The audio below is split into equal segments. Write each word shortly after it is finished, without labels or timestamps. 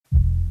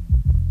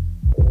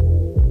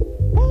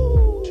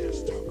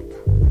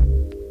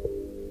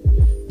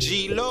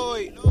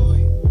Lloyd,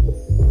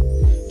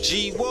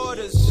 G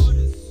Waters,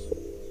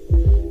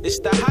 it's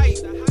the hype,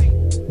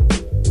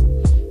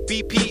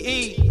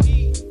 BPE,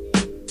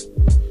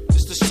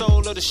 it's the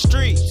soul of the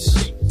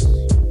streets.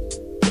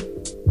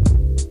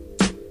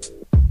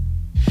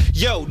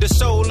 Yo, the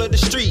soul of the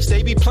streets,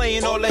 they be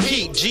playing all the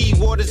heat. G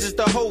Waters is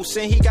the host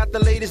and he got the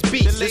latest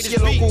beats. This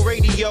your local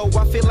radio,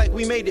 I feel like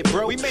we made it,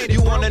 bro.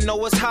 You wanna know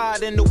what's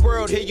hot in the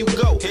world, here you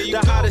go.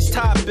 The hottest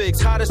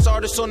topics, hottest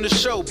artists on the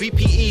show.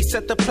 BPE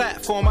set the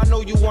platform, I know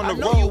you wanna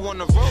roll.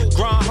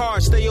 Grind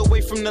hard, stay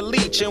away from the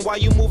leech. And while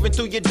you moving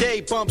through your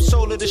day, bump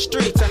soul of the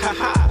streets.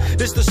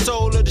 This the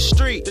soul of the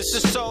street. This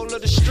the soul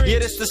of the street. Yeah,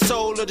 this the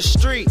soul of the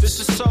street. This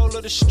the soul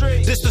of the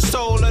street. This the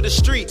soul of the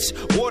streets.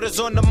 Waters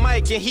on the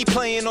mic and he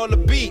playing all the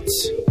beats.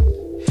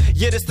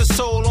 Yeah, this the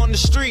soul on the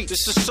street.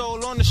 This the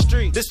soul on the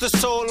street. This the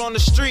soul on the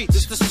street.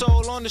 This the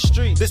soul on the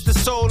street. This the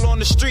soul on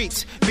the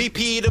streets.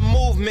 BPE the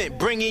movement,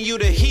 bringing you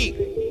the heat.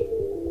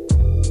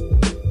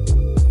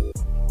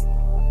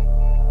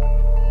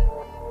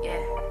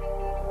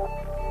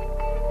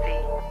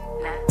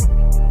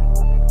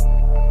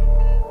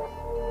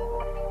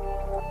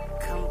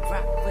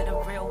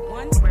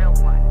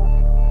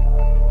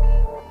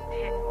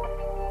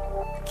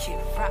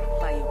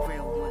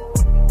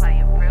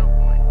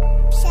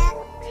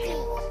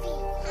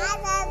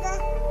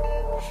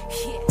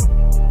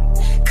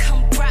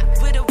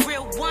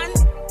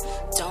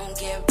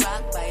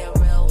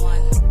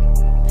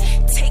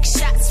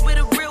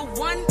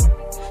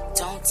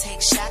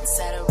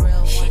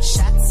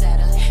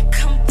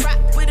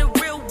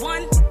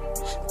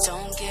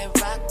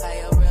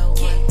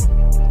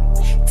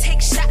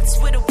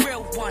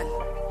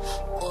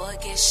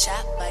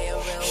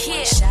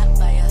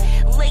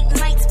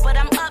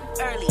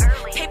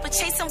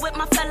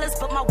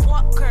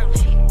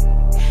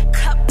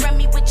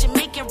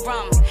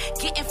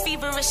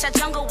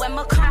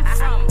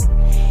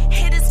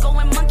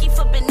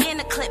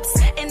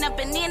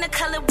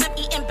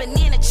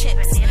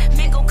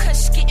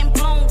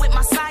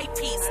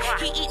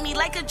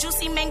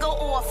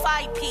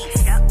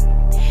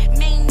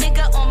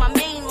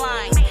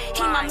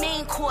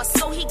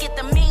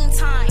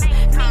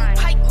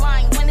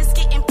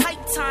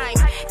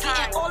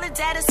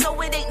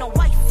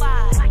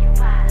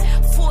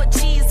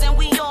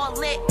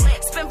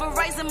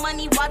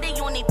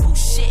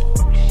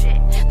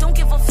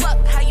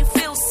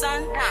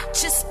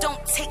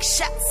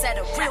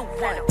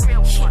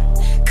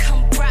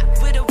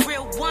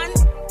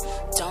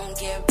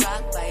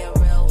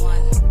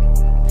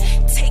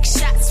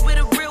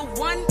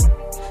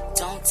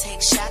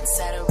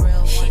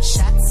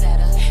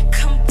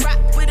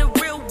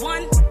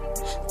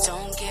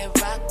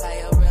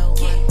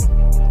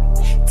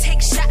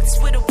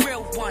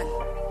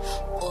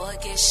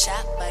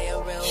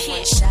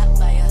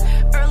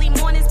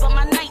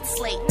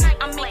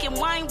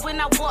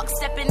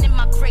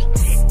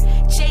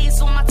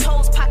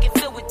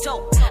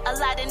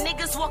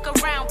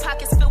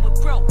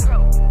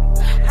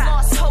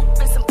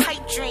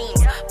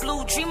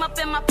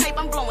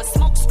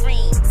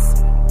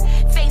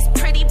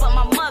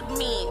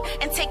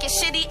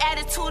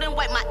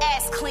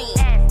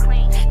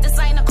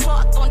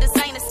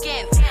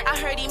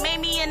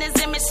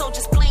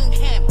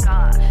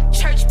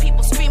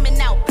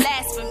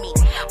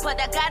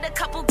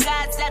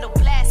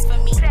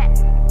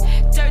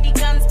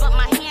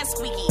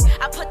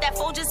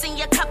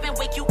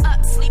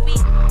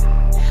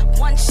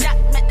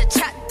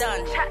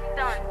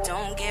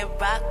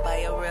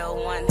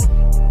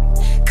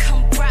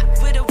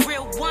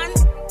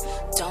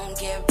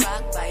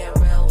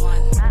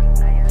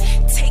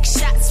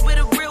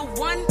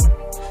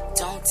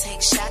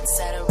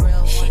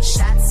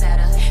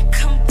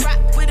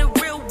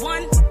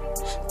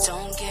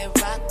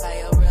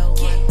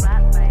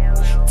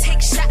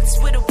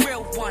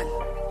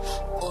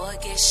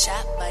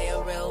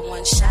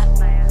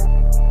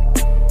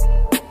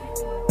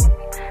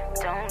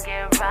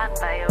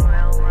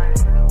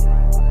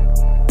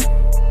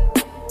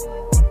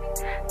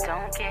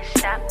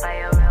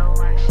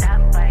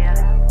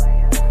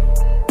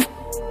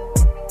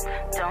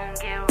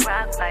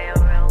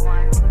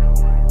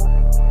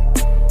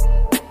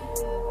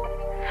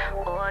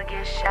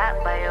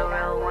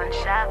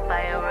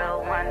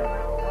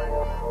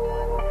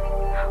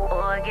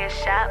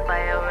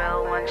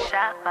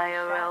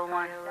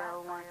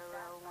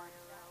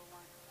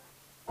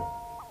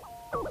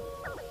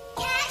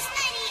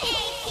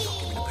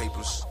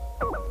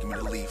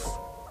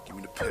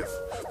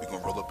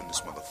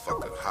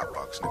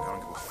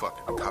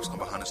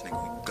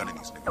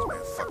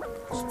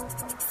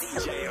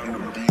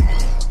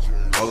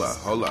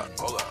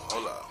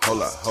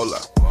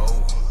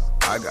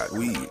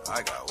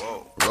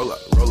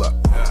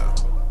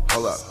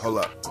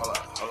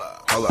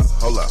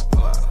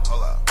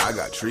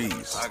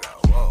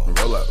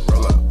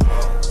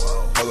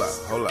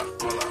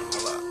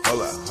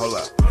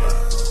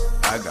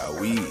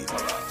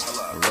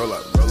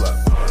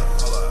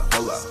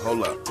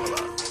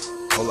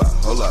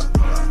 Hold up.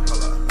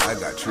 I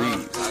got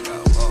trees.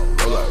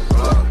 Roll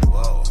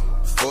up.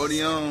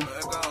 40 on,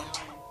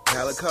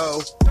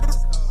 Calico,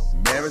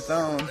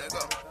 Marathon,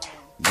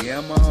 yeah,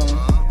 I'm on.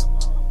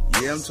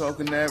 Yeah, I'm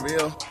talking that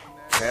real.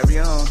 Carry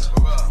on.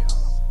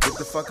 Get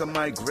the fuck on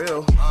my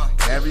grill.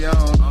 Carry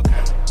on.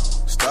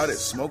 Started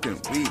smoking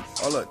weed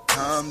all the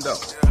time though.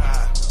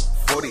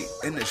 40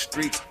 in the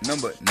streets,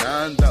 number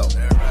 9 though.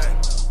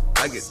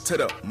 I get to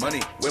the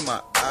money with my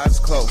eyes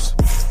closed.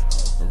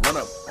 Run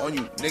up on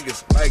you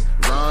niggas like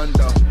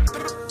Rondo.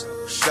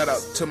 Shout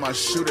out to my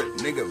shooter,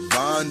 nigga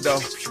Vondo.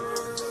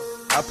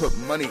 I put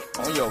money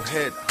on your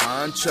head,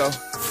 honcho.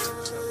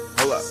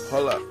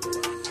 Hold up.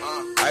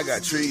 I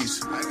got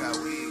trees,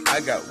 I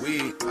got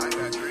weed,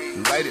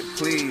 light it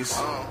please.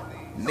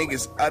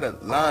 Niggas out of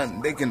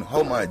line, they can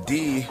hold my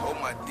D.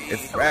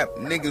 If rap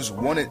niggas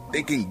want it,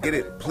 they can get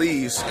it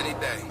please.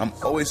 I'm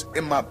always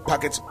in my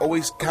pockets,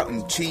 always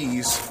counting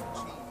cheese.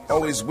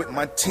 Always with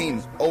my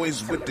team,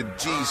 always with the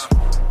G's.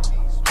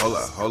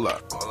 Hold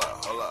up.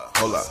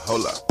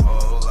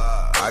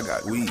 I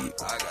got weed,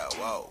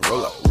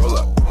 roll up. Hold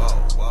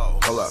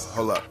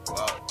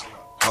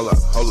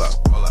up.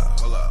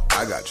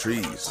 I got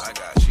trees.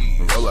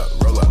 Roll up.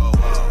 Hold up.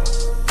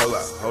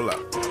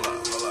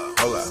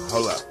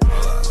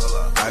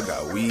 I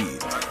got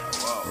weed.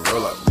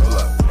 Roll up.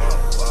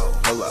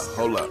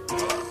 Hold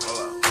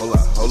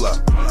up.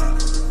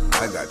 I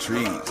got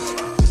trees.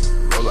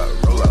 Roll up.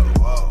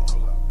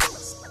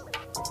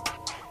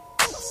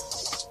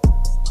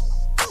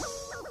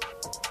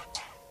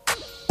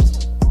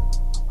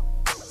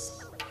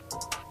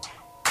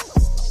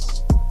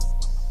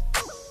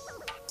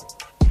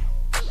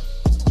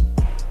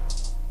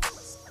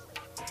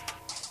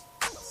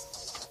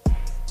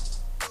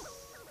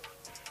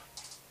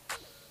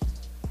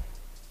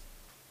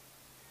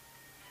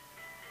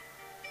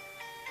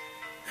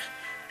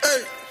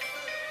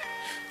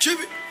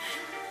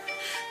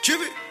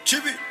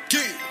 Chippy, D.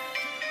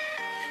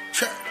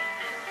 Trap.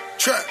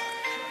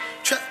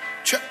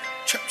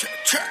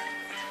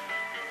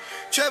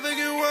 Traffic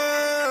and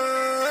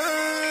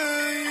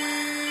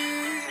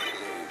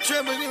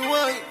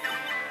wine.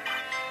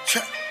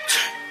 Trap.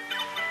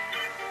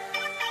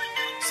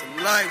 It's a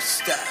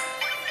lifestyle.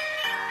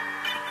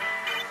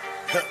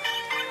 Huh.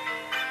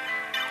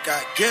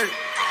 Gotta get it.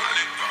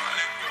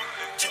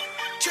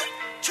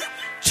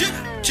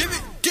 Chippy,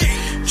 D.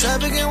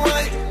 Traffic and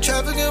white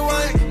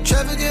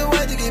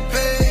to get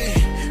paid.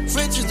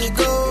 Riches to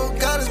go,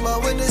 God is my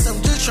witness,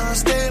 I'm just trying to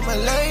stay in my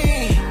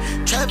lane.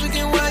 Traffic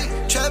and white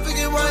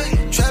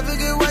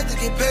to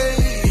get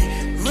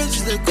paid.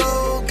 Riches to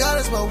go, God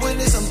is my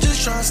witness, I'm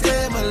just trying to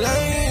stay in my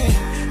lane.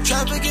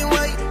 Traffic and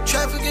white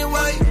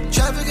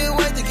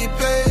to get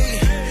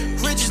paid.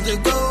 Riches to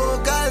go,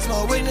 God is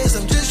my witness,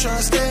 I'm just trying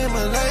to stay in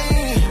my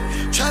lane.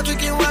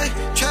 Traffic and white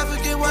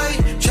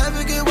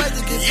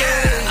to get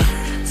paid.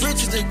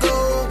 Riches to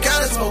go,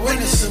 God is my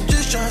witness, I'm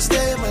just trying to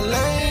stay in my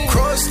lane.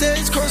 Cross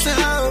states, cross the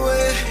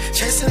highway,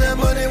 chasing that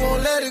money,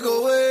 won't let it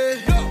go away.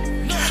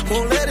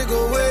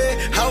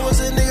 I was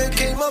a nigga,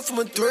 came up from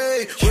a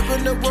thread,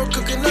 whipping up work,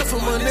 cooking up for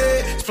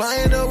money,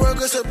 supplying the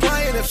workers,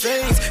 supplying the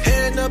things.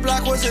 Hitting the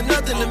block wasn't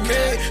nothing to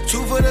me,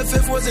 2 for the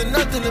 5th wasn't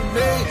nothing to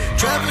me.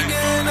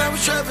 Trafficking, I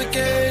was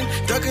trafficking,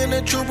 ducking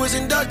the troopers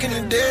and ducking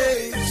the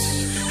days.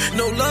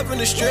 No love in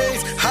the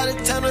streets, how the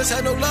towners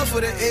had no love for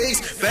the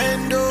ace.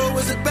 Bando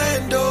was a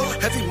bando,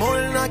 every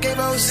morning I gave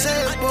out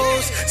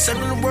samples,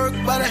 sending them work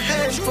by the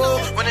handful.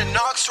 When the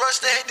knocks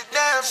rushed, they hit the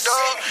damn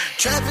door.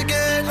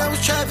 Trafficking, I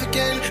was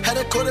trafficking, had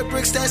a quarter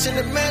brick stash in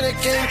the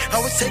mannequin. I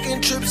was taking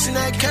trips in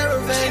that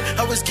caravan,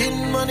 I was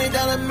getting money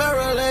down in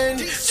Maryland.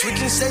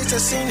 Switching states, I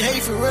seen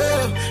hate for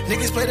real.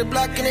 Niggas play the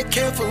block and they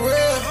care for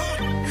real.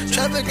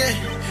 Trafficking,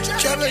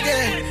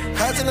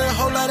 causing a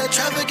whole lot of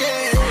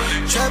trafficking.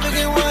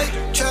 Trafficking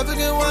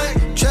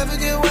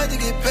white to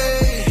get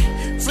paid.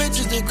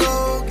 Riches to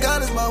go,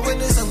 God is my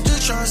witness, I'm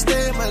just trying to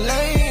stay in my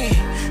lane.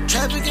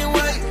 Trafficking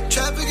white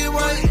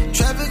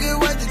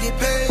to get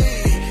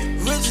paid.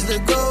 Riches to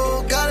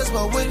go, God is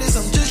my witness,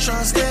 I'm just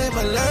trying to stay in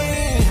my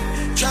lane.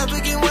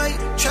 Trafficking white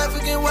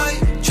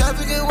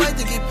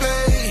to get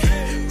paid.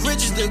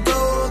 Riches to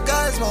go,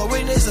 God is my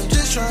witness, I'm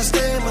just trying to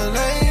stay in my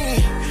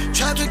lane.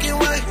 Trafficking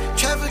white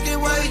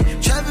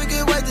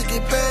to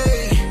get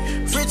paid.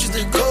 Riches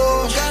to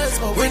go, God is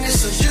my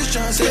witness, I'm just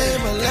trying to stay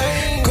in my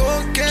lane.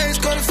 Cold case,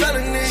 caught a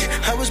felony,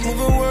 I was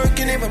moving work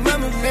and they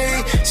remember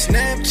me.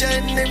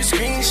 Snapchatting, they was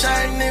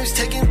screenshotting, they was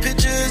taking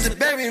pictures to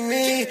bury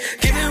me.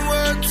 Giving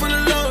work for the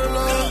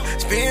Lolo,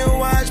 it's being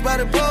watched by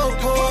the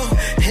popo.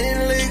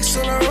 Hitting licks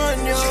on the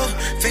run, yo,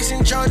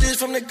 facing charges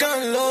from the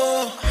gun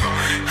law.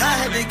 I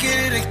had to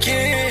get it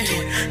again,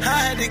 I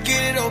had to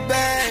get it all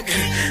back.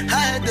 I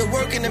had to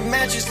work in the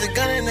mattress, the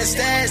gun in the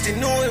stash, they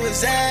knew it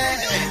was at.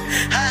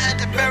 I had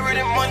to bury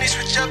the money,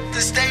 switch up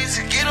the states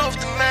and get off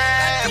the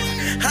map.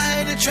 I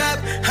had to trap,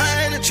 I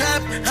had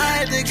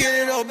to get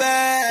it all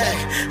back.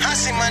 I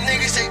see my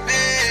niggas take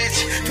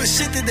bitch for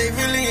shit that they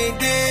really ain't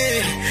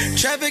did.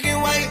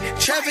 Trafficking white,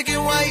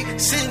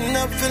 sitting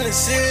up feeling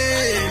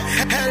sick.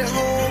 Had a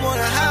home on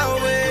the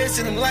highways,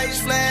 see them lights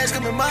flash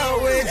coming my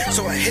way.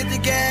 So I hit the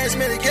gas,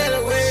 made a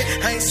getaway.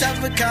 I ain't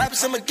stopping for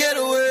cops, I'ma get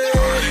away.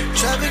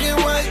 Trafficking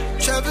white,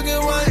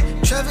 trafficking white,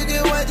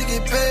 trafficking white to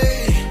get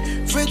paid.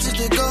 Riches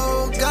to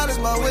go, God is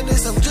my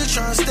witness, I'm just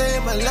trying to stay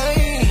in my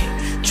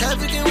lane.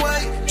 Trafficking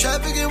white,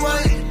 trafficking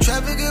white,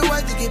 trafficking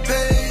white to get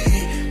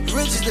paid.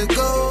 Riches to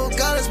go,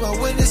 God is my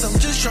witness, I'm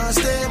just trying to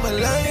stay in my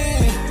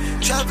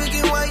lane.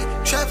 Trafficking white,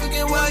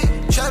 trafficking white,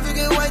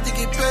 trafficking white to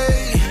get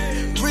paid.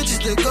 Riches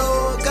to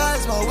go, God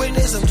is my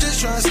witness, I'm just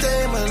trying to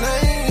stay in my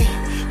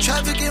lane.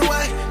 Trafficking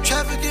white,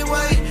 trafficking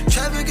white,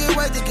 trafficking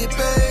white to get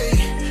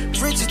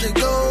paid. Riches to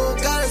go,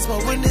 God is my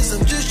witness,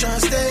 I'm just trying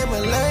to stay in my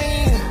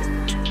lane.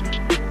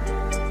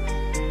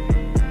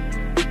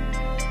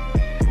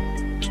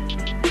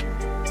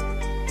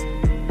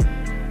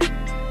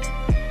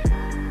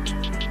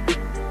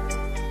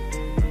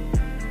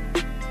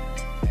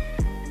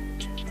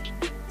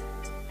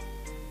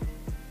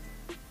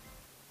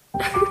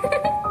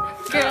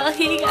 Girl,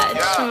 he got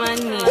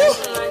money.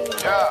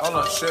 Hold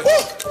on, shit.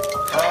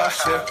 Oh,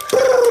 shit.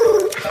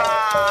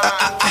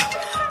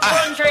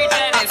 Country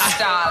Dennis,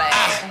 darling.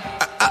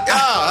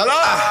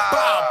 Hello?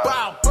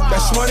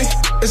 That's money,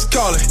 it's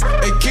calling.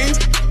 They keep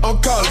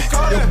on calling.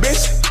 Your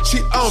bitch, she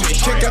on me.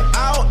 Kick her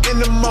out in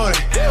the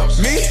morning.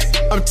 Me,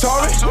 I'm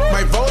touring.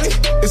 My volley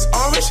is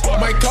orange.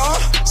 My car,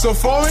 so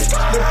foreign.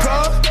 The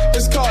plug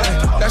is calling.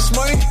 That's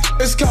money,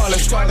 it's calling.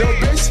 Your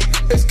bitch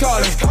is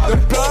calling. The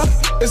plug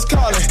is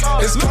calling.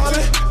 It's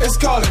calling, it's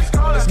calling.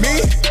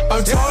 Me,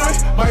 I'm touring.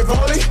 My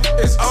volley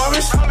is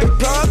orange. The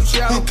plug, he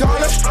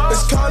calling.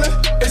 It's calling,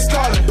 it's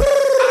calling.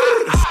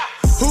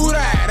 Who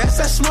that?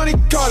 That's money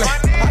calling.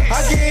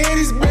 I can hear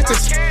these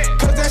bitches,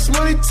 cause that's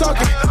money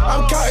talking.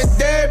 I'm counting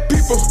dead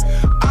people,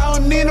 I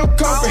don't need no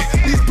coffee.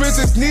 These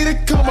bitches need to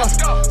come up,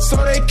 so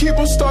they keep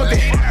on stalking.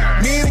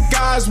 Me and the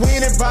guys, we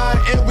ain't vibe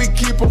and we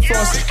keep on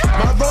frosting.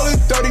 My rolling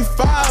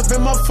 35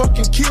 and my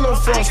fucking kilo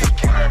frosting.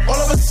 All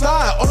of us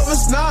slide, all of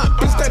us not,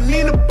 bitch that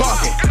need a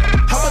bucket.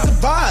 How about the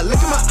vibe? Look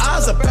at my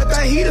eyes, I bet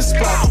that heat is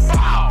sparking.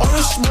 All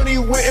this money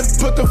went and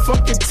put the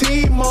fucking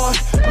team on.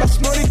 My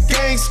money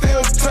gang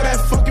still to that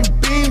fucking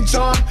beam,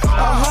 John.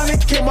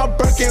 100K my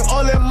Birkin,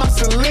 all in my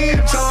Celine,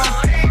 John.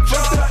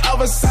 Just the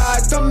other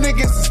side, them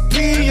niggas is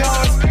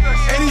peons.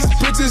 And these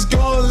bitches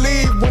gon'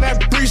 leave when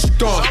that breach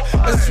gone.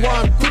 That's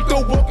why I'm quick to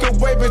walk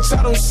away, bitch,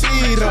 I don't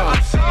see them.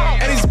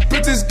 And these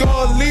bitches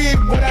gon' leave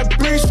when that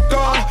breach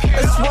gone.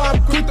 That's why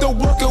I'm quick to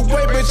walk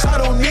away, bitch, I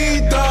don't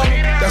need them.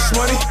 That's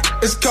money,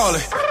 it's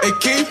calling. They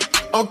keep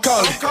on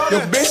calling.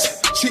 Your bitch,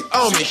 she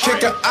on me.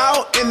 Kick her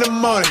out in the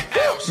morning.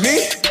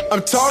 Me,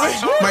 I'm touring.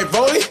 My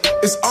volley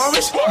is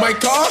orange. My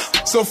car,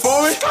 so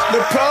foreign. The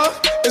plug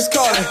is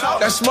calling.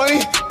 That's money,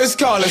 it's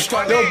calling.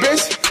 Your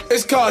bitch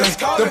is calling.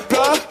 The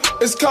plug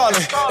is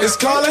calling. It's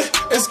calling,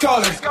 it's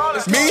calling.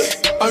 Me,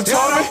 I'm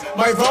touring.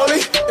 My volley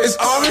is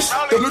orange.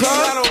 The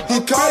plug, he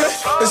calling.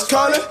 It's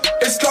calling,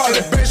 it's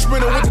calling. Bitch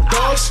running with the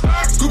dogs.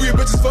 Groupie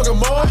bitches fucking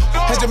more.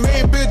 Had your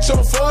main bitch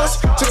on force.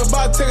 Took a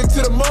bite, take it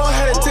to the mall.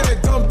 Had it take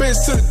that dumb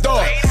bitch to the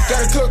door.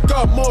 Gotta cook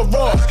up more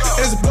raw.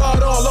 It's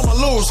blood all on my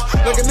loose.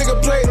 Like a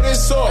nigga play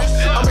this off.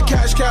 I'm a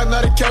cash cow,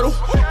 not a kettle.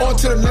 On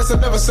to the next, I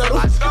never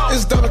settle.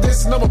 It's done with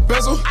this and I'm a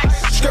bezel.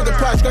 Scrape the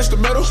pipe, scratch the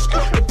metal.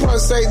 The pun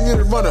say need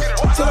a runner.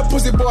 Tell the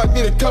pussy boy I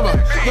need a comer.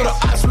 No, the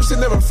ops, we shit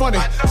never funny.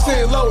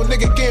 Staying low,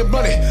 nigga getting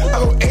money. I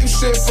go ape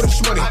shit for the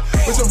shmoney.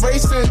 With some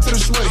racing to the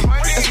shmoney.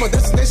 That's my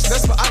destination,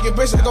 that's my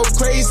occupation. I go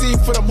crazy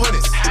for them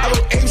honeys. I go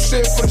ape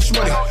shit for the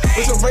shmoney.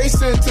 With some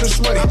racing to the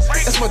shmoney.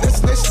 That's my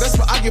destination, that's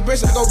my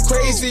occupation. I go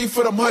crazy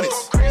for them honeys.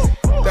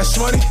 That's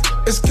money,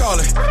 it's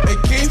calling. They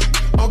keep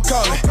on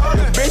calling.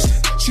 The bitch,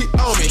 she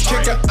on me.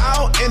 Kick her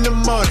out in the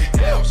morning.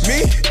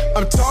 Me,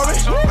 I'm touring.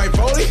 My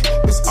volley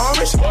is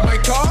orange. My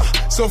car,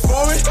 so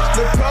foreign.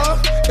 The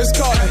plug is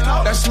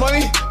calling. That's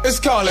money, it's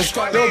calling.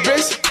 Little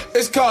bitch,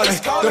 it's calling.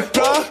 The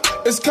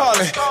plug is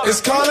calling.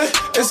 It's calling,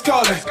 it's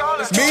calling.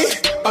 Me,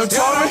 I'm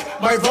touring.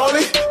 My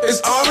volley is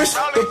orange.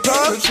 The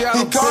plug, he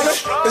calling.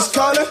 It's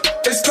calling,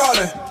 it's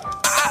calling.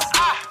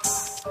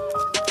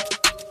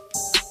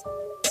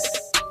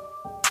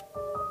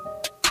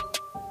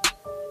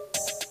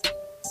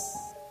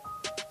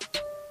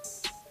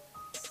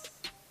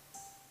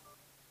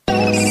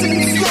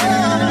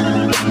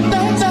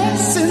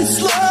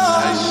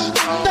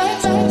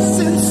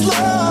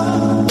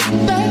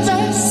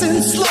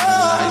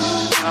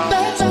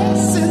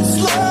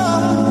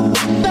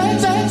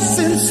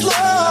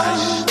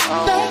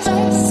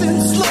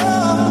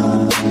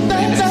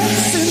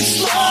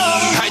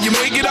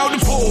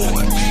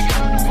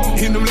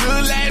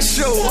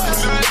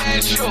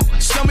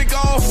 Stomach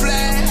all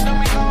flat.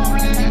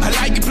 I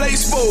like to play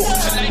sports.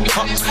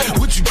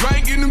 What you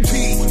drank in them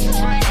teams?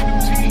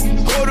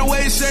 Hold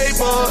away,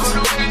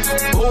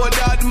 Sabres. Boy,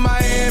 out to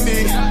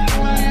Miami.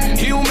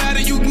 It don't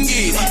matter, you can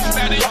get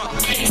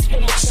it.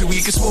 So we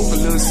can smoke a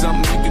little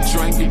something, we can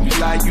drink if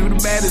you like. You the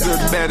baddest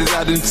of the baddest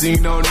I done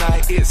seen all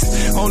night.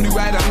 It's only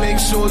right I make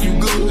sure you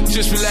good.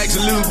 Just relax a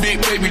little bit,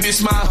 baby,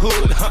 this my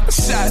hood.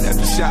 Shot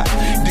after shot,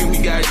 then we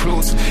got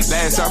close.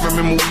 Last I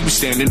remember we was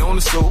standing on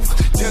the stove,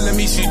 telling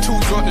me she too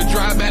drunk to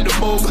drive back to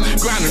boca.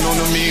 Grinding on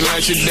the mean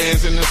like she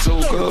dancing the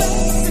soca.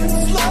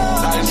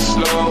 Nice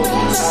slow,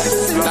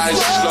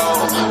 nice slow,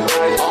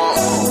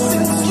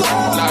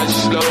 nice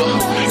slow.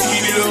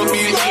 Eat it up,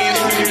 eat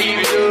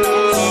it up.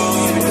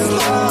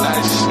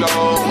 Nice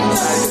slow,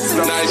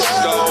 nice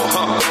slow,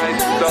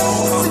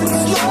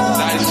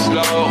 nice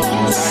slow,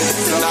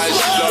 nice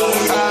slow.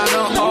 I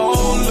know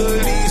all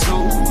of these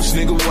hoes,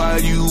 nigga, why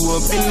you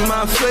up in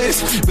my face?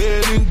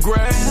 Better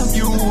grab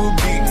you a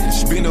beat,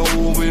 spin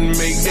over and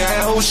make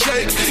that whole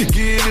shake.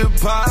 Get it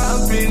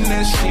poppin',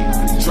 that shit.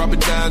 Drop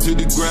it down to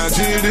the ground,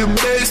 to the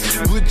base.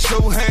 Put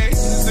your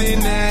hands in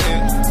that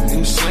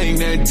and sling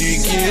that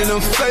dick in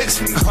the face.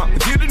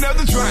 Get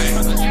another drink,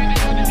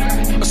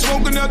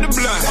 smoke another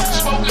blunt.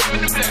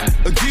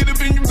 Get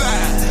up in your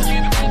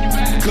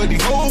vibe, cause the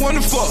whole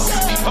wanna fuck.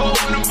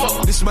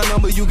 This is my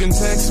number, you can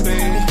text me.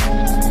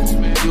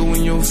 You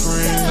and your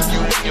friends.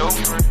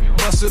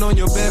 Bust it on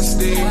your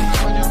bestie.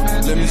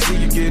 Let me see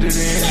you get it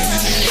in.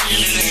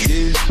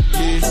 Yeah.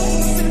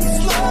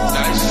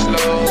 Nice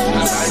slow,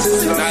 nice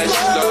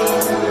slow,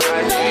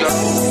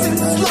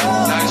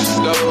 nice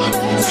slow.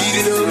 Beat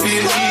it up,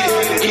 eat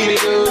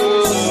it up.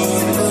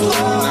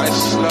 Nice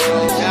slow,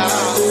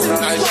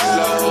 nice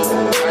slow,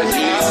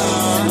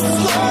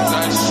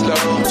 nice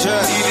slow.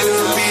 Eat it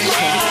up, eat it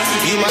up.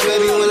 You my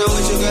baby when I'm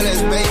with you, girl,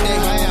 that's baby.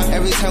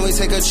 Every time we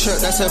take a trip,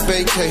 that's a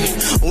vacay.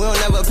 We don't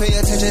never pay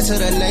attention to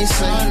the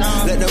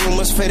naysay. Let the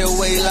rumors fade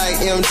away like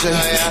MJ.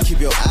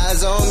 Keep your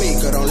eyes on me,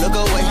 girl, don't look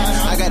away.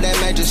 I got that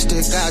magic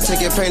stick, I'll take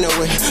your pain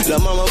away.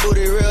 Lil' mama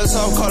booty real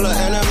soft, call her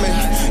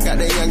anime. Got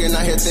that youngin'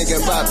 out here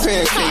thinking about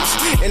pancakes.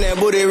 And that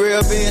booty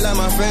real big like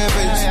my fan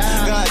base.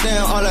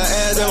 Goddamn, all her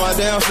ass in my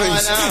damn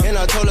face. And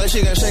I told her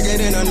she can shake it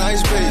in a nice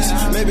pace.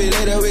 Maybe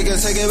later we can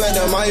take it back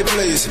to my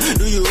place.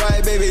 Do you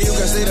right, baby, you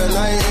can stay the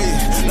night,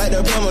 ayy. Like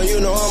the plumber, you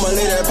know I'ma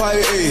lay that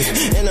pipe, ayy.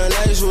 In a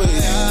nice way,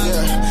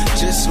 yeah.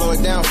 Just slow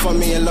it down for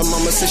me. And lil'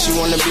 mama said she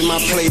wanna be my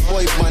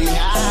playboy bunny.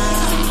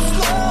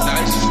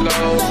 Nice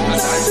slow,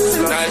 nice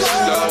slow,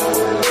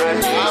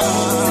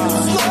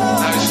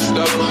 nice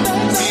slow.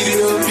 Eat it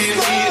up, eat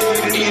it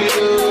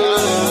up.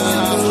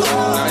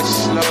 Nice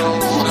slow,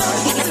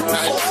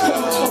 nice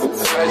slow,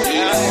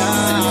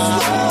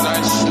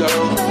 nice slow.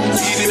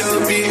 Eat it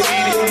up, eat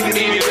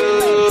it up.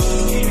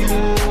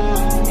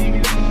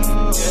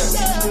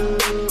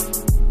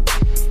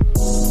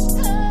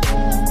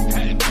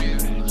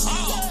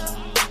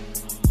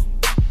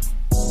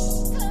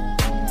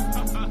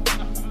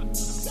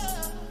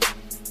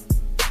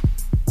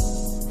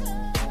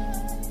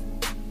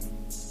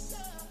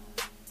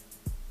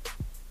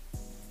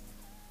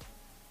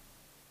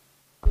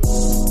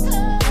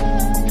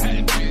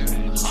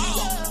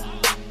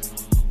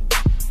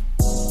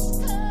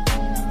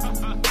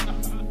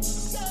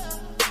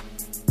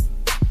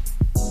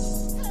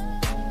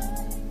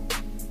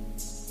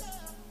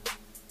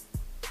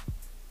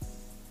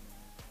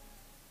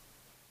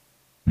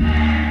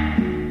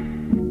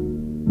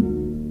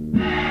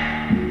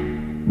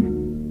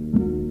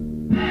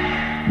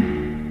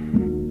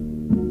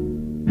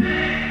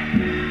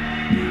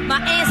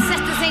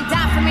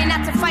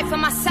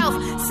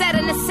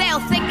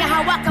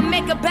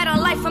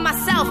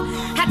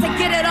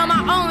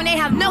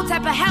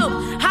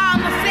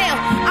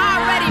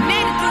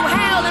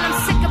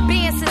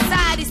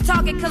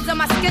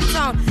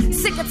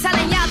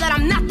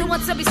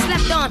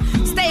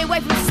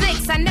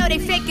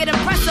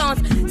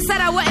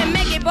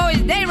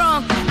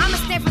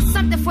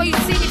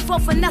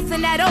 For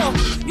nothing at all.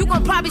 You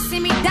gon' probably see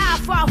me die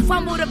before I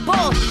fumble the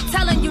ball.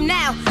 Telling you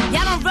now,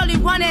 y'all don't really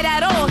want it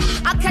at all.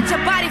 I'll catch a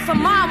body for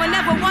mine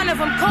whenever one of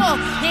them call.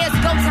 Yeah, it's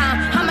go time,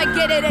 I'ma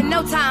get it in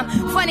no time.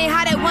 Funny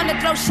how they wanna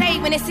throw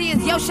shade when they see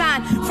it's yo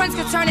shine. Friends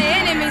can turn to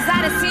enemies,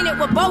 I done seen it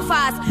with both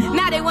eyes.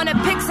 Now they wanna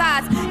pick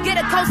sides, get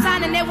a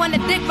cosign and they wanna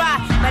dick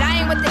ride. But I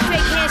ain't with the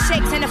fake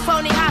handshakes and the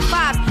phony high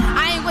fives.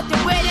 I ain't with the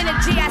weird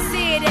energy, I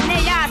see it in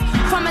their eyes.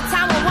 From a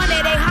time when one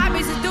of their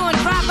hobbies is doing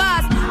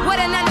drive-bys. What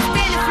an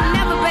understanding if you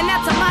never been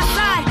out to my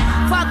side.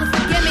 Father,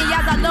 forgive me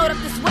as I load up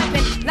this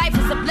weapon. Life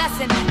is a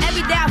blessing.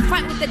 Every day I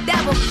fight with the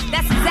devil.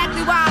 That's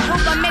exactly why I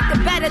hope I make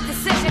the better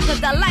decision. Cause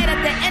the light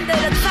at the end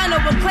of the tunnel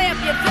will clear up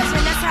your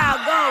vision. That's how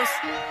it goes.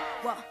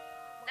 Well,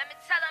 let me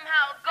tell them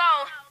how it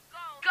goes.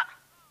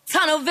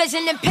 Tunnel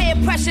vision and peer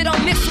pressure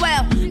don't mix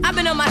well. I've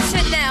been on my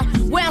shit now.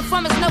 Where I'm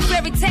from is no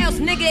fairy tales,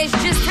 nigga, it's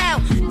just hell.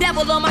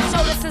 Devil on my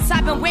shoulder since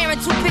I've been wearing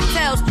 2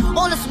 pigtails.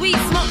 All this weed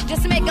smoke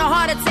just make it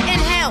harder to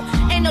inhale.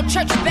 Ain't no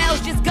church bells,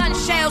 just gun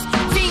shells.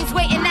 Fiends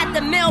waiting at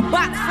the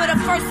mailbox for the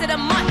first of the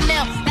month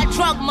mail. That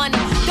drug money,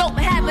 dope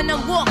having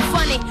them walk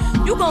funny.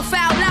 You gon'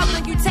 foul out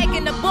when you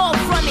taking the ball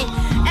from me.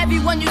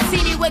 Everyone you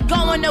see me with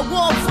going to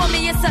war for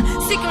me. It's a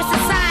secret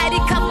society,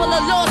 couple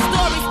of law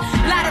stories.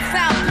 Lot of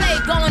foul play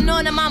going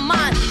on in my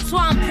mind. So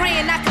I'm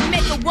praying I can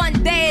make it one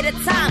day at a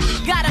time.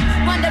 Gotta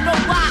wonder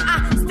why I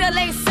still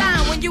ain't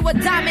signed. When you a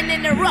diamond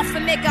in the rough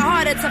and make it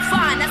harder to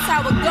find. That's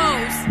how it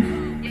goes.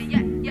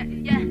 Yeah,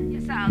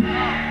 that's how it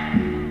goes.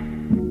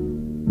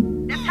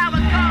 That's how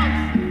it goes.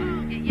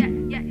 Yeah,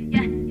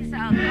 that's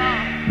how it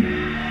goes.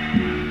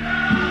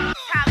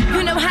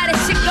 You know how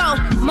this shit go.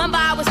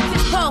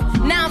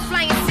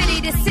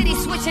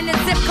 the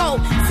zip code.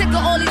 Sick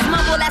of all these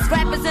mumble-ass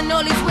rappers and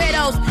all these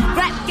weirdos.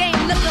 Rap game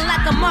looking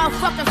like a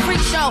motherfucking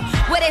freak show.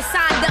 Where they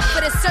signed up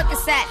for the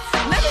circus at.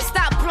 Let me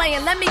stop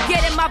playing, let me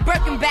get in my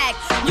Birkin bag.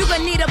 You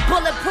gon' need a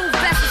bulletproof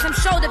vest and some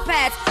shoulder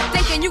pads.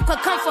 Thinking you could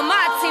come for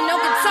my team,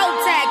 don't get toe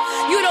tagged.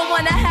 You don't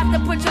wanna have to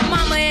put your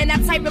mama in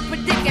that type of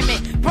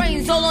predicament.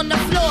 Brains all on the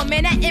floor,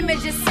 man, that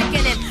image is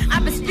sickening.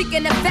 I've been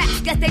speaking the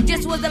facts, guess they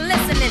just wasn't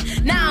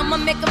listening. Now I'ma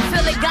make them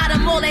feel it, got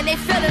them all in they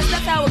feelings,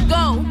 that's how it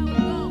go.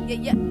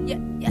 Yeah,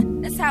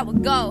 that's how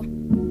it go.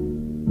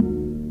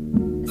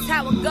 That's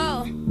how it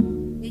go.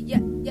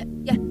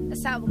 Yeah,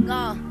 that's how it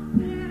go.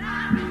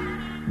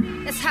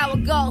 That's how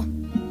it go.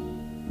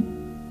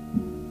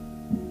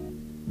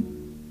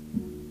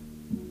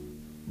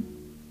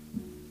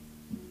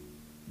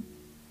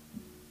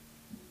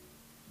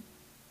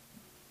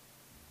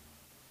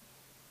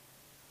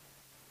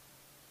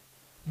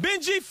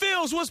 Benji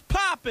Fields was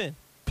popping.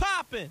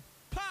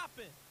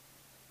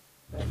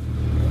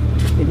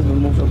 It even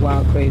move it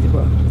wild crazy,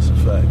 bro. That's a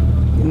fact.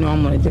 You know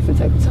I'm on a different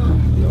type of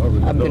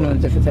time. I've been on a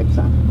different type of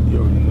time. You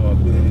already know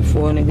I've been.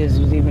 Before niggas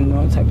was even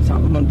on a type of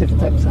time. I'm on a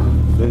different type of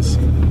time. Been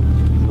seen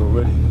it. You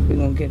already. We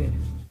gonna get it.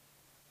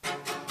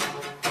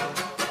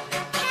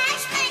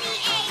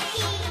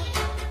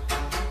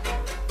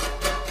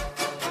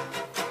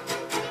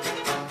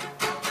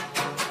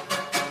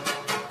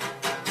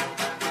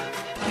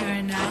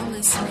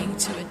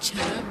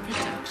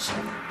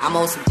 I'm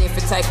on some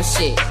different type of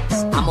shit.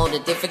 I'm on a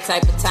different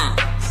type of time.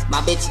 My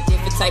bitch a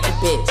different type of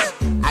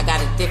bitch. I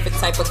got a different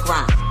type of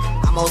grind.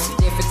 I'm on some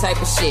different type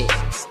of shit.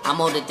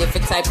 I'm on a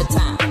different type of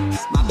time.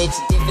 My bitch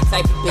a different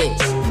type of bitch.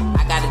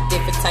 I got a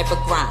different type of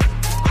grind.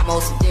 I'm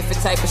on some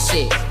different type of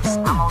shit.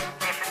 I'm on some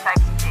different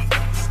type of shit.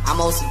 I'm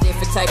on some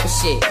different type of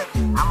shit.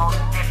 I'm on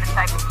some different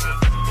type of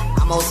shit.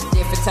 I'm on some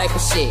different type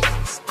of shit.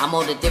 I'm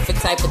on a different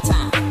type of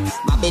time.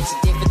 My bitch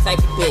a different type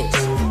of bitch.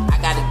 I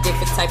got a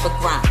different type of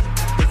grind.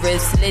 The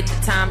wrist lit,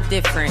 the time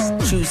different.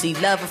 Choosy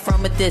lover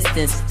from a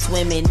distance.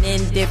 Swimming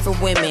in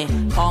different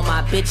women. All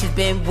my bitches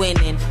been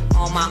winning.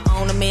 On my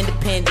own, I'm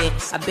independent.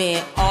 I've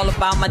been all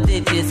about my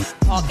digits.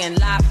 Parking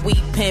lot, we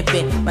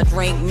pimping. My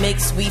drink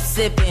mix, we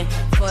sipping.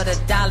 For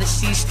the dollar,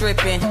 she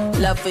stripping.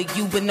 Love for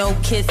you, but no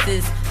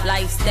kisses.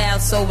 Lifestyle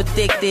so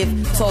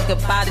addictive. Talk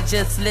about it,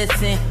 just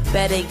listen.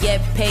 Better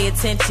yet, pay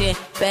attention.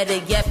 Better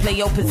yet, play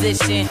your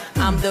position.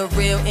 I'm the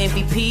real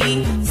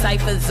MVP.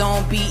 Cypher's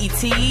on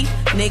BET.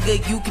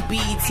 Nigga, you can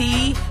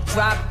BET.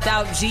 Dropped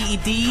out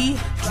GED.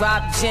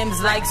 Drop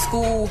gems like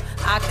school.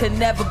 I could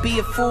never be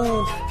a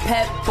fool.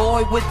 Pep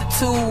boy with the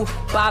two.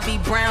 Bobby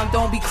Brown,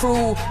 don't be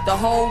cruel. The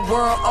whole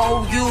world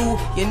owe you.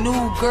 Your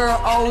new girl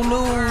owe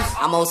news.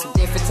 I'm on some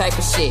different type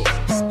of shit.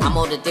 I'm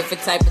on a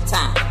different type of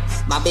time.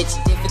 My bitch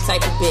a different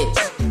type of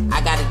bitch.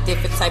 I got a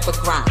different type of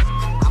grind.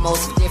 I'm on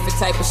some different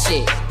type of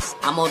shit.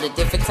 I'm on a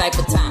different type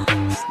of time.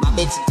 My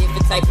bitch a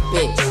different type of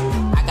bitch.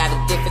 I got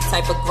a different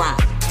type of grind.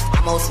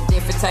 I'm on some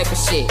different type of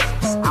shit.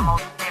 I'm on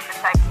some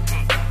different type of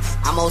shit.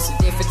 I'm on some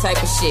different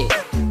type of shit.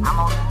 I'm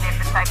on some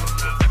different type of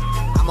shit.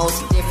 I'm on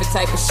some different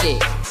type of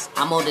shit.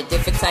 I'm on a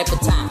different type of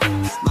time.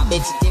 My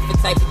bitch a different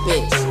type of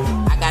bitch.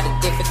 I got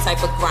a different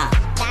type of grind.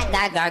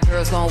 Got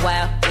girls going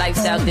wild,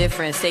 lifestyle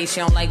different. Say she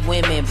don't like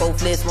women,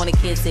 both lists wanna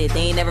kiss it. They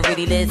ain't never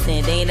really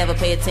listen, they ain't never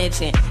pay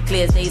attention.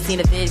 Clear as they seen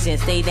a vision,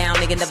 stay down,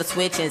 nigga never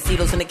switching. See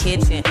those in the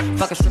kitchen,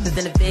 fucking strippers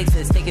in the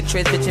vixens. Taking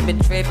trips, bitch, I been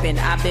tripping.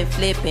 I've been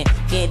flipping,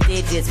 getting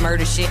digits,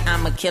 murder shit,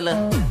 I'm a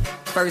killer.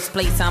 First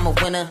place, I'm a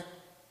winner.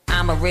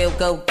 I'm a real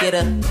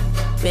go-getter.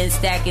 Been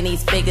stacking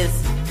these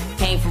figures,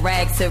 came from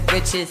rags to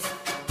riches.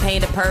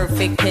 Paint a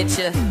perfect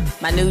picture.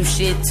 My new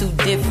shit too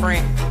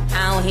different.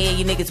 I don't hear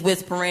you niggas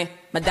whispering.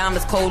 My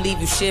diamonds cold, leave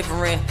you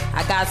shivering.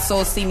 I got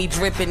sauce, see me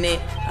dripping it.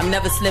 I'm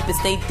never slipping,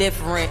 stay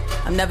different.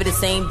 I'm never the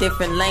same,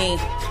 different lane.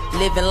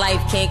 Living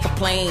life, can't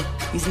complain.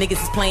 These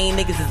niggas is plain,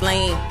 niggas is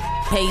lame.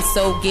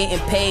 Peso getting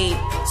paid.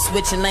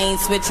 Switching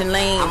lanes, switching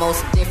lanes. I'm on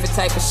some different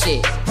type of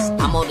shit.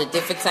 I'm on a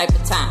different type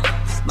of time.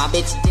 My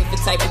bitch a different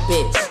type of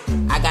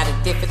bitch. I got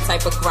a different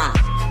type of grind.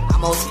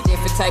 I'm on some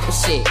different type of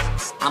shit.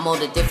 I'm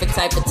on a different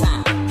type of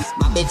time.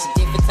 My bitch a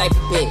different type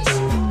of bitch.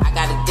 I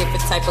got a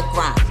different type of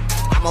grind.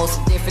 I'm on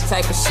some different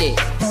type of shit.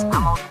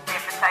 I'm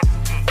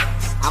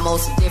on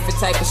some different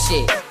type of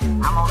shit.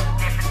 I'm on some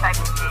different type of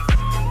shit.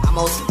 I'm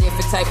on some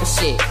different type of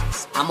shit.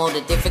 I'm on some different type of shit. I'm on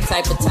a different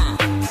type of time.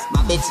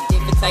 My bitch a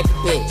different type of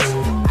bitch.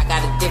 I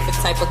got a different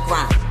type of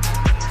grind.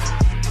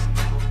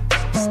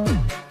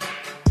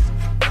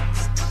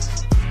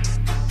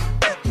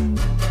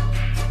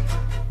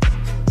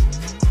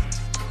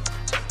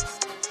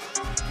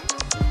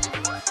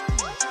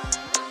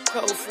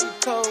 Code, free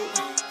code.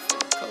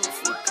 Code,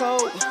 free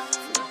code.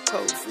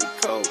 Code, free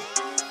code.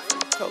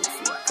 Code,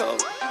 free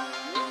code.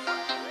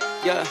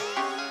 Yeah.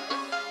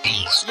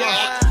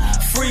 Yeah.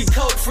 Free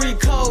code.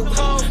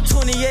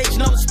 28,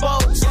 no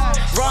spokes.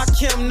 Rock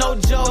him, no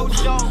joke.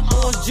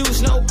 Orange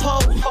juice, no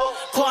poke.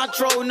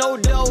 Quattro, no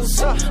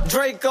dose.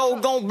 Draco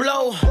gon'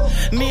 blow.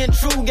 Me and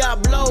True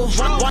got blow.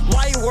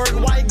 White work,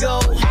 white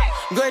gold.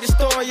 Greatest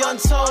story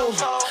untold.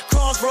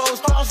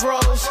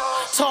 Crossroads.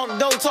 Talk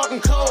dough,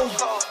 talking cold.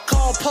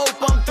 Call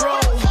Pope, I'm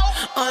thrown.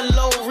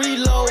 Unload,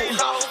 reload.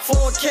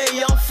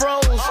 4K, I'm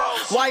froze.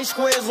 White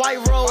squares,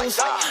 white rows.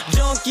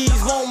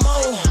 Junkies won't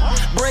mow.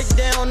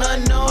 Breakdown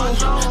unknown.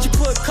 She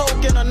put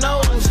coke in her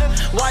nose.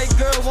 White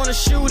girl wanna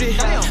shoot it.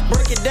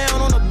 Break it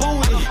down on the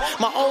booty.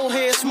 My old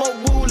head smoke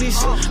boolies.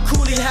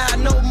 Coolie high,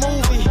 no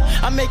movie.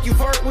 I make you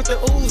vert with the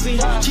Uzi.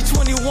 She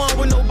 21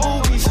 with no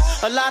boobies.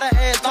 A lot of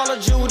ass, call her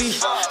Judy.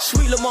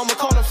 Sweet little mama,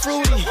 call her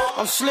Fruity.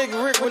 I'm Slick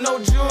Rick with no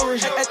jewelry.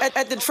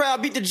 At the trial,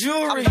 beat the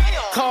jury.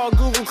 Call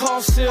Google,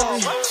 call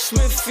Siri.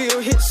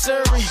 Smithfield, hit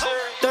Surrey.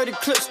 30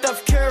 clips,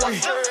 Steph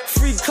Curry.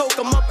 Free coke,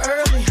 I'm up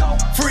early.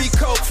 Free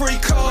coke, free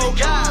coke.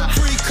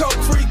 Free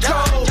coke, free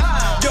coke.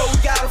 Yo, we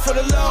got it for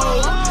the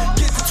low.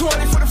 Get the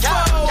 20 for the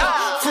foe.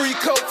 Free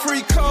coke,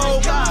 free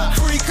coke.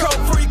 Free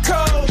coke, free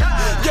coke.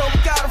 Yo, we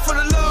got it for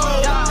the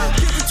low.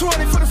 Get the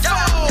 20 for the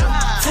foe.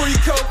 Free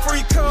coke,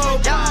 free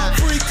coke.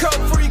 Free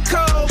coke, free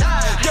coke.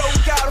 Yo, we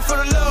got it for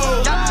the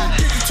low.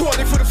 Get the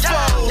 20 for the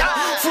foe.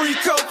 Free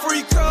coke,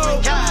 free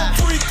coke.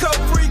 Free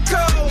coke, free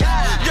coke.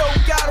 Yo,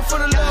 we got it for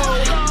the low.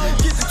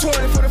 Get the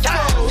 20 for the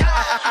foe.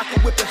 I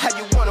can whip it how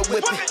you wanna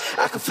whip it.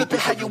 I can flip it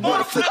how you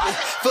wanna flip it.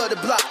 For the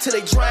block till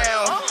they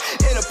drown.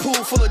 In a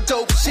pool full of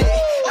dope shit.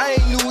 I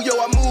ain't new, yo,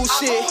 I move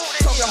shit.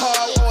 Talking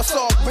hard on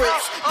soft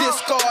bricks.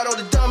 Discard all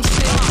the dumb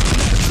shit.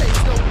 Never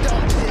chase no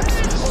dumb pics.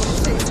 Only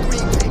chase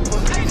green paper.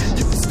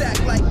 You can stack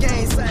like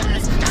gang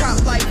signs.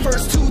 Cop like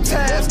first 2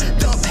 times.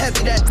 Dump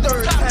heavy that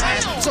 3rd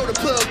time. So the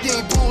plug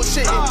ain't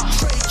bullshitting.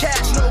 Straight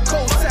cash, no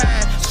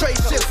cosign. Straight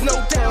shift, no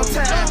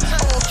downtime.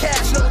 All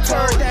cash, no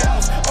turn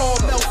downs. All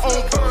melt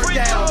on burn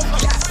down.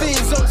 Got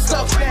things on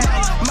stuff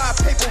now. My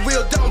paper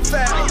real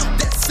dumbfound.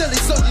 That's silly,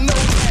 so you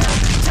know now.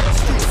 Take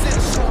streets in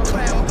a show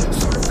clown.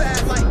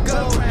 Certified like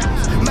gun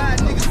rounds. My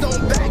niggas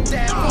don't back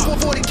down.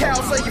 40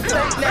 cows, so you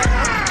fake now.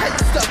 How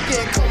you stuck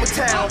in Coma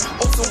Town?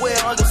 Or somewhere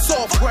under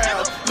soft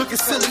ground. Looking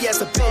silly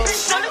as a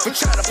bitch. For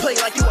trying to play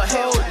like you a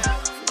hell.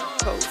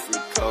 Code,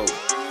 free code.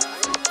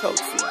 Code,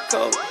 free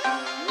code.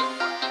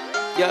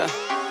 Yeah.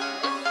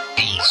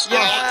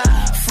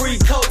 Free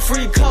coke,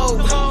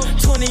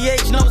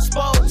 20H, no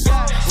spokes.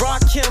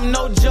 Rock him,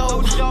 no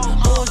joke.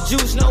 Orange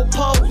juice, no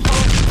poke.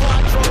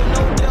 Quattro,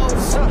 no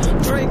dose.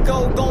 Draco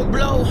gon'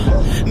 blow.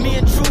 Me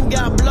and True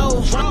got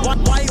blow.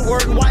 White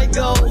work, white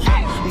gold.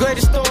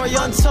 Greatest story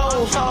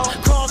untold.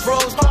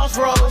 Crossroads.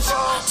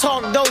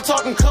 Talk dough,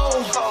 talking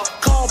cold.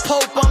 Call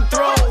Pope, I'm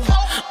thrown.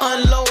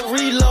 Unload,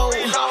 reload.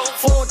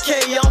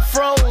 4K, I'm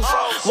froze.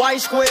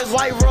 White squares,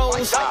 white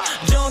rows.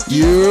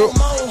 Junkies, no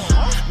more.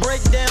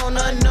 Breakdown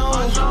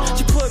unknown.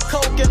 She put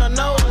coke in her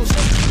nose.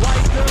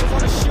 White girl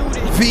wanna shoot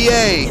it.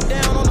 VA.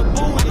 Down on the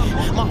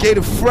booty.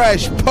 Gator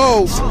Fresh,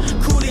 Pope.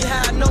 Coolie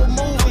high, no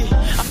movie.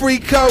 Free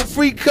coke,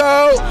 free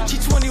coke. She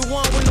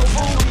 21 with no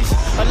boobies.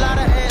 A lot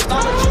of ass,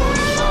 lot of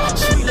Judy.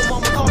 Sweet little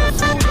mama, call her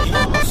Fruity.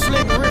 I'm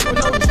Slick Rick with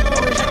no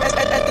jewelry.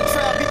 At the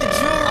trial, beat the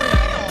jury.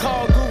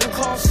 Call Google,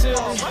 call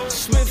Siri.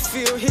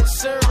 Smithfield, hit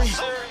Surrey.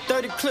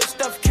 30 clips,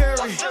 Steph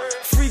Curry.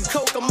 Free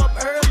coke, I'm up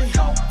early.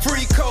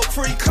 Free coke,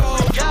 free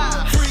coke.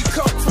 Free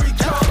coke, free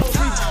coke.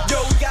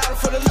 Yo, we got it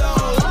for the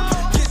low.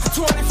 Get the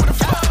 20 for the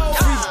foe.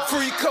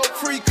 Free coke,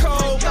 free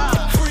coke.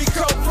 Free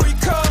coke, free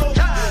coke.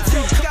 Yo,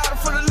 we got it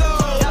for the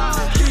low.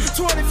 Get the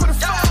 20 for the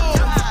foe.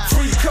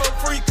 Free coke,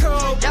 free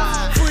coke.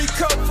 Free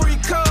coke, free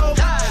coke.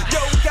 Yo,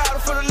 we got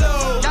it for the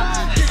low.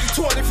 Get the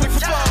 20 for the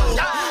foe.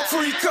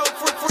 Free coke,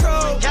 free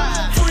coke.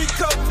 Free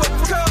coke, free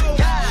coke.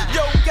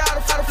 Yo, we got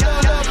it for the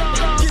foe.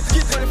 Get the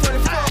 20 for the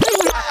foe.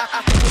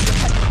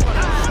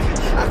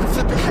 I can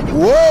flip it how you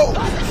Whoa!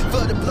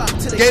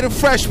 Gator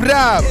Fresh,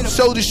 bravo.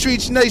 Sold the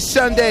streets next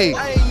Sunday.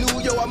 I ain't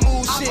new, yo, I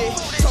move shit.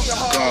 Talking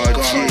hard,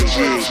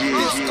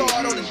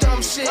 discard all the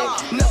dumb shit.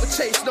 Never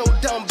chase no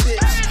dumb bitch.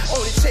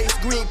 Only chase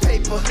green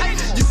paper.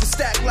 You can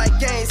stack like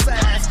gang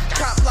signs.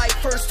 Cop like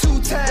first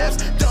 2 times.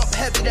 Dump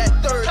heavy that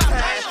 3rd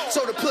time.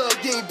 So the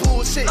plug ain't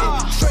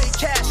bullshitting. Straight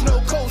cash, no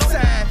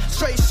cosign.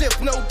 Straight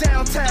shift, no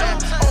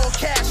downtime. All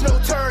cash, no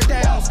turn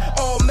downs.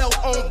 All melt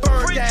on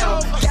burn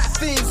down. Got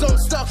things on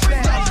stuff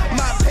now.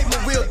 My paper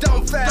real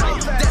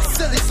dumbfound. That's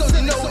silly, so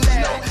you know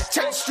now.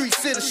 Check the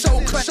streets in a show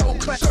class.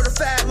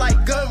 Certified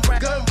like gun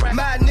rap.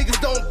 My niggas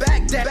don't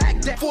back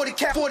that. 40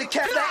 cap. How you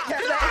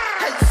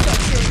stuck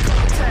in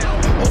Coma Town?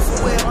 Or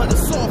somewhere under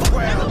soft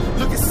ground.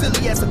 Looking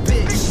silly as a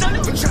bitch.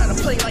 For trying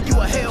to play like you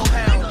a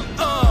hellhound.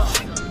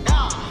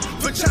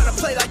 For trying to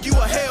play like you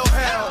a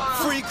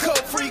hellhound. Free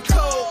coke, free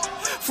coke.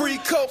 Free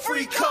coke,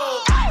 free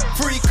coke.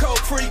 Free coke,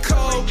 free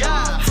coke.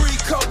 Free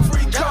coke,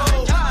 free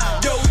coke.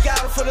 Yo, we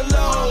got it for the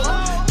low.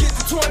 Get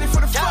the 20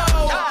 for the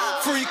foe.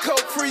 Free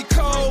coke, free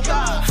coke.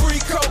 Free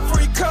coke,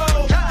 free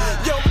coke.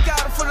 Yo, we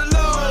got it for the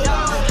low.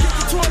 Get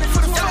the 20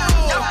 for the foe.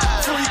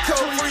 Free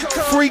coke, free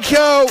coke. Free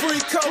coke. Free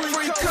coke,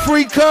 free coke.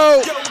 Free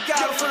coke. Yo, we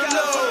got it for the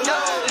low.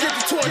 Get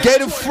the 20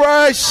 Gator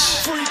Fresh.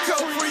 Free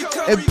coke, free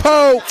coke. And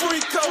Pope.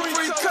 Free coke,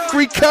 free coke.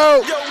 Free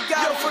coke. Yo, we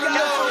got it for the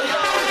low.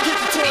 Get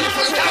the 20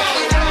 for the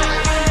foe.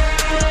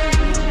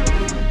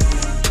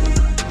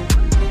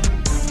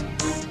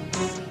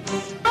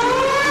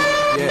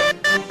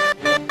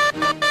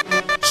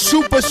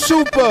 Super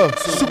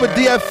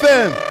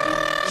DFM.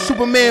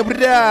 Superman,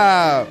 what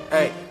up?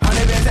 Hey,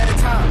 100 bands at a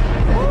time.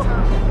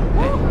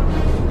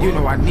 You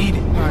know I need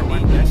it.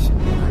 That shit.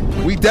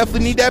 We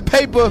definitely need that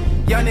paper.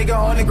 Young nigga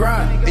on the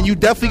grind. And you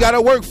definitely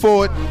gotta work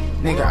for it.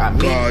 Nigga, I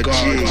mean it.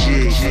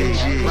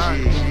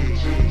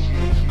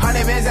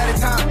 100 bands at a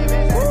time.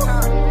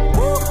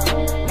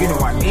 You know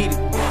I need it.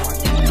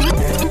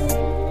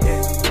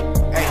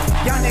 Hey,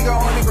 young nigga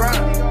on the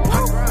grind.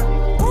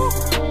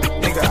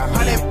 Nigga, I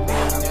mean it.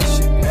 That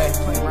shit, hey,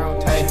 playing around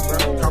with that shit, bro.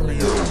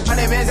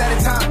 100 bands at a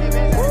time.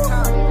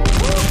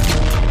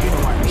 You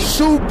know I need it.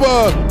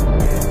 Super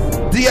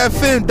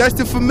DFM, that's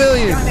the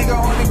familiar. Young nigga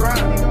on the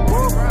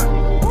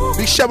grind.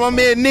 Big shout my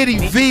man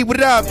Nitty, V,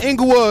 what up?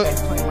 Inglewood,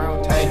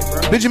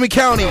 Benjamin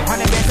County.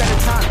 100 bands at a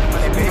time.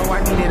 You know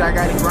I need it, I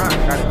got it grind.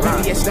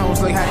 VVS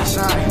stones, look how they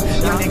shine.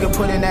 Young nigga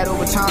put in that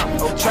overtime.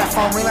 Trap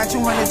phone ring like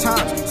 200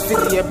 times.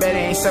 50 or better,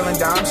 ain't selling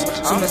dimes.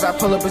 Soon as I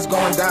pull up, it's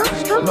going down.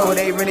 No, it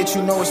ain't rented,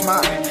 you know it's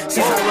mine.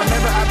 Since I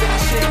remember, I've been in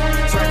shit.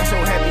 Sweating so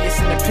heavy, it's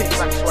in the pits.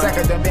 Sack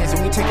of the bands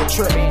and we take a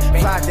trip.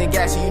 Fly the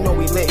gas and you know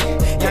we lit.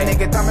 Young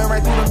nigga thumbing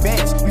right through the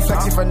bands. We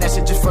flexing finesse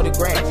it just for the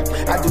grand.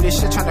 I do this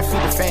shit trying to feed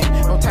the fam.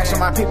 No tax on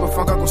my paper,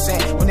 fuck Uncle Sam.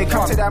 When it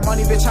comes to that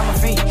money, bitch, I'm a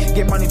fiend.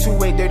 Get money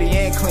two-way, dirty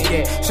and clean.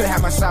 Should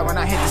have my side when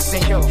I hit the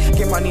scene.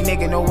 Get money,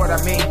 nigga, know what I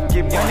mean.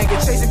 Young nigga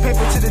chasing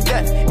paper to the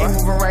death. Ain't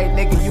moving right,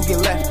 nigga, you get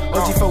left.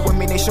 OG fuck with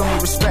me, they show me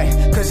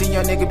respect. Cause the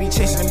young nigga be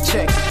chasing them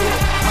checks.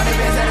 100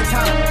 bands at a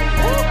time.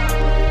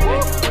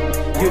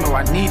 You know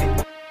I need it.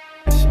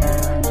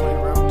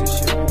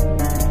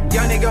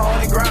 Young nigga on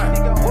the grind.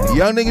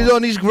 Young niggas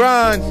on these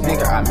grinds.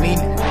 Nigga, I mean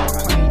it.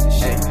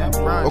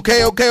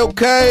 Okay. 100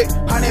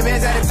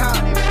 bands at a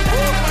time.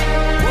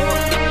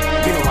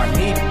 You know I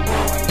need it.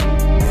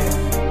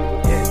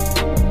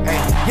 Hey,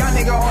 young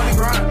nigga on the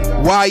grind.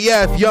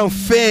 YF, Young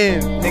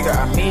Fam. Nigga,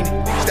 I mean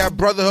it. It's that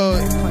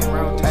brotherhood.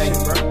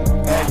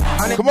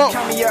 Come on.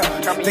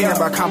 Thinking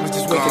about comments,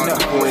 just waking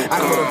up. I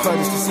go to plug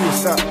just to see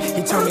what's up.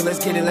 He told me, let's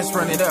get it, let's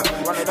run it up.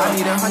 I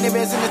need 100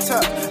 bands in the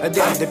tuck. A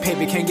day of the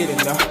paper, can't get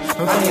enough.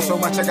 I need so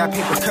much, I got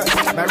paper cuts.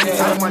 Married to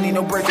the money,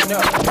 no breaking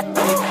up. I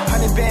need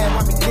 100 bands,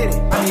 want me get it.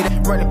 I need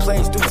it, running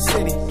plays through the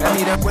city. I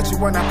need a what you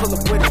want, I pull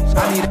up with it.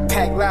 I need a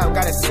pack loud,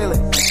 gotta seal it.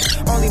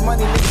 Only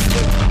money niggas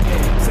get it.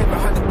 Save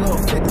 100, blow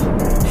 50.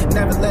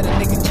 Never let a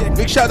nigga jip.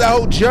 Big shout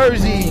out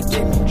Jersey.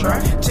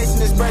 Chasing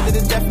this brother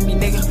to death of me,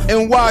 nigga.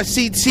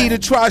 NYCT, the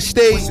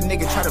tri-state.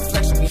 Nigga try to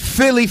flex on me.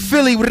 Philly,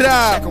 what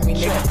up?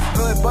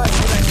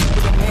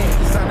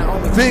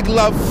 Big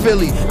love,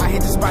 Philly. I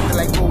hit the spot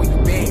like boy, we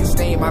can bang.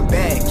 Stay in my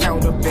bag,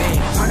 count the bands.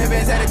 100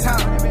 bands at a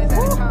time.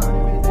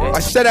 I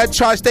said that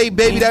tri-state,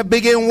 baby, that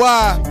big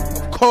NY.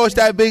 Of course,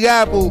 that Big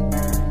Apple.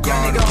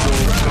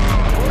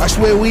 That's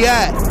where we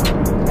at.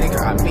 Nigga,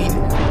 I mean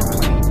it.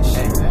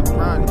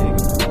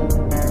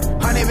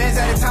 100 bands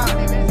at a time.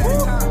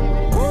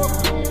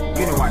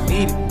 You know I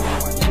need it.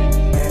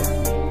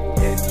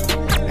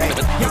 Hey,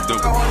 you go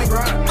on the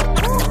grind.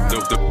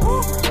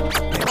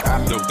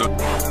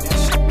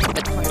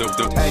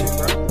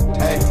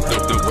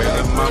 The way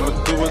the mama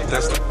do it,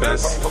 that's the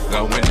best.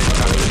 Now when it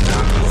comes to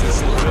diamonds,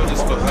 it's real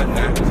just for her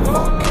neck.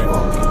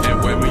 And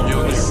when we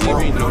only see,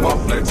 we know no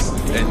flex.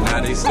 And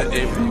now they said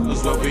it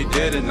was what we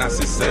did, and that's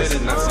success.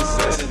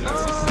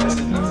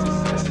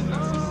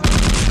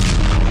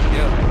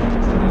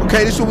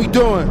 Okay, this is what we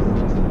doing.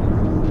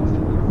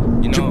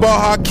 You know, Jabbar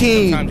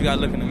Hakeem. Sometimes you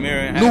gotta look in the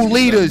mirror and new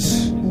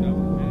leaders.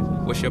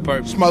 What's your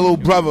purpose? It's my little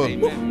brother. Hey,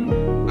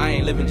 I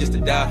ain't living just to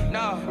die.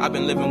 I've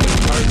been living with a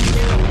purpose.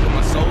 Put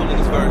my soul in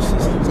these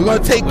verses. We're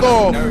gonna take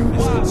off.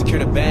 Secure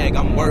the bag,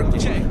 I'm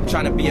working. I'm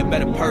trying to be a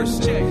better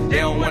person. They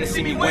don't wanna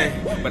see me win,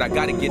 but I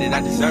gotta get it,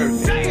 I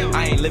deserve it.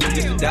 I ain't living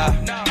just to die.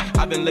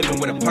 I've been living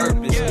with a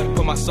purpose.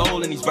 Put my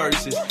soul in these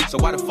verses. So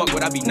why the fuck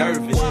would I be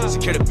nervous?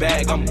 Secure the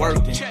bag, I'm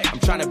working. I'm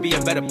trying to be a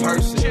better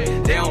person.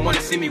 They don't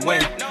wanna see me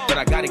win, but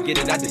I gotta get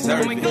it, I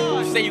deserve it.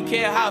 You say you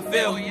care how I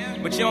feel,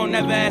 but you don't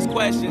never ask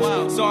questions.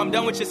 So I'm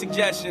done with your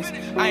suggestions.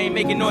 I ain't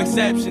making no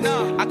exceptions.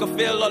 I can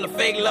feel all the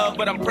fake love,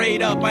 but I'm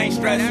prayed up, I ain't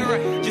stressing.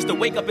 Just to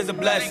wake up is a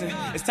blessing.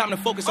 It's time to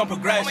focus on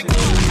progression. I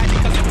had to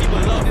cut some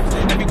people love.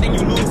 Everything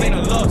you lose ain't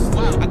a loss.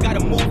 I gotta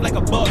move like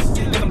a boss,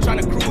 cause I'm trying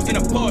to cruise in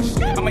a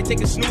Porsche. I might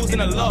take a snooze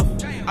in a loft.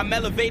 I'm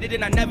elevated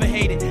and I never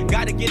hated.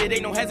 Gotta get it,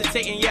 ain't no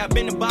hesitating. Yeah, I've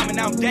been a bomb and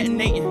now I'm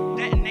detonating.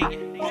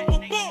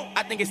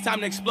 I think it's time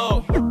to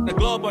explode. The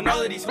globe on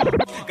all of these.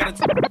 Gotta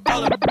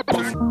all of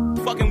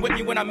fucking with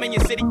me when I'm in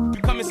your city.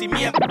 You come and see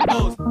me at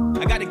those.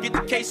 I gotta get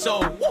the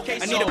queso.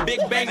 I need a big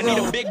bang.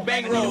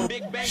 Roll.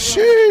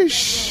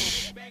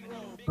 Sheesh.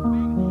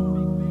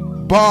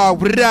 Bar,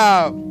 what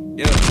up?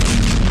 Yeah.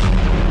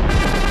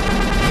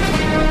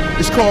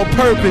 It's called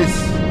purpose.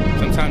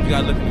 Sometimes you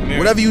gotta look in the mirror.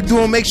 Whatever you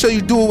doing, make sure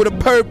you do it with a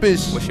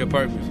purpose. What's your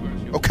purpose?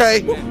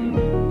 Okay?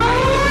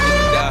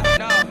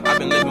 I've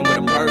been living with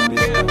a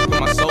purpose. Put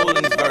my soul in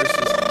these verses.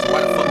 So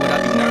why the fuck would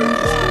I be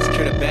nervous?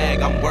 Secure the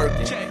bag, I'm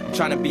working. I'm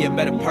trying to be a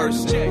better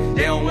person.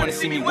 They don't wanna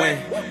see me win,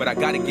 but I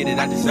gotta get it,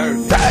 I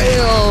deserve it.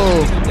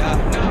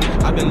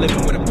 Damn! I've been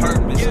living with a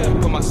purpose.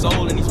 Put my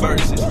soul in these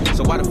verses.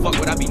 So why the fuck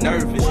would I be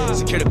nervous?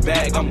 Secure the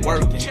bag, I'm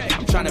working.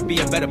 I'm trying to be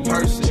a better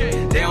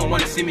person. They don't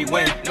wanna see me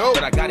win,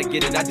 but I gotta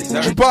get it, I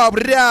deserve it. Bob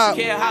it out.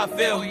 Care how I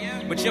feel,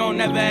 but you don't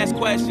never ask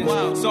questions.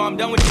 So I'm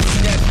done with your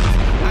suggestions.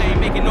 I ain't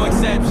making no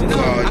exceptions.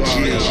 I can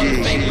feel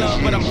fake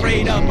love, but I'm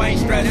prayed up, I ain't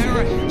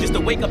stressing. Just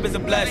to wake up is a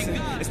blessing.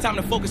 It's time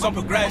to focus on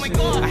progression.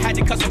 I had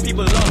to cut some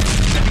people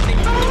off. Everything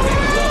you do, take a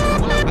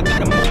look. I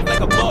gotta move like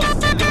a boss.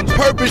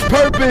 Purpose.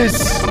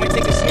 I might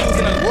take a snooze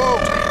and a whoa.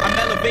 I'm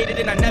elevated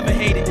and I never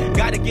hate it.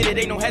 Gotta get it,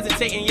 ain't no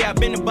hesitating. Yeah, I've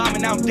been the bomb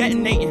and now I'm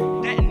detonating.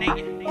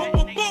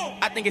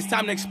 I think it's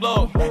time to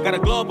explode. Gotta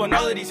glow up on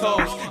all of these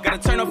hoes. Gotta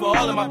turn up for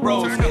all of my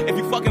bros. If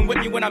you fucking with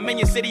me when I'm in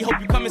your city, hope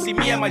you come and see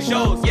me at my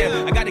shows.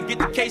 Yeah, I gotta get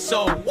the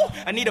queso.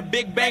 I need a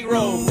big bang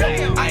roll.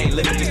 I ain't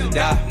living just to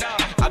die.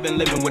 I've been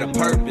living with a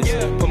purpose.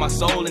 Put my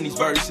soul in these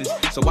verses.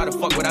 So why the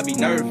fuck would I be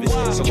nervous?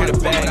 Secure the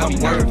bag, I'm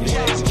working.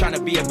 Just trying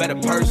to be a better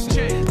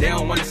person. They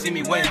don't wanna see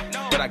me win,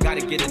 but I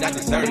gotta get it, I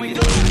deserve it.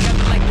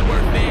 Never like the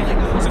word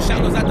man. So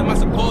shout goes out to my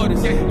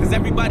supporters. Cause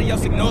everybody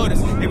else ignored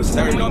us. They was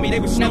serving on me, they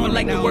was never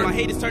like the word. My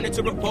haters turned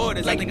into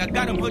reporters. I think I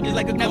got them hooked just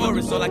like a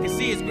chorus. All I can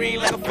see is green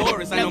like a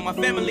forest. I know my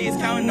family is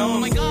counting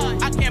on me.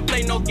 I can't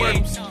play no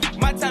games.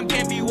 My time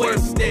can't be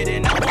wasted,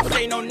 and I won't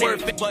say no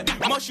worth it, but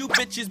most you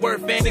bitches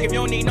worth it. If you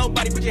don't need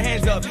nobody, put your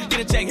hands up. Get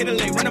a check, hit a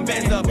lick, run them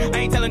bands up. I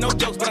ain't telling no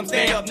jokes, but I'm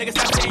stand up. Nigga,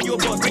 stop saying you a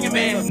boss, bring your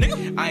man up.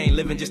 Nigga, I ain't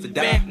living just to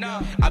die.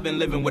 I've been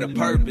living with a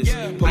purpose.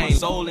 Put my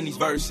soul in these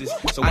verses,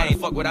 so I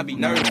ain't fuck would I be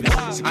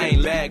nervous. I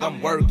ain't lag,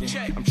 I'm working.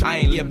 I'm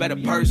trying to be a better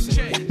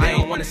person. I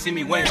ain't wanna see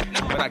me win,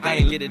 but I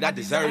ain't get it, I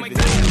deserve it.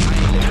 I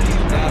ain't living just to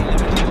die.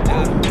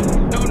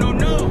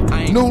 No.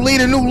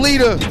 New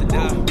leader.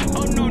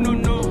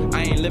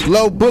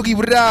 Low Boogie,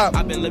 what up?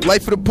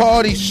 Life for the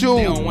party, shoot.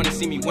 They don't wanna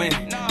see me win,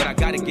 but I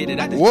gotta get it.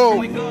 I just whoa. Oh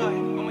my god.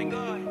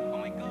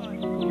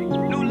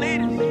 New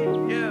leaders,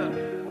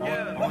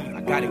 yeah.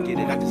 I gotta get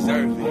it, I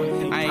deserve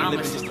it. I ain't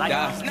living just to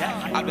die.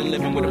 I've been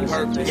living with a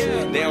purpose.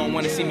 They don't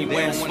wanna see me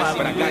win, but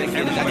I gotta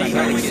get it, I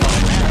deserve it.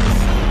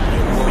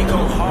 We go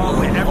hard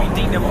with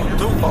everything that we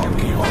do.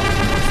 Every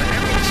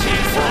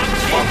chance I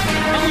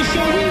get,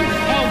 show you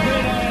how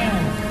good I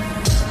am.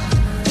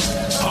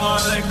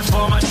 Hard lick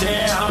for my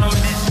dead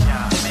homies.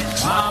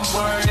 My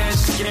word is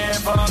scared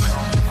for me.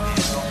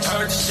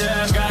 Heard the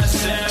chef got a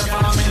stand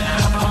for me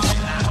now.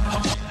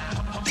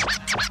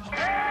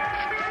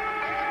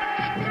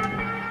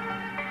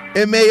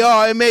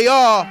 M.A.R.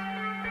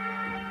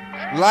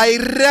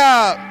 Light it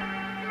up.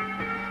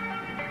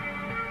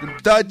 Them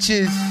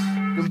Dutches,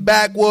 them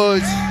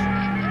backwoods.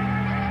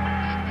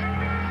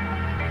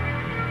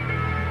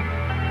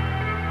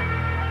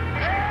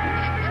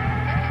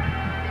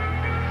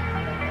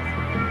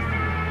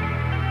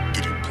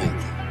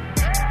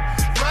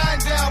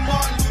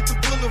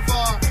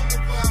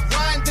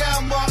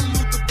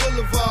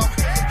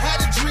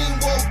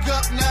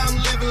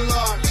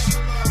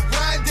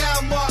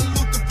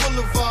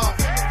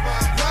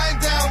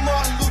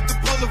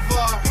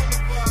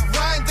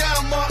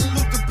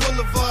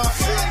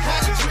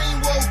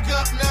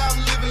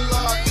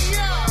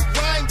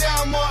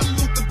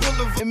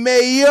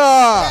 Mayor.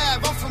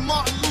 I'm from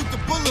Martin Luther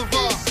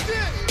Boulevard.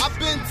 I've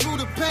been through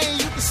the pain,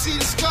 you can see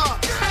the scar.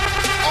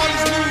 All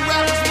these new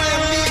rappers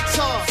wearing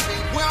leotards.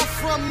 Where I'm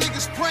from,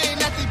 niggas praying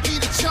that they be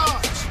the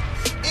charge.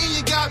 And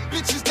you got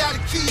bitches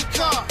that'll kill your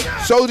car.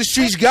 So the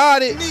streets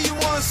got it. Me, you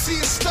wanna see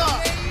a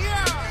star.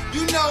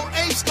 You know,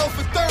 Ace go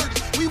for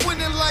 30. We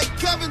winning like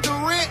Kevin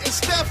Durant and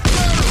Steph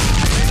Curry.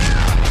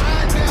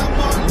 Riding down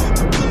Martin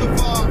Luther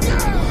Boulevard.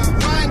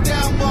 Riding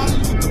down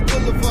Martin Luther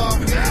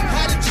Boulevard.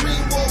 Had a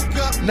dream, woke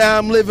up. Now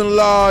I'm living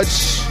large.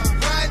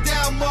 Riding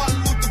down Martin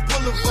Luther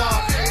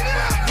Boulevard.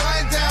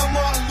 Riding down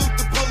Martin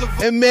Luther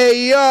Boulevard.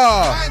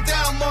 M.A.R. Riding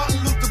down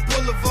Martin Luther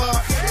Boulevard.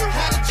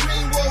 Had a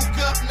dream, woke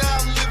up, now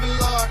I'm living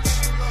large.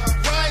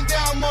 Riding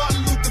down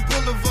Martin Luther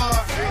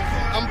Boulevard.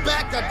 I'm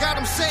back, I got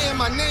them saying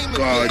my name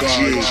again. I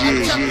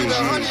kept it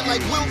 100 like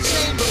Will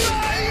Chamberlain.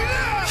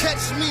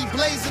 Catch me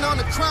blazing on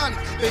the chronic.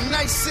 Been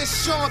nice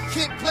since Sean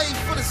Kent played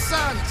for the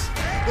Sonics.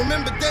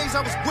 Remember days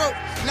I was broke,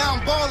 now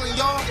I'm balling,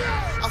 y'all.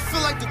 I feel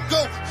like the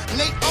GOAT,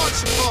 Nate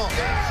Archibald.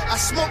 I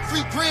smoke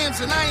 3 grams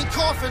and I ain't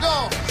cough at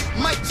all.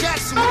 Mike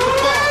Jackson with the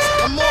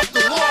bars, I'm off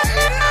the wall.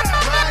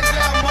 Riding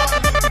down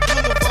Martin Luther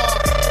Boulevard.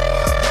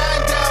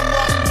 Riding down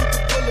Martin Luther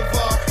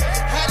Boulevard.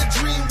 Had a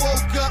dream,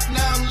 woke up,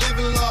 now I'm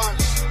living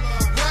large.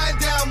 Riding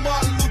down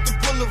Martin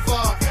Luther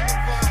Boulevard.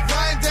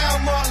 Riding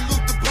down Martin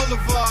Luther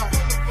Boulevard.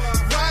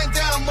 Riding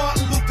down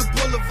Martin Luther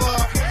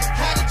Boulevard.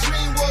 Had a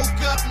dream,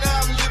 woke up,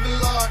 now I'm living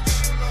large.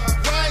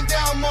 Riding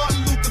down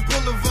Martin Luther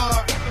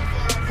Boulevard.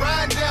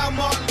 Riding down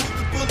Martin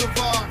Luther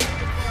Boulevard.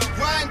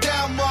 Riding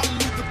down Martin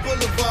Luther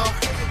Boulevard.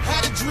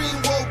 Had a dream,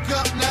 woke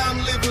up, now I'm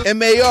living.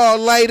 M.A.R.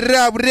 light it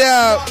up,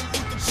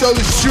 show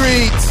the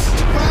streets.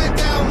 Riding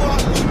down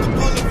Martin Luther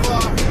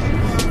Boulevard.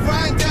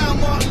 Riding down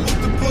Martin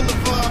Luther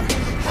Boulevard.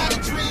 Had a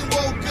dream,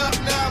 woke up,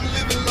 now I'm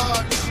living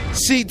large.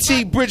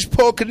 CT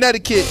Bridgeport,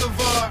 Connecticut.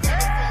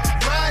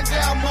 Riding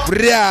down Martin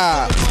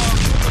Bra.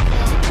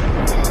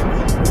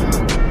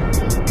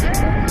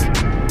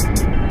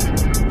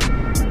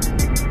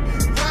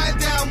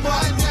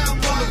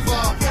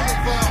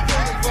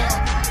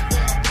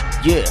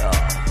 Yeah.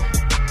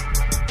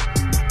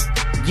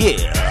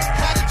 Yeah.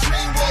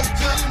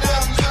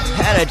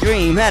 Had a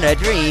dream, had a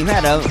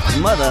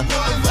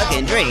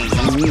motherfucking dream.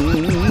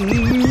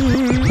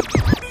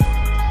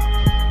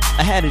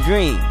 I had a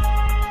dream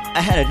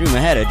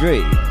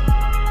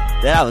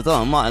that I was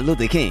on Martin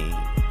Luther King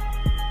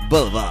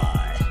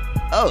Boulevard.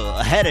 Oh,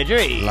 I had a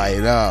dream.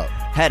 Light up.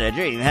 Had a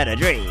dream that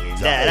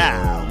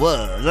I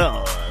was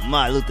on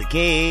Martin Luther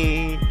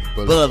King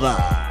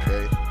Boulevard.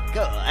 Okay.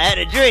 Go, I had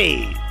a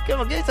dream.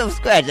 Come on, get some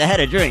scratch. I had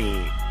a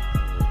dream.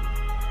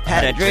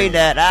 Had a dream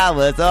that I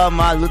was on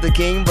Martin Luther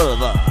King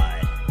Boulevard.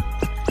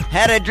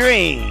 Had a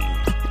dream.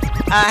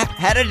 I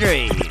had a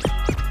dream.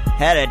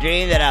 Had a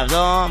dream that I was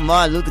on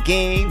Martin Luther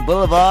King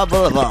Boulevard.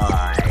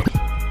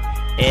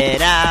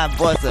 And I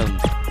bought some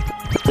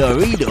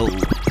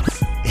Doritos.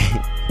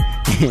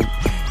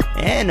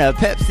 And a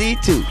Pepsi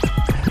too.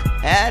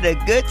 Had a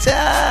good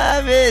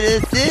time in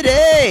the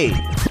city.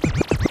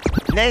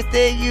 Next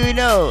thing you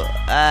know,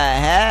 I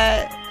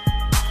had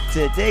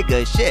to take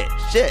a shit.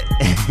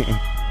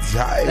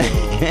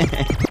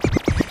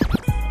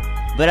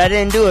 But I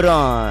didn't do it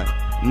on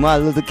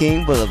Martin Luther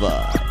King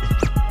Boulevard.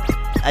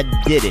 I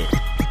did it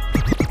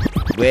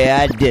where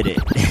I did it.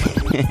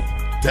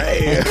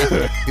 Damn.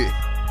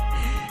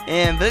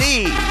 And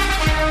believe,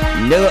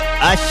 no,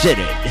 I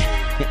shouldn't.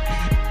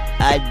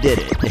 I did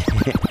it.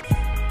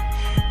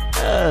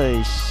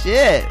 Oh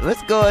shit!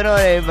 What's going on,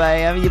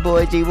 everybody? I'm your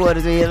boy G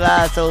Waters. We here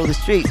live, soul the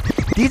streets.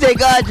 DJ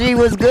God G,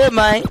 what's good,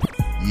 man?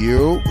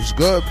 Yo, what's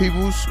good,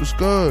 people? What's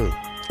good?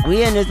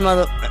 We in this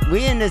mother.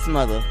 We in this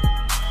mother.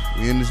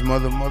 You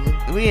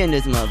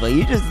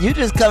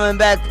just coming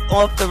back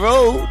off the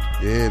road.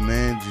 Yeah,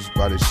 man. Just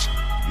by the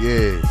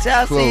yeah.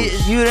 Shout to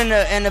you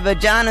and the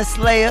vagina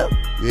slayer.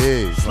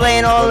 Yeah.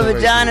 Slaying all the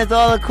vaginas right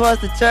all across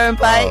the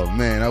turnpike. Oh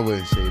man, I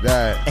wouldn't say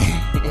that.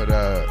 But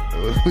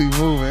we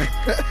moving.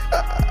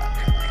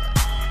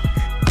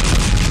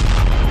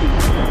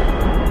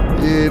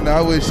 Yeah, no,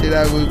 I wouldn't say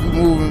that. We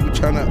moving. We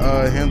trying to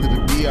handle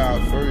the BI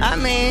first. I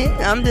mean,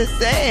 I'm just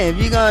saying,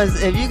 if you're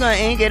gonna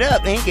ink it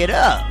up, ink it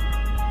up.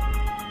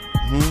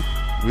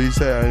 What you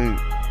say?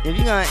 If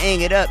you're gonna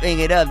ink it up,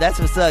 that's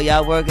what's up.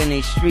 Y'all working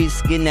these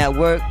streets, getting that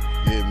work,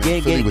 yeah,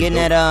 man,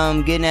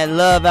 getting that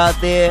love out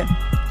there.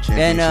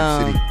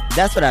 Championship City.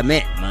 That's what I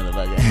meant,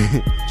 motherfucker.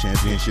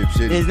 Championship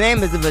City. His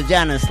name is the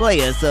Vagina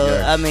Slayer, so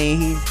yes. I mean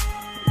he's,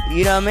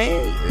 you know what I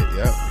mean?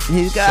 Yeah.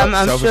 He's got.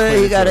 I'm sure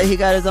he got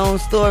his own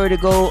story to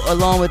go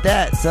along with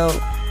that. So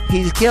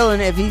he's killing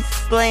it. If he's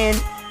slaying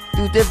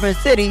through different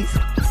cities,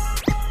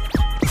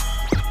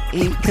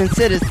 he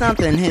considers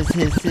something his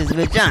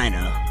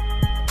vagina,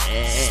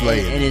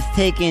 and it's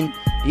taking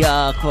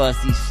y'all across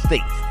these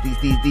states,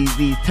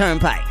 these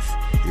turnpikes.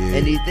 Yeah.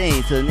 And these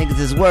things, so niggas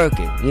is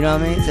working, you know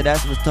what I mean? So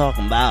that's what's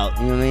talking about,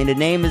 you know what I mean? The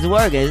name is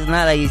working. It's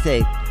not like you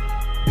say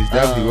it's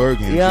definitely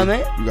working. You know what I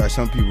mean? You got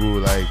some people who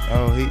are like,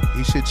 oh,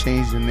 he should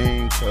change the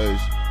name because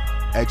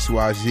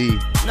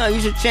XYZ. No, you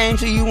should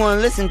change who you want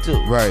to listen to.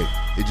 Right.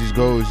 It just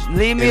goes.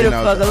 Leave me the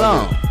fuck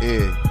alone.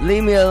 Yeah.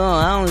 Leave me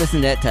alone. I don't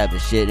listen to that type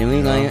of shit,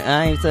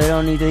 and so I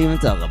don't need to even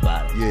talk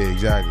about it. Yeah,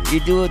 exactly. You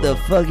do what the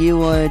fuck you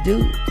want to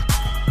do,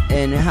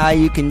 and how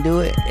you can do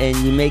it, and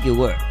you make it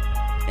work.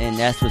 And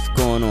that's what's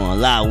going on. A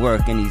lot of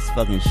work in these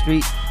fucking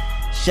streets.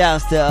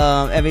 Shouts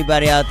to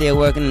everybody out there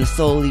working in the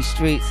soul these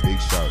streets.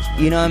 Big shouts, man.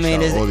 You know what I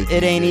mean?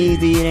 It ain't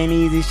easy. It ain't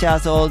easy.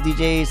 Shouts to all the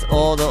DJs,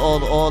 all the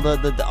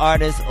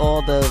artists,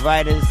 all the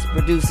writers,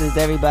 producers,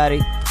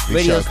 everybody, big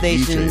radio Kenitra,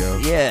 stations. yo.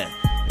 Yeah,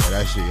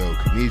 that shit, yo.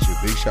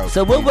 Kenitra, big shout.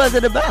 So what was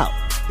it about?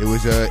 It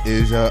was a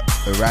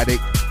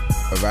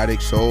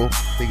erratic soul.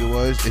 I think it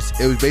was.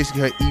 It was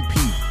basically her EP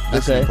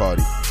listening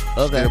party.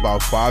 She did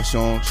about 5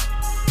 songs.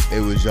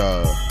 It was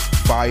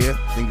Fire.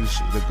 I think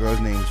the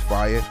girl's name is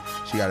Fire.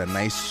 She got a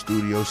nice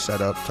studio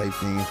setup type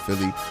thing in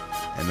Philly.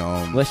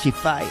 And was she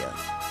fire?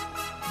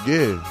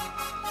 Yeah.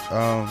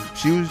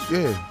 She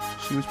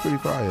was pretty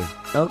fire.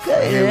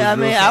 Okay. Yeah, I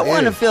mean, I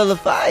want to feel the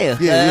fire.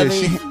 Yeah,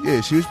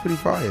 she was pretty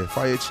fire.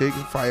 Fire chick,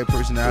 fire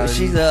personality.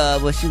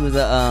 She was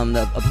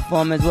a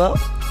performer as well?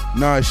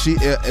 No,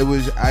 it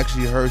was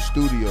actually her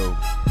studio.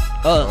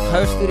 Oh,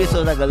 her studio,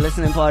 so like a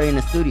listening party in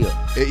the studio.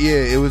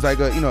 It was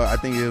like I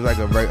think it was like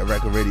a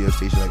record radio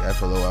station, like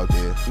FLO out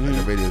there, like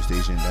a radio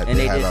station that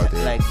they have out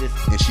there. Like this.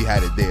 And she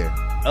had it there.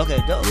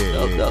 Okay, dope.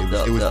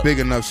 It was big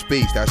enough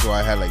space. That's why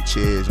I had like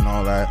chairs and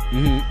all that.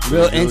 Mm-hmm.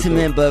 Real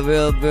intimate, but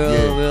real.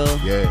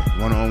 Yeah,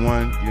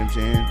 one-on-one. You know what I'm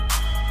saying?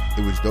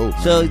 It was dope.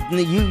 So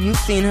you've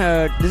seen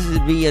her. This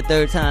would be your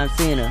third time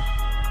seeing her,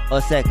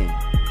 or second?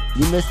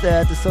 You missed her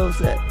at the Soul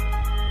Set.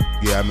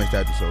 Yeah, I missed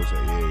that the Soul Set.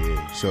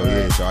 Yeah. So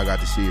so I got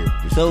to see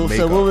her. So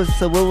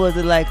what was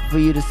it like for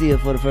you to see her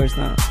for the first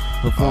time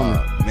performing?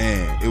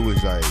 Man, it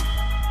was like,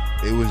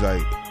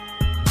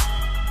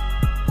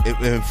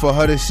 and for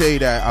her to say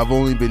that I've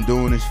only been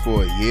doing this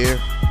for a year,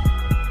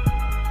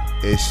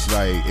 it's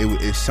like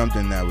it's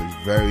something that was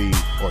very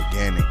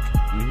organic,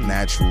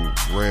 natural,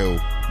 real.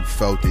 You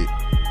felt it.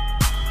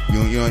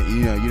 You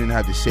didn't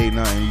have to say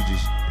nothing.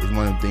 It's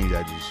one of them things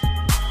that just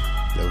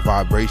the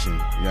vibration. You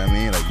know what I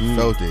mean? Like you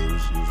felt it. It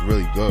was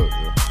really good.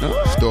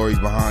 Stories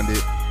behind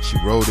it. She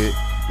wrote it.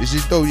 This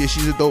is dope. Yeah,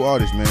 she's a dope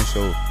artist, man.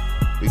 So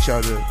big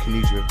shout out to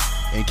Kenitra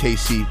and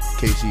KC.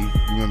 KC, you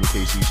remember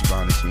KC? She's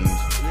behind the scenes.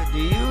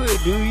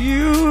 Do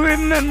you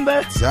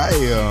remember?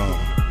 Damn.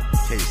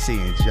 KC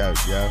and shout,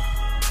 yo.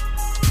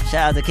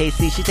 Shout out to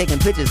KC. She taking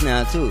pictures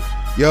now too.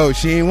 Yo,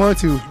 she ain't want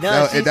to.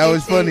 No, that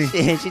was funny.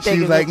 She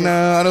was like,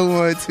 nah, I don't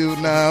want to.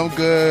 Nah, I'm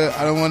good.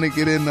 I don't want to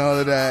get into all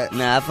of that.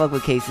 Nah, I fuck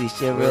with KC.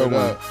 She a real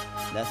one.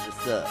 That's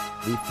what's up.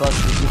 We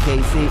fucks with you,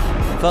 KC.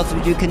 Fucks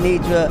with you,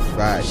 Kenitra.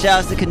 Right.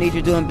 Shouts to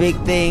Kenitra doing big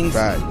things.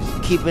 Right.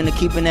 Keeping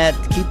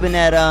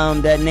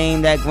that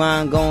name, that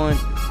grind going.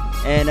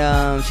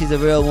 And she's a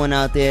real one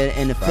out there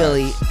in the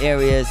Philly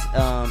areas,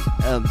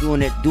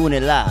 doing it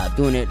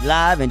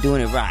live and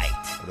doing it right.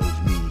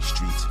 Those mean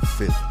streets of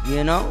Philly.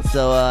 You know,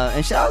 so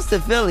and shouts to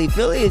Philly.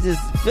 Philly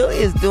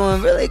is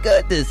doing really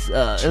good this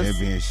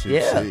championship.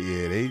 Yeah.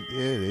 Shit.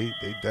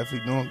 They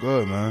definitely doing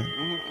good, man.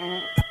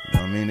 You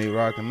know what I mean? They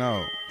rocking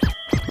out.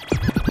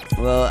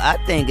 Well, I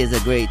think it's a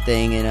great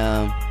thing,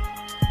 and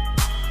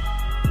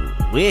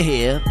we're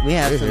here. We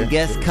have some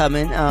guests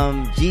coming.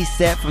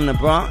 G-Set from the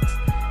Bronx,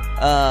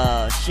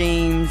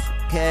 Sheems,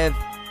 Kev,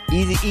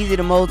 Easy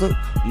to Mogul.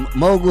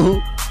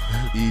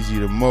 Easy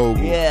to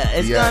Mogul. Yeah,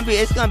 it's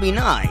gonna be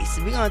nice.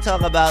 We're gonna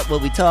talk about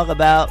what we talk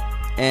about,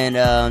 and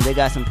they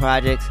got some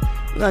projects.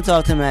 We're gonna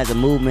talk to them as a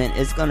movement.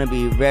 It's gonna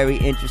be very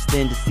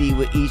interesting to see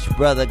what each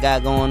brother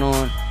got going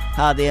on,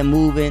 how they're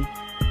moving.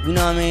 You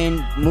know what I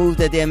mean? Moves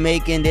that they're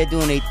making, they're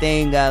doing their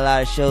thing. Got a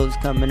lot of shows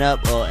coming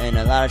up, and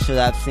a lot of shows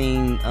I've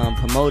seen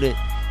promoted.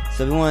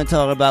 So we want to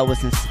talk about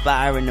what's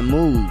inspiring the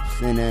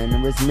moves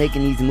and what's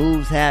making these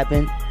moves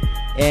happen.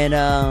 And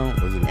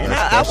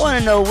I want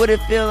to know what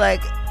it feels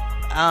like,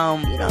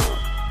 you know,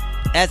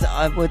 as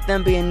with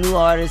them being new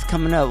artists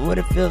coming up, what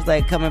it feels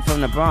like coming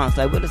from the Bronx.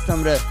 Like, what are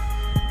some of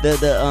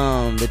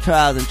the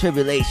trials and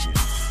tribulations?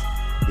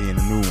 Being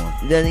a new one.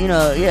 Being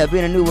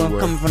a new one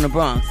coming from the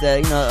Bronx.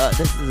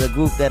 This is a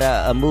group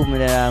a movement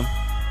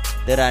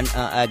that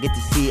I get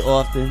to see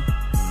often.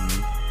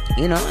 Mm-hmm.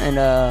 You know, and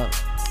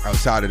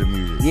outside of the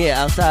music.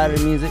 Yeah, outside of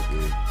the music.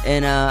 Yeah.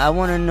 And I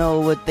want to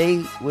know what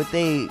they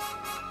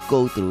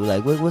go through.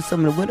 Like, what are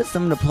some of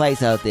the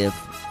plights out there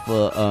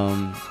for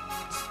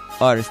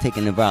artists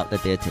taking the route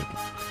that they're taking.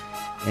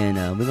 And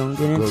we're gonna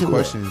get into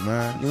questions,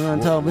 man. We're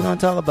gonna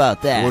talk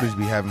about that. Waters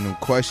be having them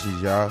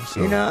questions, y'all.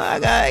 So.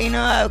 Because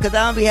I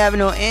don't be having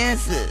no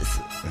answers.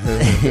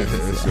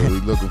 So we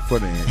looking for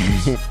the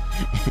answers.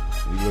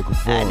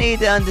 I need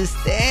to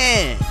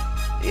understand.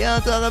 You know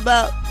what I'm talking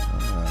about?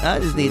 I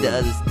just need to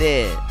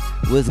understand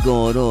what's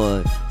going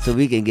on so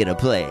we can get a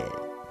plan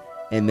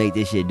and make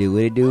this shit do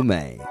what it do,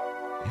 man.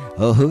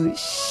 Oh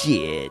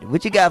shit!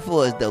 What you got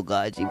for us, though,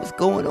 Gaji? What's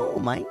going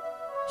on, man?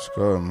 It's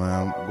good,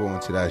 man. I'm going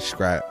to that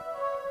scrap.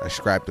 I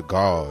scrapped the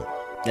guard.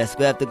 That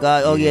scrap the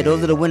guard. Oh yeah,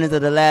 those are the winners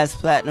of the last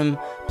platinum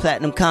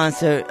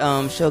concert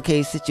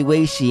showcase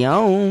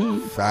situation.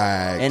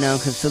 Facts. And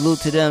salute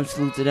to them.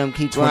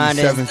 Keep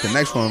grinding. 27th, the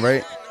next one,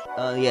 right?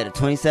 Yeah, the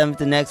 27th,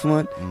 the next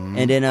one. Mm-hmm.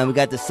 And then we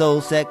got the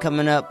Soul Set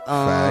coming up.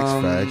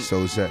 Facts.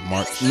 Soul Set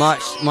March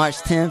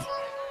 10th,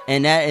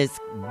 and that is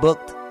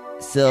booked.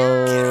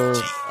 So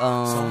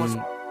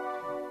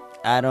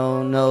I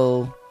don't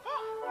know.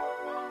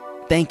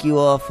 Thank you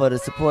all for the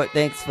support.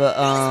 Thanks for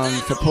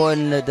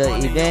supporting the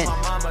event.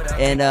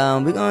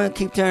 And we're going to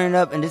keep turning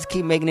up and just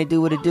keep making it do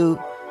what it do.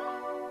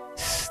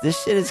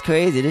 This shit is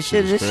crazy. This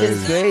shit is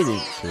crazy.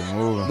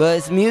 But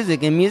it's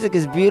music, and music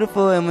is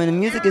beautiful. And when the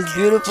music is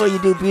beautiful, you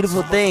do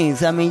beautiful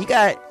things. I mean, you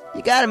got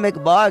to make a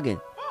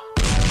bargain.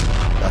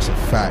 That's a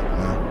fact,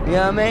 man. You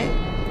know what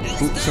I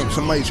mean?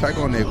 Somebody track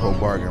on their whole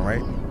bargain,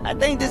 right? I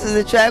think this is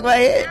a track right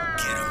here.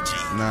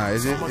 Nah,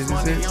 is it? Is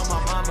this it?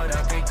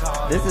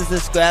 This is the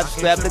scrap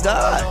the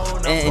God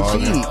and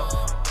cheat.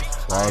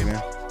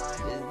 Bargain.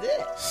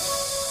 This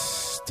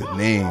is it. The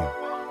name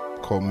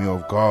caught me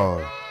off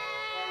guard.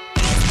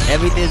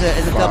 Everything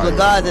is a couple of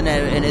gods in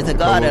there, and it's a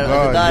god. There's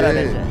a god on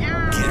it.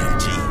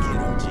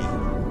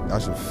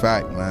 That's a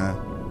fact, man.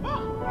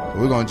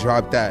 We're gonna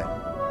drop that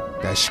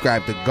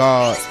scrap the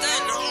God,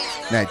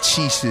 that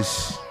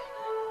Jesus,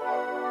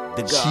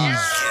 the God.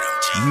 Cheese.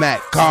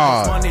 Matt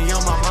God.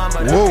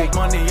 Whoa.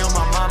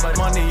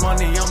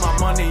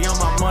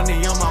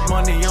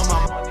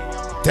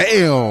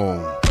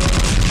 Damn.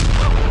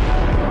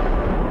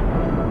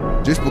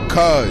 Just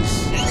because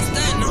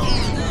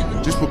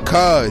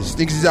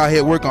niggas is out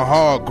here working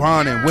hard,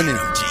 grinding, winning.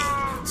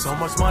 So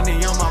much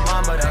money on my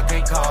mind, but I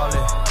can't call it.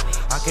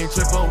 I can't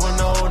trip over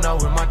no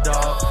with my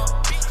dog.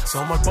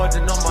 So much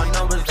budget on my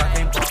numbers, I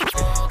can't buy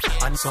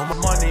it. I need so much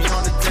money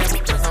on the table,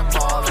 cause I'm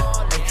ballin'.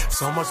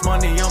 So much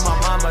money on my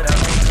mind, but I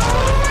can't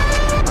call it.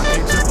 I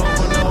can't trip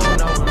over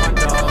no with my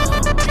dog.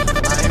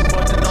 I ain't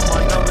budget on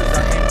my numbers,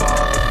 I can't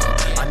ball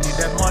it. I need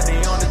that money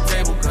on the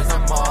table, cause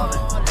I'm ballin'.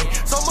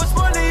 So much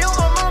money on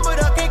my mind, but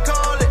I can't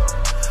call it.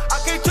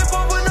 I can't trip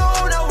over no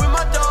with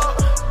my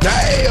dog.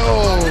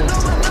 Damn.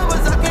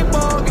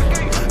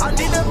 I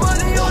need that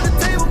money on the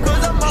table,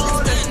 cause I'm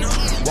ballin'.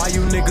 Why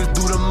you niggas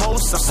do the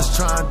most? I'm just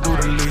try and do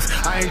the least.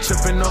 I ain't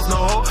tripping off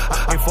no hoe,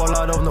 I ain't fall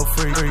out of no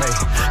free. Hey,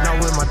 now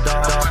with my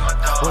dog,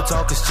 we'll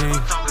talk is cheap.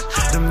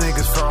 Them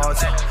niggas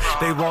frauds,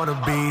 they wanna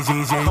be easy.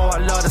 Oh, I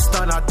love the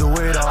stunt, I do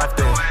it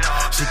often.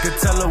 She could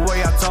tell the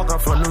way I talk, I'm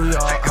from New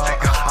York.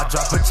 I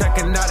drop a check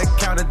and not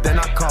account it, then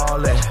I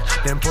call it.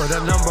 Then put a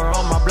number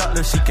on my block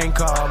list, she can't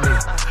call me.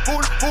 Who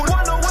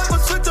wanna wait,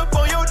 but switch up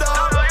on your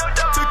dog?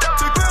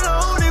 Girl,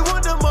 I only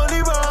want the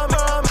money, mom.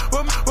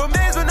 From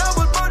days when I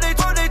was birthday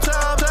time.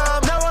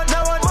 Now I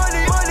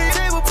money,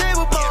 table,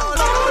 ball.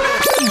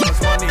 Much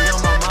money on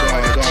my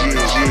mind.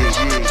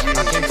 I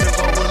can't trip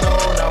over no,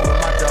 not with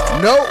my dog.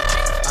 Nope.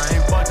 I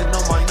ain't budging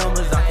on my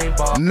numbers, I can't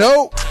ball.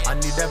 Nope. I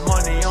need that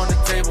money on the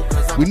table,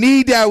 cause I'm We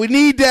need that. much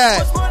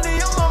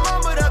money on my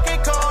mind, but I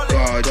can't call it.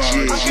 I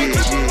can't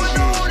trip over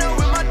no, not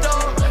with my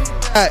dog.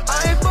 I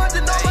ain't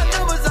budging on my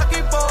numbers, I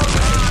can't ball.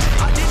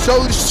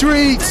 So the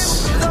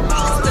streets.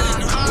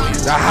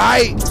 The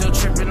height. Still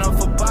tripping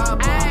off a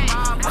Bob.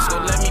 I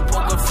still let me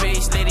poke her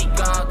face, Lady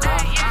Gaga.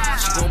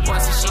 She gon'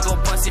 bust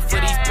it for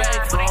these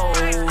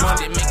bankrolls.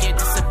 They make it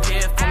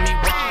disappear for me,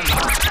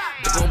 Wanda.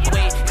 They gon'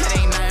 wait,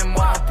 it ain't nothing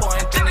more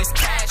important than this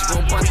cash.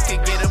 Gon' bust, we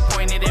could get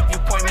appointed if you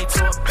point me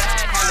to a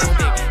bag. Hello,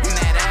 dick, in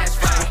that ass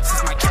right,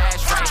 since my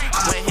cash right.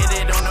 I'ma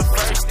hit it on the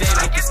first day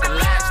like it's the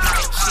last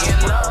night. She in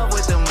love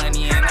with the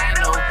money and I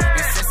know.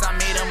 And since I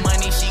made her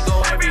money, she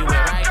go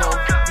everywhere I go.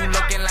 You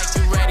looking like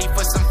you ready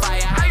for some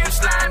fire, how you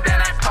slime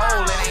down that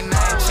pole? It ain't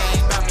nothing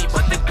changed about me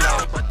but the glow.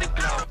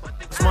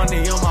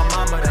 Money on my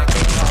mind, but I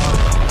can't call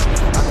it.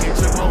 I can't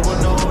trip over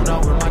no,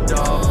 not with my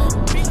dog.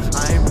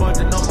 I ain't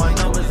budging on my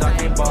numbers, I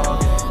can't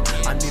bargain.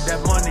 I need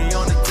that money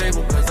on the table,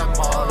 cause I'm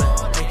ballin'.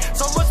 Hey,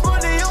 so much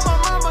money on my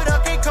mind, but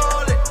I can't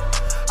call it.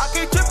 I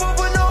can't trip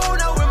over no,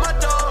 not with my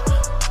dog.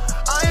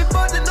 I ain't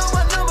budging on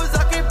my numbers,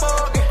 I can't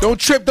bargain.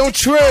 Don't trip.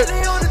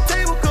 Money on the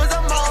table, cause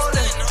I'm ballin'.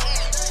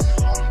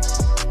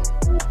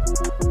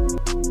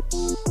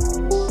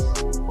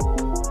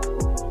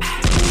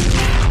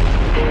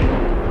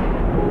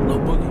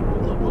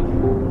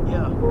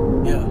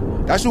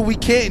 That's what we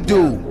can't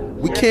do.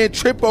 We can't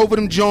trip over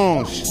them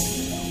Jones.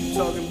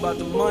 Talking about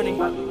the money,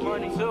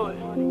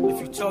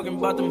 if you talking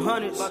about them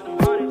hundreds,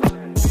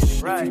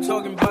 right? If you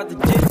talking about the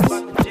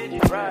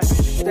digits, right?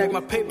 Stack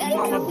my paper,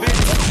 mama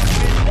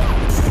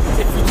bitch.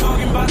 If you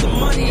talking about the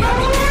money,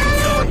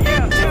 I be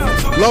getting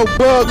to it. Low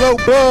bug.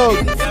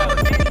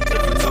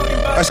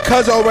 That's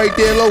Cuzzo right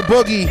there, Low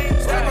Boogie.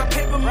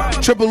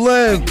 Triple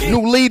M,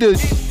 new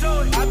leaders.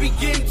 I be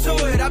getting to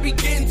it.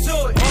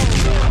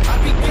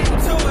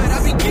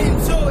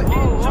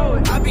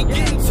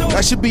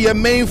 That should be your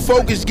main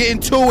focus, getting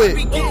to it.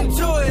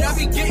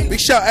 Big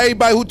shout out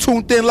everybody who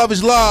tuned in, love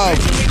is love.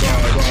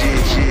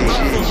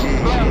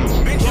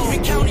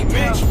 Benjamin County,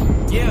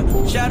 bitch. Yeah,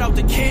 shout out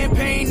the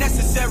campaign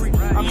necessary.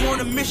 I'm on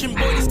a mission,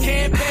 boy, this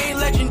campaign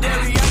legendary.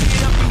 I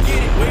get up and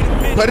get it. Wait a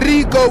minute.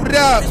 Perico, what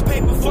up?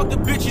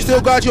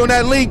 Still got you on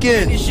that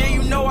Lincoln. Yeah,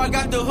 you know I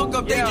got the hook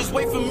up. They just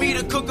wait for me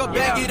to cook up,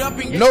 bag it up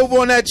and get Nova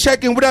on that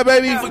check-in. What up,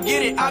 baby?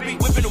 Forget it, I be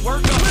whipping the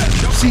work up.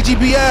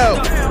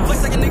 CGBL.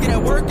 Flex like a nigga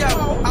that work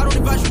out. I don't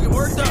advise you get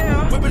worked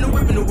up. Whipping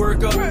the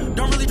work up.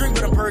 Don't really drink,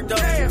 but I'm perked up.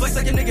 Flex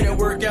like a nigga that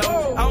work out.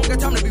 I don't got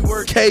time to be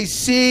working.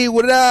 KC,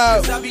 what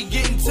up? I be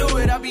getting to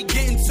it. And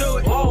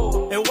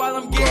while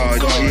I'm getting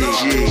to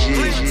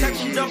it,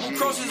 protection double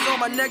crosses on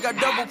my neck. Got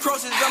double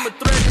crosses. I'm a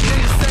threat.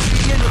 Niggas set me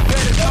in the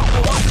bed. A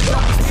couple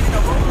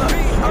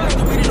I like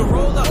the weed in the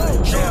roll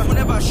up. Show up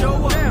whenever I show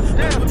up.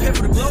 Never prepare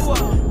for the glow up.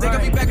 Think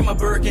I'll be back in my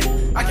Birkin.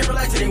 I can't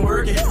relax, it ain't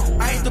working.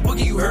 I ain't the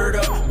boogie you heard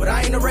of, but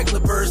I ain't a regular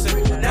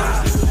person.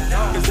 Nah,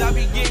 cause I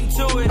be getting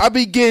to it. Said I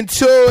be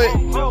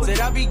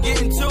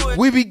getting to it.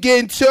 We be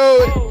getting to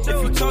it.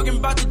 If you talking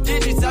about the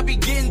digits, I be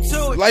getting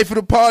to it. Life of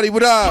the party,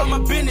 what up? My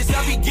business,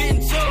 I be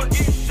getting to it.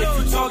 If you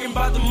talking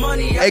about the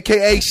money,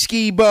 AKA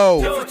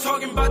Skibo.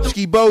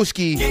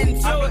 Skiboski.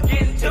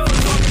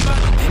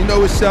 You know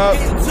what's up?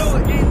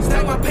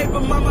 Stack my paper,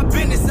 my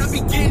business, I be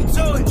getting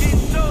to it.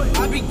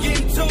 I be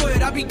getting to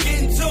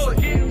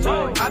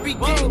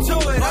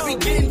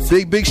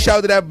it. Big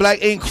shout to that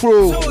Black Ink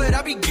crew.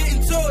 I be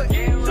getting to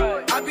it.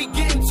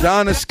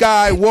 Donna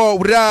Sky, Wall,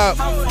 what up?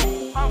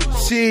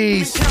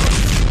 Jeez.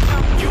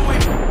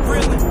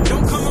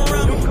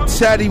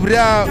 Chatty, what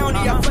up?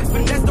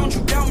 Don't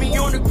you doubt me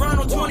on the grind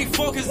on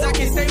 24, cause I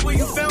can't stay where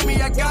you found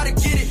me. I gotta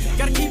get it,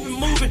 gotta keep it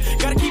moving,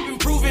 gotta keep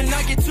improving.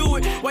 I get to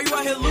it, why you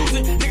out here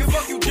losing? Nigga,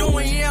 fuck you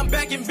doing? Yeah, I'm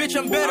back and bitch,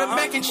 I'm better.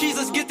 Mac and cheese,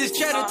 let's get this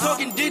cheddar.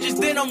 Talking digits,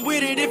 then I'm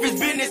with it. If it's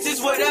business,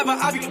 it's whatever.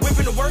 I be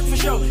whipping the work for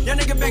show. Young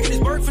nigga back in his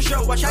work for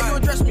show. Watch how you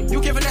address me.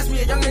 You can't finesse me,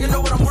 a young nigga know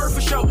what I'm worth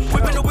for show.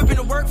 Whipping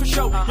the work for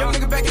show. Young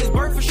nigga back in his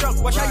work for show.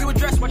 Watch how you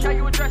address me.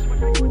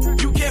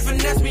 You can't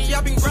finesse me,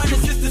 I been grinding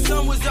since the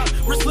sun was up.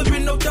 We're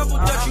slipping, no double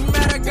dutch. You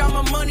mad I got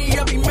my money,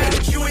 I be mad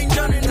that you ain't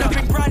done enough.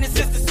 Been grinding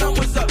since the sun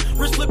was up.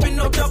 We're slipping,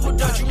 no double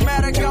dutch. You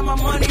mad I got my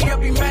money, I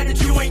be mad that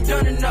you ain't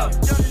done enough.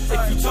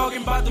 If you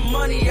talking about the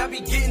money, I be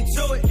getting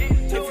to it.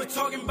 If you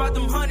talking about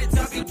them hundreds,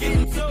 I be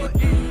getting to it.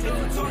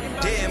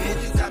 Damn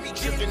movies, I be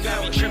tripping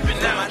out. My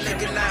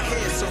nigga not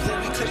here, so who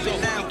we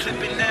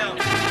clipping now? I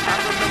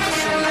remember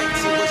some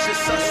nights it was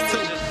just us two.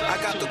 I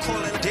got the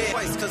call in dead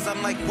twice, cause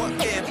I'm like, what?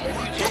 Damn,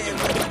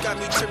 you got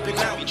me tripping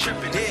out.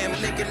 Damn,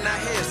 nigga not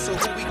here, so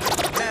who we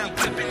down?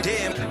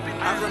 Damn,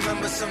 I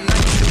remember some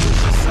nights it was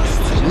just us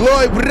two.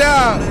 Lloyd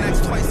Brown.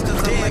 Twice,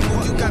 cause damn,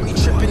 you got me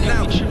tripping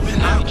out.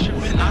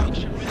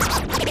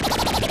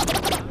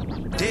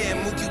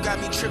 Damn, Mook, you got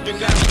me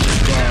tripping out.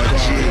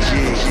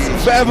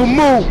 Forever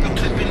move.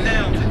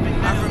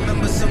 I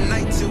remember some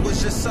nights it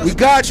was just us. We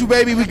got you,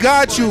 baby. We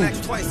got you.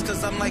 Twice,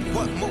 cause I'm like,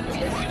 what? Mook?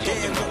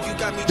 Damn, Mook, you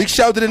got me. Big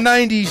shout to the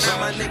 90s.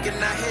 My nigga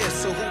not here,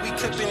 so who we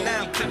clipping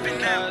now?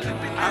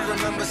 I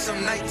remember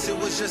some nights it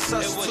was just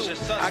us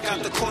two. I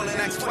got the call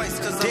and asked twice,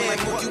 cause I'm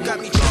like, Mook, you got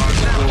me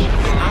tripping out.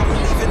 I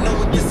don't even know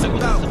what this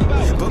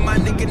about. But my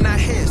nigga not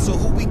here, so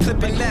who we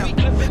clipping now?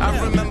 I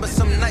remember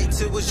some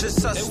nights it was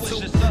just us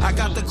two. I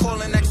got the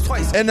call and asked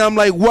twice. And I'm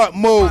like, what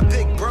mode?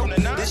 Big bro,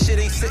 this shit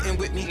ain't sitting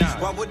with me.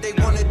 Why would they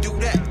wanna do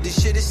that?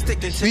 This shit is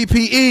sticking to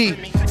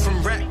BPE.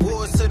 From rap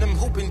wars to them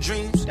hooping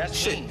dreams. That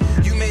shit,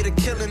 you made a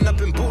killing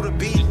up in Buddha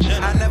Beach.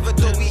 I never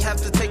thought we have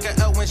to take a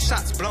L when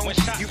shots blown.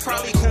 You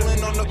probably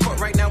cooling on the court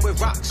right now with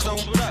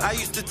Rockstone. I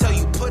used to tell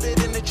you, put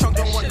it in the trunk,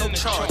 don't want no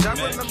charge. I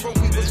remember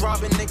we was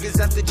robbing niggas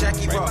after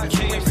Jackie Robin.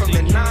 You went from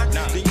the 9,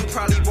 then you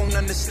probably won't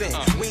understand.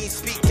 We ain't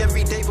speak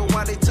every day, but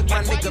why they took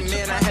my nigga,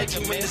 man? I had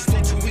you in the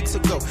school 2 weeks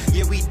ago.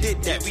 Yeah, we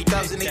did that,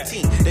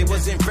 2018. They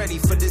wasn't ready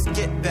for this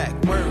get back.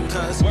 Word,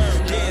 cuz.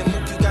 Damn,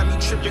 Mook, you got me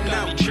tripping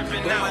out.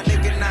 But my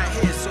nigga not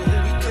here, so who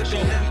we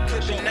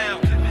clipping now?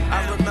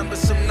 I remember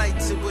some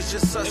nights it was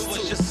just us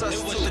two.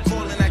 The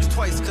call and asked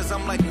twice, cause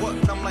I'm like, what?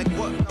 Damn,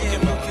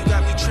 Mook, you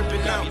got me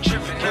tripping out.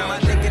 But my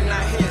nigga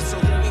not here, so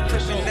who we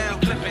clipping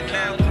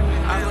now?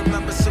 I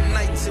remember some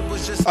nights it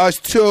was just us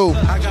two.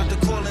 I got the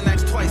call and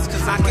asked twice,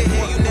 cause I can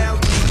hear you now.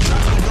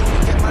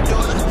 Get my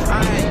daughter.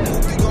 I ain't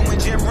Mook, you going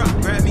Jim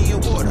Rock, grab me a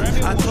water.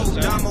 I told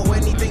Damo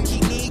anything he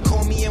need,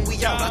 call me and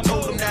we out. I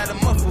told him that a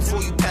month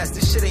before you passed,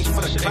 this shit ain't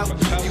for the clout.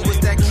 You was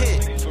that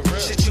kid.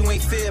 Shit, you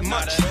ain't fear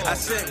much. I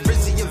sent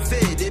Rizzy a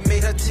vid, it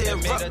made her tear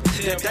up.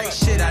 That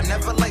dice shit, I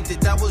never liked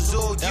it, that was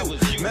all you.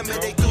 Remember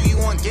they threw you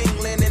on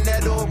gangland and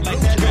that all blue.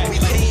 We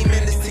came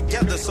in this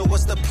together, so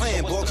what's the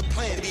plan? Boy, the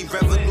plan be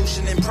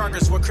revolution in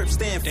progress, what Crip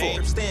stand for.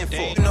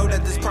 You know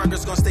that this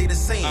progress gonna stay the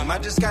same. I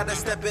just gotta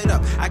step it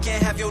up. I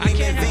can't have your name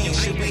in vain.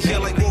 Shit, we here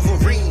like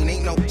Wolverine,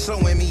 ain't no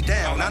slowing me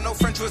down. I know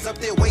French was up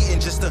there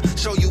waiting just to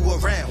show you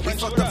around. We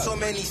fucked up so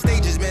many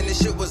stages, man, this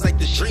shit was like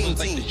the dream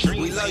team.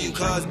 We love you,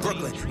 cuz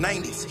Brooklyn,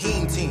 90s,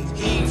 Heem team.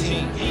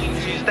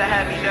 Used to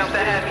have me down,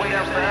 way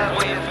up.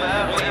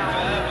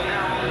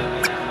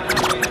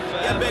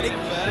 Yeah, Betty.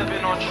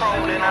 Sipping on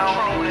Tron and out.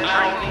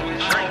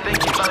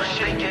 Thinking about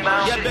shit,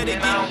 yeah, Betty.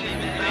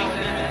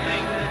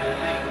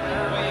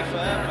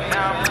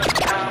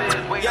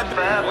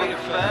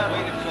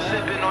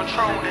 Sipping on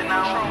Tron and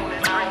out.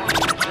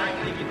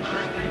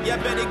 Y'all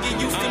better get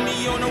used to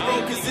me on the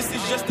road, cause this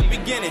is just the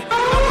beginning. I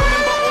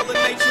remember all the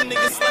nights you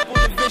niggas slept on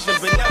the vision,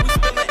 but now we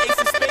spillin' ace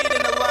and spade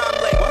in the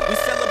limelight. We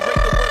celebrate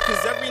the work,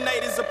 cause every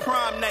night is a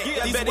prom night.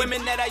 These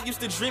women that I used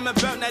to dream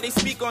about, now they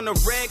speak on the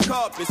red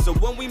carpet. So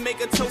when we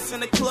make a toast in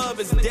the club,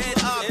 it's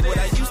dead awkward.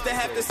 I used to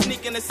have to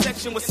sneak in a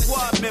section with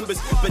squad members,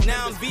 but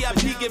now I'm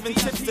VIP giving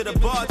tips to the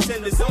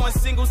bartenders. Throwing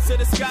singles to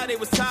the sky, they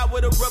was tied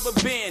with a rubber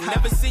band.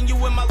 Never seen you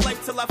in my life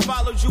till I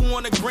followed you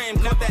on the gram.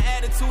 Caught the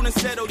attitude and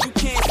said, oh, you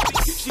can't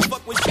speak. She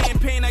fuck with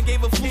champagne, I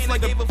gave a flute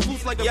like a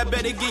y'all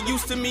better get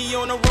used to me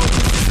on the road.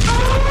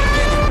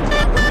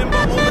 I remember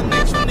all the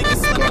nights you niggas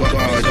slept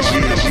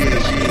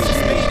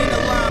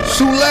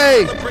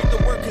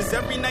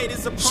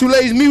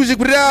Sule's music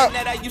without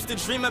that I used to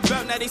dream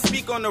about, now they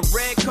speak on the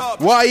red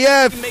carpet.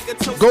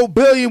 YF, go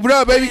billion, what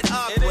up, baby?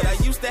 I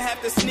used to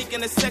have to sneak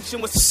in a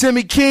section with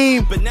Semi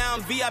Keem, but now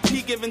I'm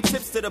VIP giving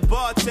tips to the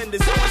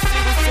bartenders. Throwing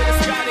singles to the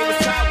sky, they was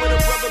tied with a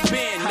rubber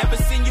band. Never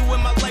seen you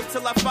in my life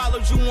till I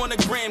followed you on the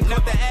gram.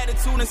 Caught the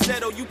attitude and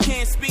said, oh, you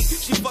can't speak.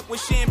 She fuck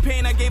with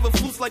champagne, I gave her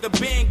flutes like a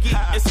band geek.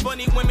 It's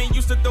funny, women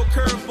used to throw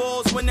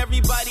curveballs when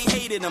everybody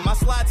hated them. I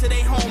slide to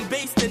their home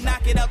base to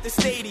knock it out the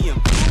stadium.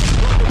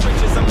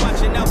 I'm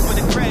watching out for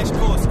the crash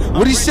course.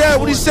 What he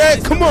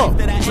said, come on.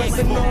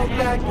 Dressing all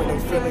black when I'm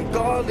feeling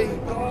godly.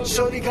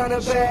 Shorty kinda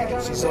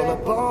bad, she's all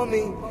up on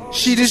me.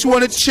 She just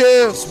wanna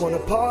chill, just wanna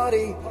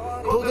party.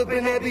 Pulled up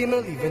in that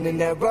Beamer, leaving in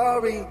that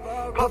Rari.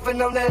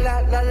 Puffin' on that la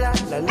la.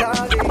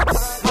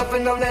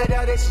 Puffin' on that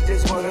daddy, she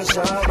just wanna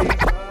shawty.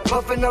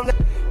 Puffin' on that,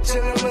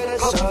 chillin' with a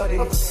shawty.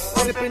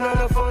 Sippin' on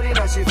the 40,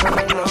 now she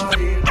feelin'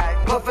 naughty.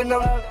 Puffin'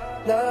 on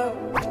love.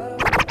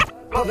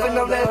 Puffin'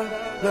 on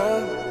that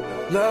love.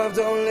 Love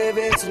don't live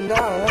it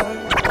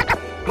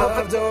tonight.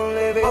 Love don't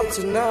live it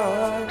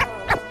tonight.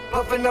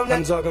 Puffin' on that,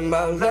 I'm talking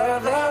about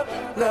love.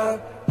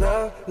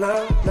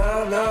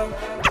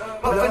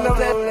 Puffin' on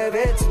that, live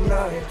it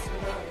tonight.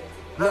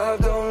 Love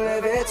don't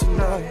live it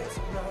tonight.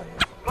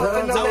 I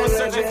was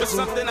searching for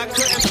something I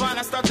couldn't find.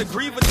 I start to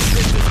grieve with the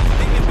bitches.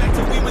 Thinking back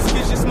to we was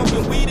kids just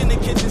smoking weed in the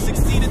kitchen.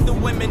 Succeeded the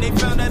women, they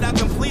found out I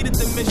completed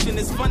the mission. mission.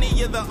 It's funny,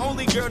 you're the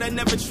only girl that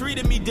never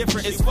treated me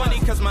different. It's funny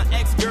cause my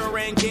ex-girl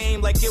ran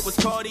game like it was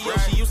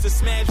cardio. She used to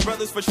smash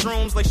brothers for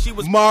shrooms like she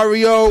was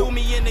Mario. Threw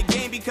me in the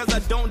game because I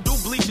don't do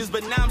bleachers,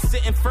 but now I'm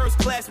sitting first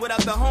class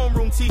without the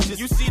homeroom teachers.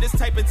 You see this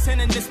type of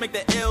tenderness make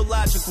the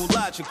illogical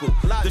logical.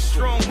 The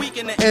strong weak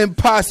and the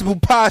impossible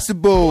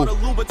possible.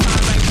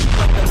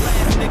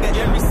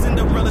 Every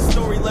Cinderella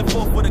story left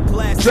off with a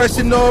glass.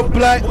 Dressing all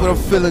black, but I'm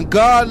feeling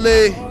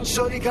godly.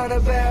 Shorty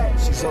kinda bad,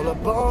 she's all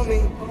up on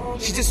me.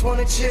 She just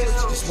wanna chill,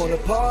 she just wanna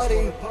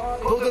party.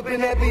 Pulled up in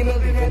that Beamer,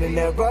 living in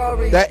that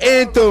Rari. That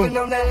anthem.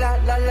 On that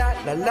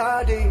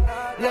la-di.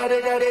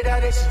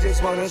 La-di-da-di-da-di, she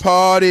just wanna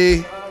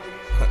party.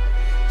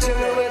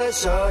 Chillin' with a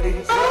shorty.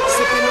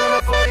 Sippin' on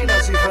a 40,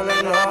 now she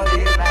feeling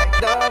naughty.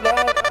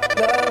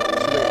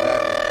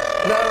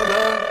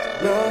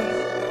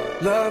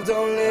 Love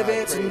don't live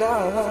it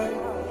tonight.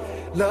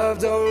 Love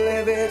don't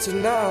live it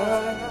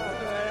tonight.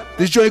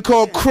 This joint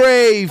called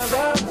Crave.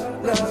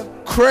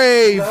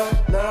 Crave.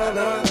 Love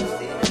don't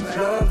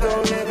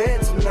live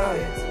it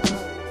tonight.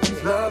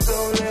 Love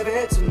don't live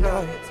it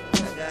tonight.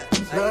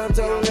 Love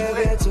don't live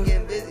it tonight.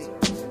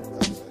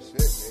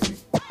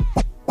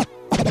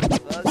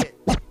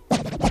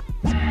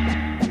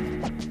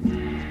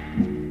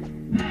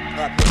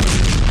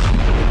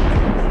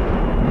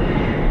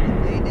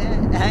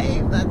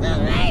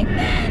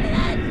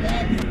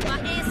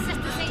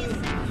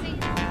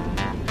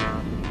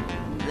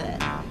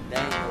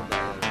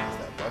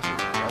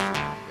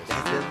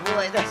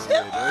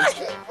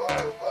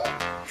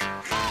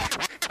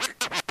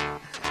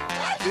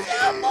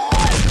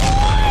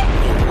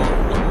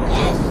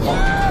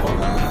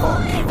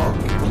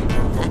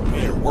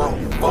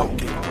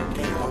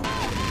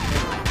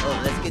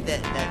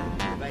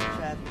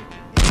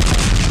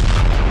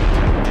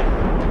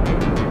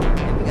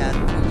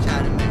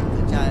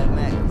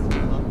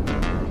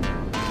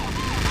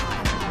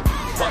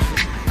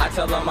 I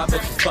tell all my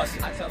bitches bust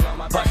it. I tell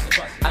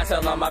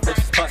all my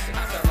bitches bust it.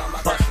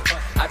 Bust it.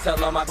 I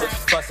tell all my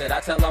bitches bust it.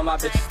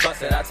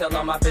 Bust it.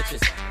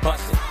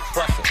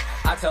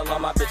 I tell all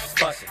my bitches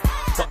bust it.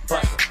 Bust it.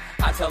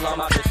 I tell all my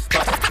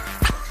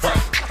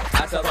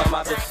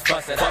bitches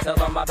bust it. I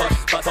tell all my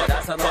bitches bust it.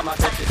 I tell all my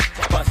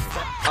bitches bust it.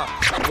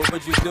 What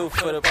would you do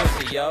for the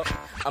pussy, yo?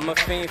 I'm a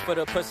fiend for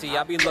the pussy.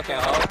 I be looking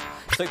ho.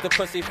 Took the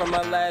pussy from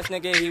my last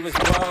nigga, he was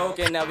broke,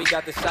 and now we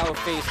got the sour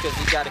face cause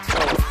he got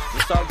exposed. I'm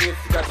sorry if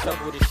you got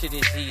trouble, this shit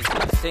is easy.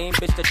 The same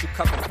bitch that you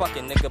cuffin'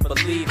 fucking, nigga,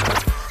 believe me.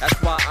 That's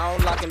why I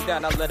don't lock him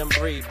down, I let him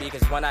breathe.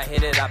 Because when I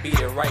hit it, I beat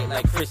it right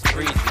like Chris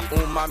Breezy.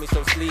 Mommy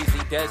so sleazy,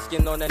 dead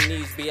skin on her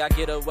knees, B. I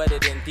get her wetter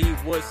than D.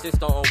 Wood,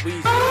 sister on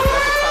Weezy.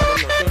 That's the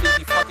problem, no shorty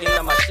be fucking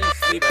on my sheets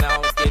sleeping, I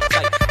don't get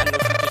tight. I know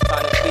she just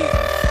trying to please me.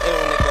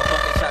 Ill nigga,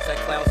 fucking shots at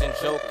clowns and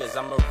jokers.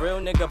 I'm a real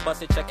nigga,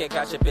 bust it, check it,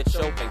 got your bitch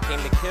open. Came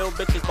to kill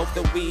bitches, both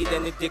the weed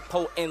and the dick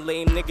potent.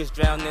 Lame niggas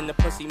drown in the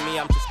pussy, me,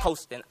 I'm just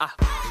coasting. Bust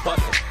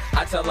it.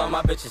 I tell all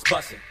my bitches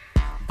bust it.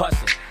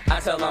 Bust it. I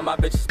tell all my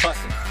bitches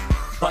bust it.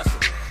 Bust it.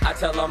 I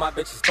tell all my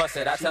bitches bust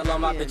it. I tell all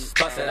my bitches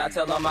bust it. I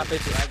tell all my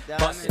bitches bust it.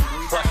 Bust it.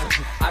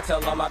 I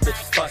tell all my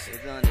bitches bust it.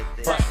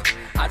 Bust it.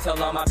 I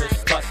tell all my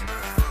bitches bust it.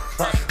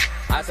 Bust it.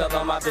 I tell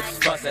all my bitches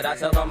bust it. I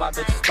tell all my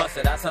bitches bust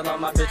it. I tell all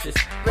my bitches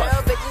real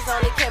bitches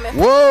only came in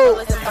whoa.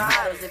 And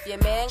bottles. If your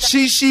man got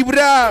she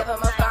brah. Give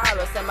him a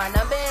follow. Send my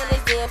number in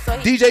his DM so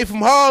he DJ from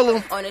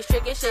Harlem. On his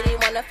tricky shit, he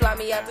wanna fly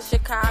me out to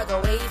Chicago.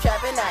 Where he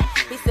trapping at?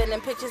 He sending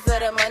pictures of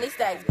the money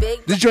stacks.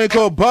 Big. This joint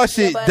called Bust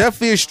It.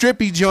 Definitely a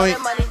strippy joint.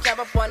 When the money jump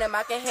up on him,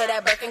 I can hear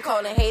that Birkin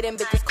call and hating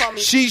bitches call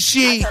me. She. I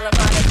tell him on the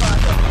car,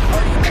 so,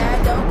 oh, you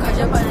bad though, cause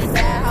your buddy's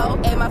bad hoe.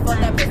 Ain't my fault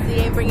that pussy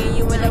ain't bringing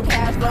you in no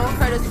cash flow.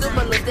 Heard of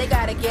super loose, they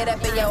gotta get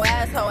up in your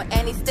asshole.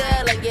 And he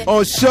still ain't get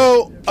on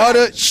show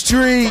other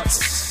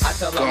streets. I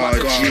tell all my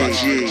bitches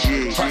bust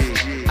it.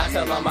 I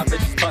tell all my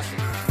bitches bust it.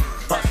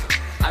 Bust it.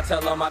 I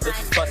tell all my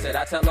bitches bust it.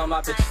 I tell all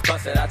my bitches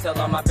bust it. I tell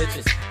all my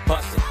bitches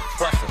bust it.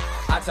 Bust it.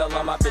 I tell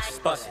all my bitches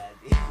bust it.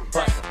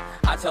 Bust it.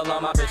 I tell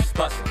all my bitches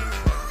bust it.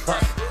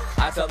 Bust it.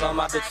 I tell all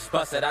my bitches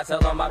bust it. I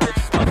tell all my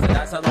bitches bust it.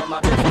 I tell all my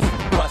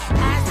bitches bust it.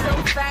 Ass so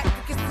fat, you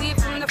can see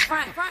it from the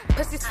front.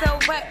 Pussy so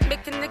wet,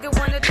 make a nigga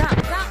wanna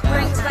dump.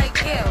 Rings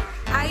like ill,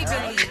 I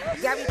believe.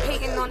 Y'all be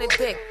hating on the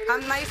dick,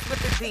 I'm nice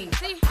with the D.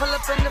 Pull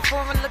up in the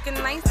foreign looking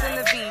nice in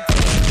the V.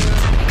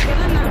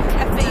 Killing them,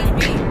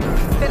 F.A.B.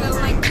 Feeling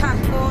like cock,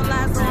 all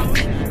eyes on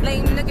me.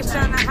 Lame nigga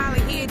tryna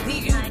holler here,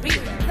 D.U.B.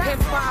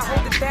 Hip hop,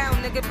 hold it down,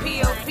 nigga,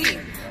 P.O.P.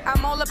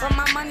 I'm all up on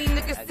my money,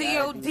 nigga,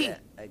 C.O.D.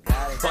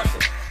 Bust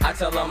it. I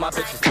tell all my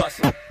bitches bust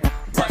it.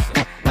 Bust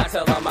it. I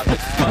tell all my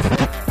bitches bust it.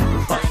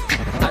 Bust it.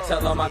 I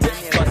tell all my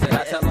bitches bust it. I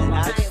tell all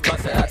my bitches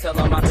bust it. I tell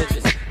all my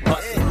bitches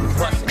bust it.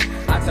 Bust it.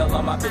 I tell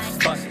all my bitches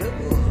bust it.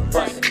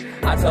 Bust it.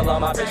 I tell all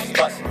my bitches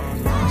bust it.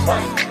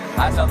 Bust it. I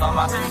tell all my bitches bust it. I tell all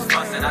my bitches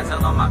bust it. I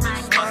tell all my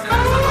bitches bust it.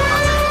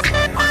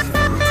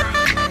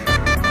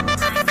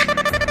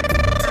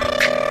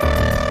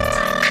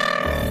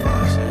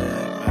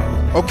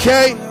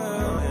 Okay,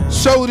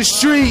 show the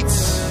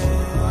streets.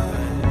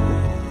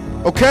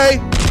 Okay.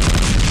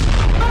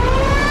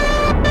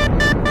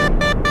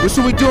 What's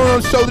what we doing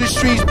on Soul of the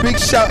Streets? Big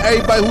shout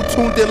everybody who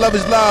tuned in. Love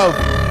is love.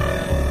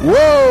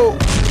 Whoa.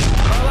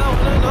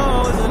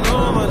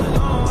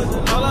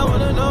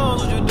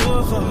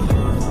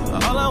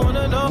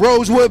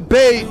 Rosewood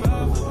Bay,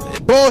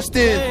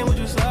 Boston,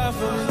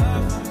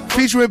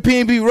 featuring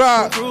P&B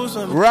Rock.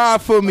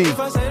 Ride for me,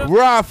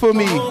 ride for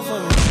me.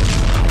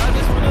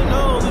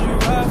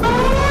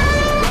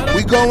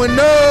 We going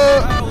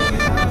up.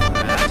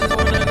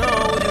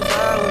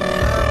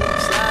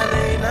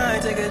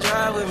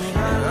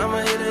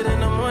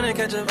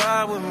 Catch a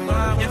vibe with me.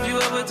 If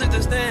you ever took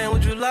the stand,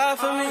 would you lie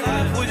for me?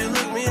 Would you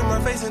look me in my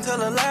face and tell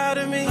a lie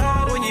to me?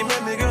 When you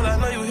met me, girl, I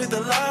know you hit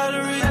the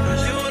lottery.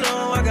 Cause you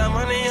know I got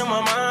money in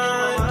my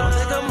mind. Don't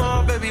take them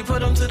all, baby, put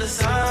them to the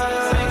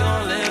side. We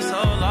gon' live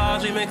so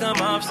large, we make them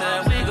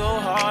upset. We go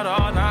hard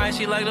all night,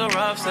 she like the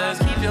rough says.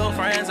 Keep your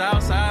friends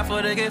outside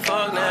for they get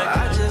fucked next.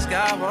 I just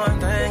got one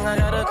thing I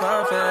gotta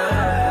confess.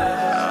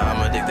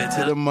 I'm addicted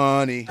to the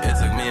money. It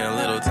took me a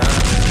little time.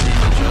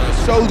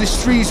 Soul the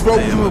Streets,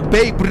 Rosewood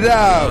Bay,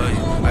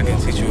 brah. I can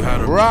teach you how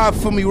to ride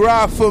for me,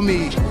 ride for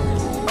me.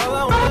 All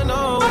I wanna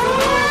know is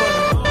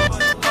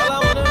all I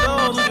wanna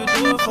know is would you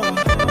do it for me?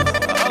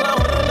 All I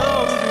wanna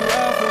know is would you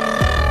ride for me?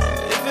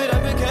 If it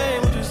ever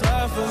came, would you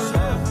slide for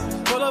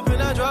me? Pull up in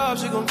that drop,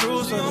 she gon'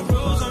 cruise for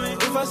me.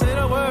 If I say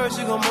the word,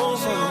 she gon' move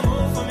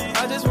for me.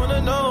 I just wanna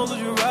know, would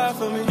you ride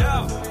for me?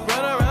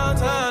 Run around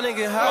town and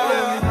get high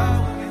with me.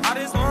 I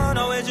just wanna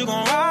know if you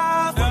gon'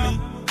 ride for me.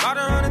 Ride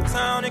around the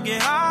town and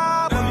get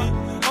high with me.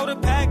 Hold the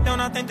pack down,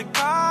 I think the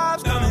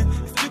cops coming.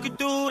 If you could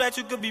do that,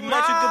 you could be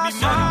mad, you could be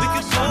mad. We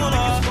could slow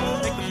up,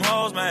 make them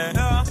hoes mad.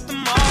 Make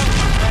them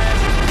hoes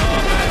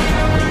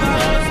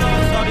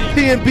mad.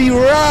 P&B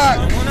Rock.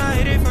 When I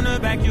hit it from the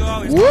back, you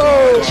always whoa.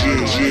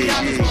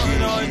 You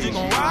know if you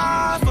gon'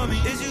 ride for me.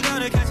 Is you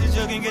gonna catch a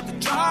jug and get the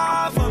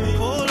drive for me?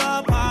 Pull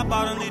up, pop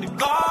out and leave the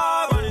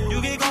car running.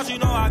 You get caught, you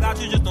know I got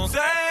you, just don't say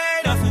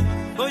nothing.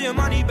 Throw your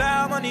money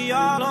back, money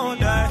all on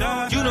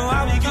that. You know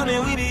how we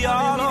coming, we be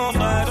all on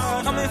flash.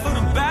 Coming from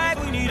the back,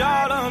 we need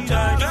all of them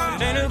tags.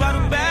 Ain't about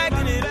them back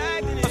in it.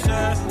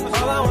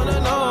 All I wanna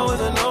know is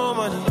no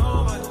money.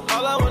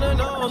 All I wanna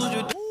know is would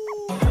you do?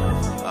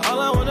 All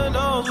I wanna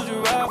know is would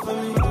you ride for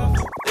me?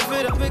 If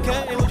it ever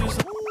came, would you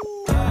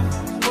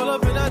pull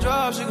up in that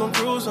drop, she gon'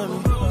 cruise on me.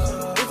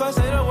 If I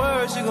say the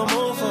word, she gon'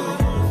 move for me.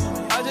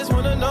 I just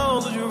wanna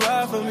know, would you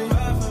ride for me?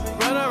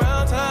 Run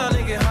around town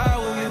and get high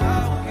with me.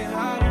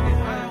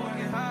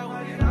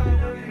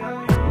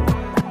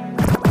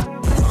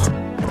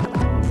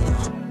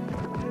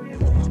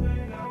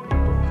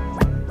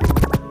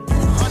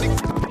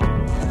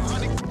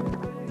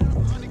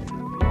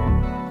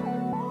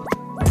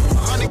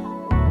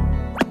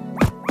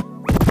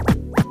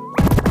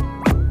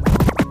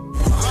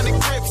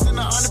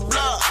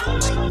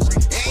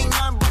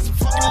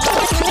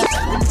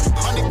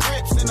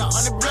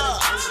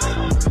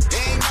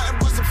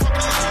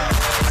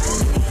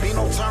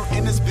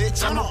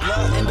 I'm a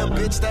blood and the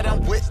bitch that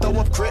I'm with, throw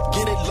up crip,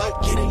 get it low,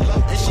 get it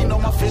low. And she know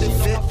my fitted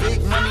fit,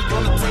 big money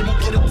on the table,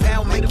 get a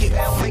pound, make it,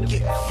 make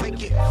it,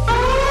 make it.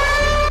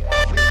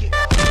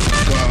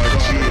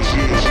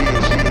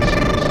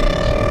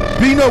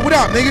 Bino, what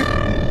up,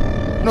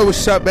 nigga? Know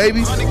what's up,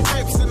 baby?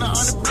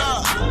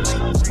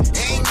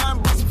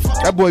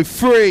 That boy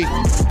free.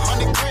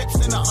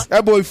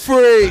 That boy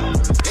free.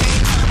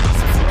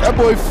 That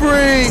boy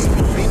free.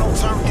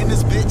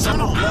 I'm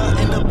a blood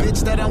and the bitch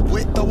that I'm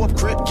with, throw up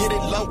crip, get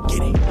it low,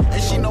 get it.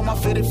 And she know my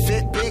fitted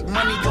fit, big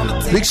money on the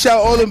table. Big shout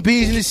all them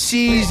B's and the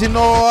C's and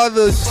all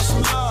others.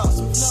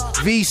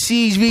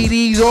 VCs,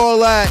 VDs, all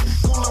that.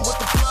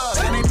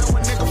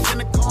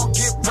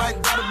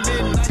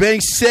 Bang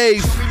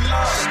safe.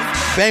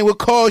 Bang with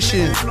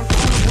caution.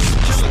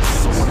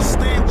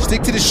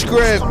 Stick to the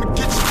script.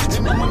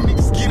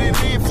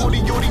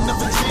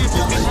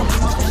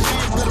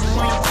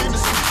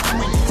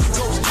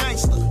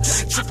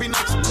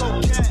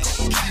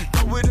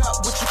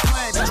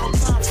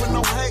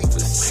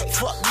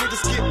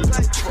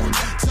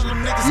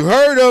 You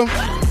heard him.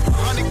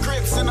 100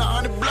 Crips and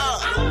 100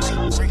 blood.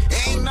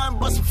 Ain't nothing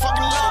but some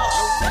fucking love.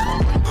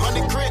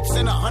 100 Crips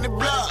and 100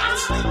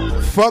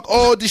 blood. Fuck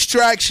all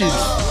distractions.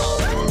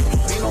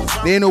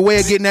 There ain't no way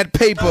of getting that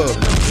paper.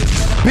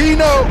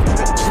 Bino.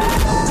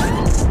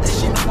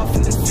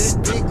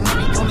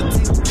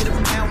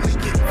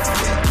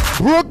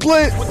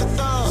 Brooklyn.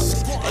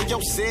 Hey, yo,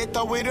 said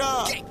throw it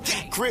up.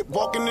 Crip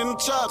walking in the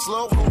chucks,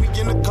 low. We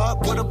in the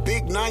cup with a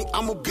big night.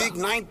 I'm a big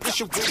night. Push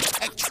your drink it,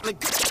 hit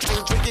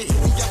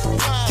me up the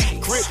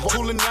ride. Crip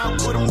cooling out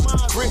with a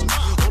mind. Crip,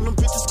 all them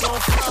bitches gon'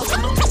 fly.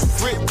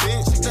 Crip,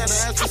 bitch, that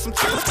ass with some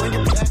taste. Bring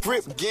it back.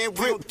 Crip, again,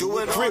 we'll do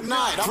it all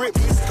night. Crip,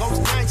 East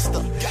Coast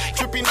gangster.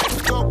 Trippy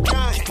niggas go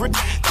gang. Crip,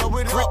 throw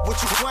it up,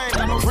 what you playing?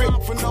 I don't rip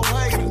for no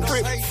hate.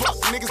 Crip, fuck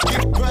niggas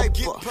get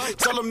paper.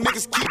 Tell them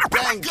niggas keep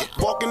banging.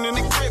 Walking in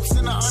the Crips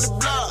in 100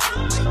 blood.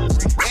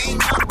 Ain't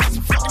nothing but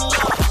some fucking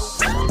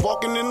love.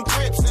 Walking in the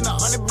Crips in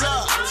 100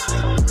 blood.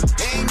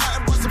 Ain't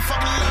nothing but some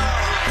fucking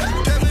love.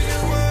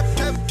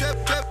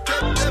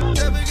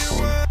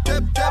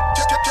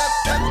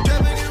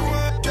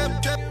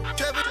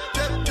 Tap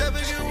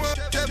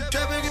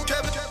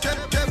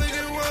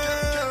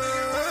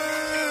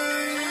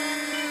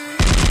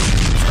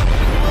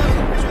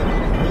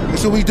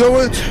That's what we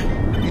doing?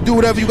 You do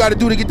whatever you gotta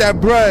do to get that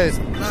bread.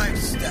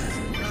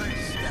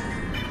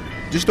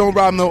 Just don't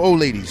rob no old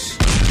ladies.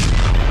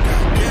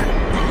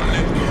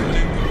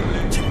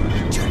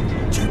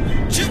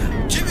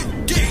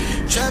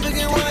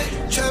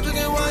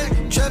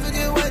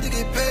 Trafficking white to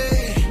get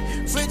paid.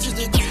 Riches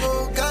to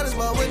go, God is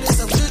my witness.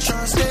 I'm just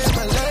trying to stay in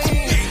my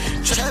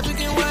lane.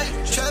 Trafficking white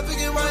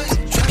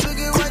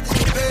to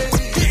get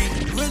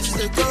paid. Riches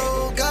to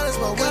go, God is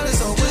my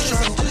witness. I'm just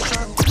trying.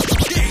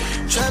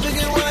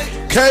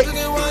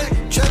 Trafficking white to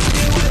get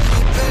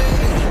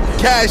paid.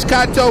 Cash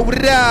Kato,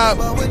 what up?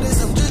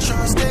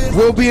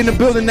 We'll be in the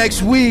building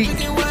next week.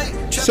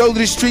 So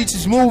the streets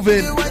is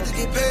moving.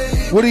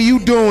 What are you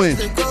doing?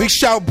 Big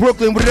shout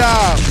Brooklyn, what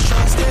up?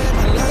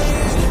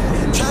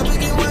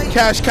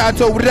 Cash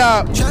Kato, what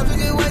up?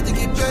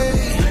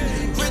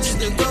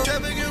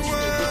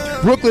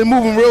 Brooklyn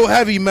moving real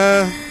heavy,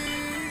 man.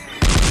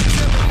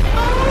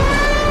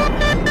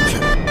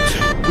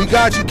 We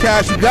got you,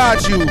 Cash, we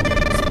got you.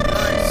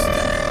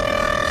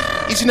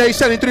 Each and every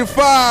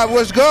 735,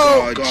 let's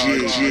go.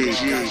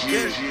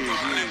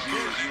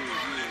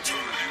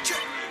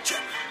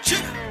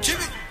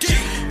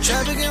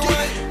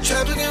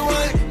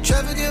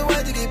 Trafficking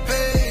white to get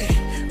paid.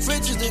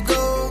 Riches to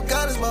go,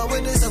 God is my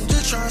witness. I'm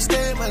just trying to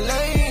stay in my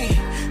lane.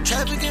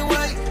 Trafficking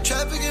white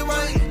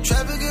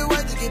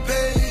to get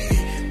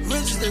paid.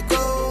 Riches to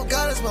go,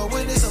 God is my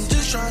witness. I'm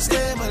just trying to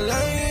stay in my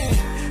lane.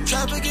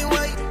 Trafficking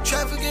white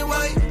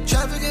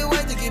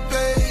to get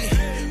paid.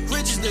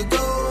 Riches to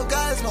go,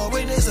 God is my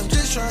witness. I'm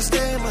just trying to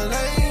stay in my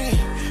lane.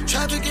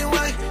 Trafficking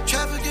white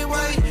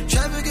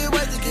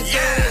to get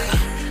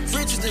paid.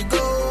 Riches to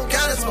go,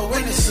 God is my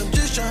witness. I'm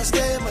just trying to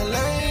stay in my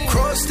lane.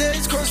 Cross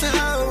states, cross the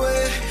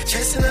highway.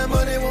 Chasing that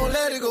money, won't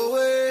let it go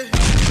away.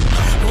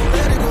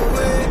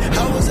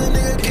 I was a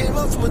nigga, came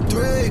up from a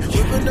thread.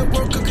 Whipping the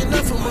work, cooking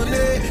up for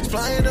money.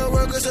 Flying the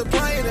workers,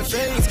 supplying the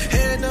fades.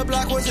 Hitting the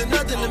block wasn't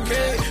nothing to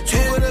me.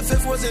 2 with the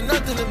 5th wasn't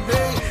nothing to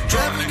me.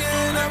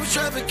 Trafficking, I was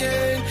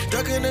trafficking.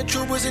 Ducking the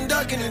troopers and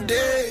ducking the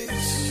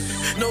days.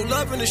 No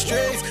love in the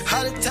streets.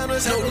 Hot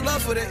towners, no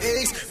love for the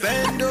ace.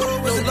 Bando,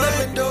 no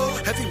bando.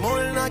 Every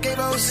morning I gave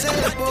out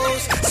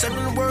samples.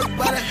 Selling work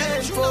by the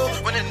handful.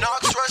 When the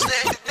knocks rush,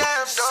 they hit the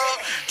damn door.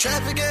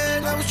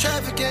 Trafficking, I was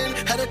trafficking.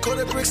 Had a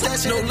quarter brick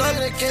stash, no love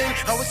in the game.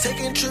 I was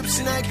taking trips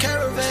in that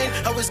caravan.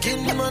 I was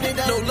getting money,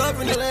 that no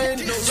love in the land.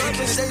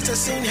 Switching states, I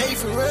seen hate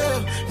for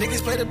real.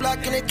 Niggas play the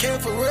block and they came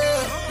for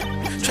real.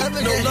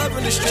 Trafficking, no love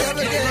in the street.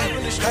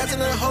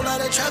 Having a whole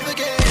lot of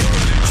trafficking.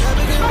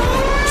 Trafficking,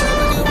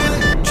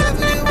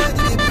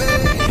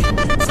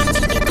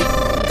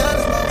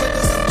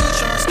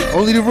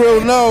 only the real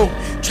know.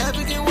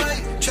 Trafficking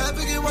white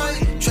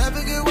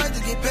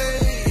to get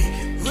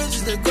paid.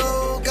 Riches to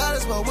go, God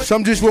is my witness.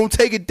 Some just won't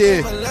take it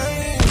there. Trafficking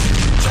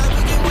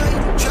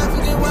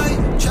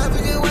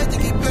white to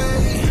get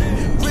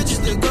paid. Riches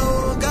to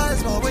go, God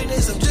is my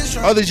witness. I'm just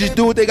trying. Others just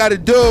do what they gotta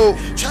do.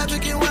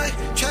 Trafficking white to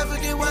get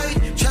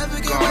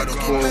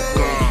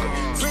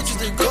paid. Riches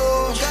to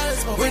go, God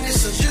is my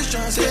witness. I'm just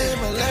trying to stay in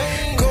my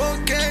lane.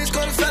 Cold case,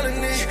 caught a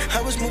felony.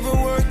 I was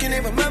moving work and they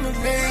remember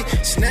me.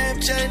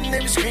 Snapchatting, they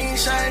was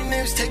screenshotting,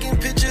 they was taking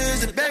pictures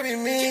to bury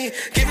me.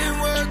 Giving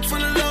work for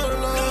the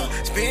Lolo.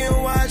 It's being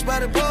watched by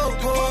the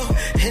Bobo.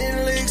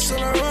 Hitting licks on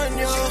the run,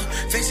 yo.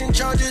 Facing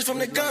charges from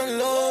the gun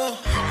law.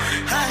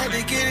 I had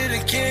to get it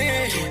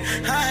again.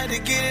 I had to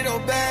get it all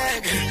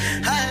back. I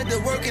had to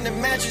work in the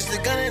mattress, the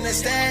gun in the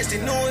stash, they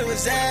knew it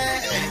was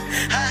that.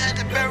 I had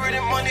to bury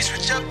the money,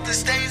 switch up the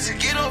states to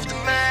get off the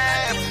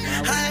map.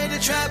 I had to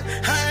trap,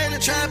 I had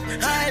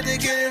to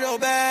get it all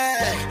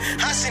back.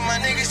 I see my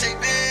niggas take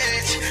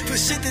bitch for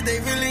shit that they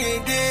really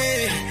ain't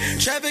did.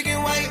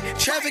 Trafficking white,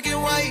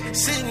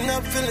 sitting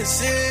up feeling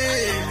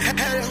sick.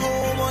 Had a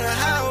home on the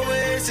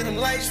highway, see them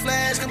lights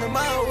flash coming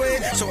my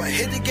way. So I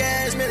hit the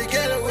gas, made a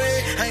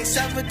getaway. I ain't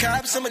stopping for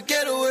cops, I'ma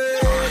get away.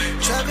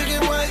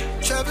 Trafficking white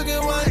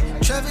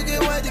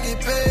to get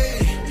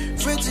paid.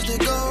 Riches to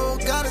go,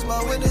 God is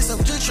my witness.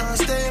 I'm just trying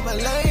to stay in my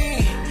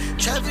lane.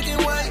 Trafficking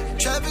white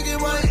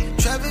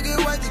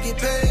to get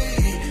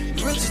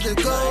paid. Riches to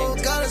go,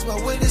 God is my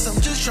witness.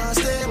 I'm just trying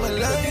to stay in my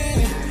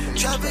lane.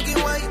 Trafficking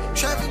white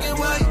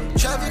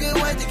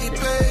to get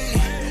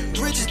paid.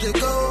 Riches to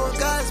go,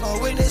 God is my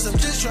witness. I'm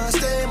just trying to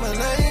stay in my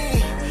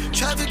lane.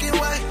 Trafficking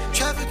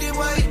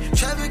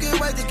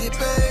white to get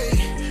paid.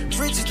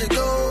 Riches to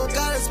go,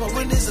 God is my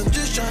witness. I'm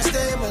just trying to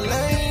stay in my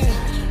lane.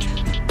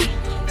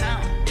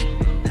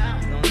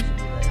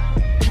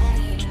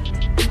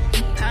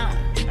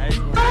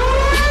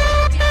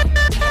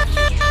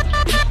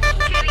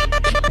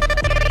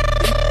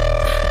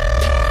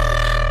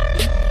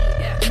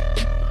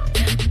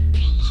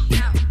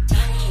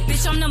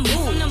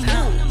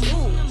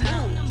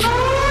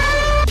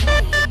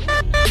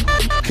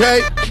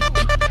 Okay,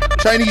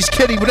 Chinese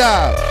kitty, what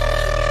up?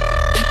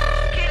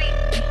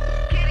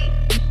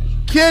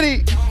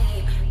 Kitty.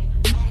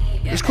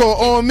 It's called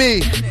On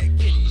Me.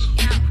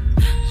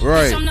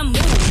 Right.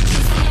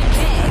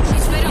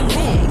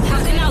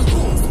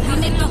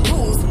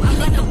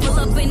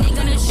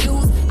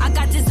 I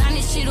got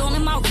designer shit all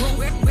in my room.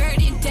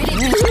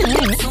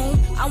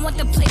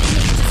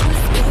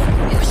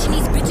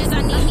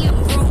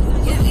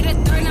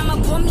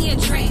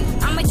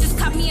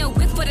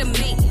 for the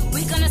mate.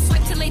 We gonna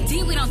swipe till they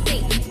D, we don't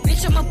think.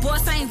 Bitch, I'm a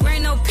boss, I ain't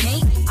wearing no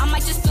paint. I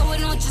might just throw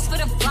it on just for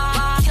the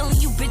vibe.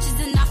 Killing you bitches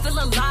and I feel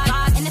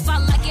alive. And if I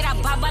like it, I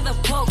buy by the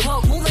poke.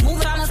 Move it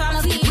on the sound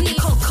of me. I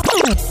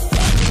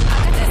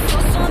got that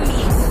sauce on me.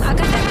 I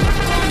got that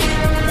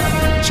work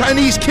on me.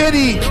 Chinese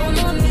kitty.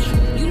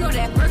 You know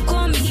that work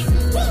on me.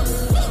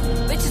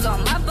 Bitches on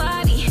my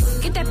body.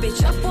 Get that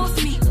bitch up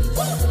off me.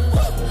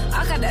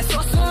 I got that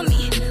sauce on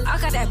me. I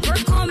got that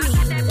work on me.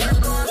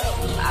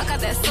 I got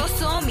that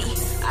sauce on me.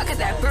 I got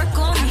that work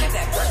on me.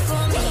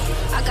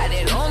 I got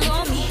it all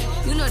on me.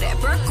 You know that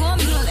work on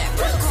me.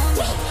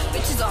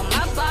 Bitches on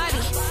my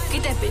body.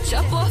 Get that bitch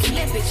up off me.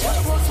 I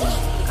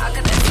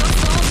got that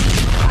sauce on me.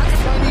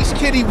 Chinese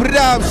kitty, what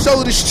up?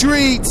 Soul the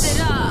streets.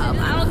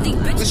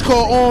 It's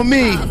called On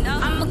Me.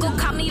 I'ma go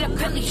cop me the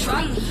Bentley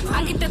truck.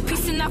 I get the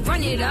piece and I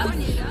run it up.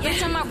 Every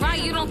time I ride,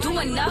 you don't do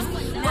enough.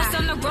 What's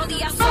on the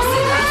rollie, I sauce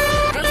it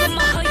up. Girls in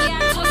my hood, yeah,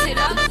 I toss it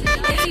up.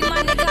 If he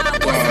my nigga, I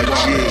boss it up.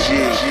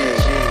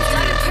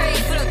 Gotta Perry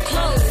for the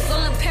clothes.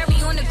 All in Perry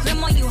on the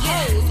grim on you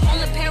hoes. All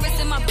in Paris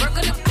in my burger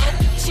on the coat.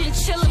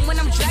 Chillin' when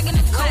I'm dragging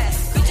the coat.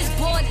 Bitches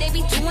bored, they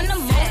be doing the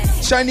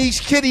most. Chinese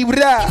kitty, what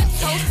up?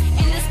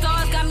 And the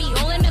stars got me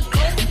all in the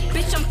coat.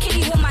 Bitch, I'm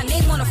kitty with my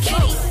name on the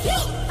float.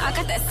 I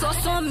got that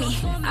sauce on me.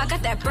 I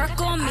got that burk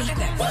on me.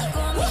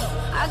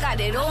 I got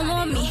it all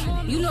on me.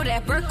 You know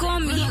that burk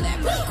on me.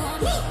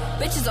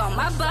 Bitches on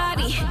my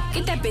body.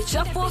 Get that bitch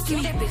up off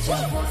me. I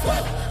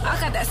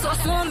got that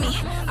sauce on me.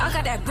 I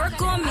got that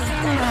burk on me.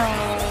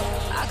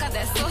 I got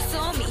that sauce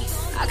on me.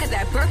 I got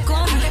that burk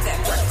on me.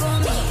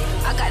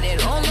 I got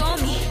it all on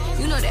me.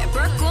 You know that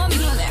burk on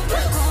me.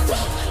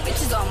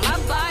 Bitches on my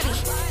body.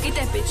 Get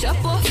that bitch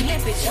up off me. I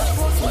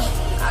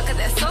got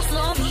that sauce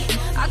on me.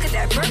 I got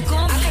that burk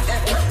on me.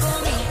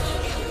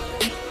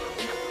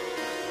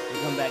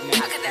 Come back now. I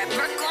got that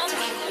burk on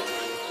me.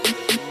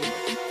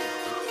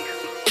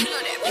 You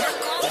know that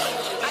burk on me.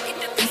 I get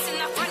the piece and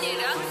I run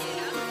it up.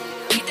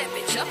 Get that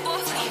bitch up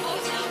off me.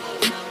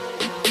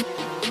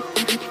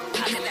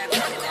 I got that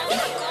burk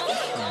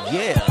on me.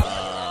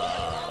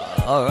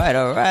 Yeah. All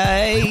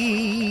right.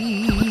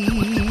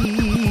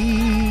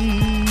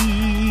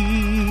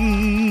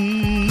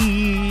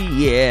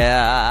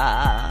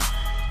 Yeah.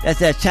 That's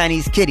that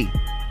Chinese kitty.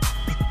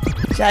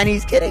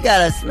 Chinese kitty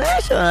got a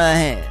smash on her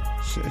hand.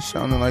 It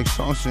sounded like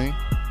something.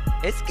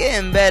 It's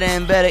getting better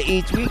and better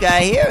each week.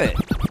 I hear it.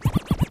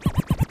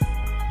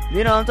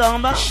 You know what I'm talking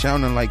about?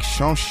 Sounding like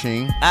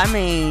something. I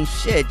mean,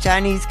 shit.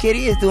 Chinese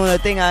kitty is doing a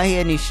thing out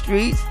here in these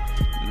streets.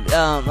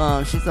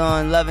 She's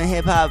on Love and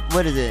Hip Hop.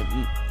 What is it?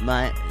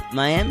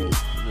 Miami?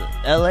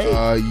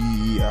 LA?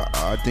 Yeah,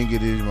 I think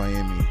it is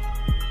Miami.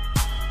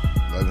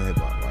 Love and Hip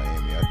Hop,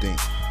 Miami, I think.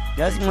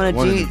 That's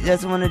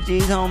one of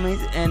G's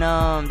homies, and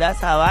that's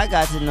how I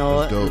got to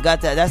know her.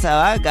 That's how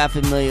I got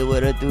familiar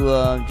with her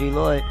through G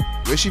Lloyd.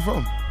 Where's she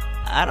from?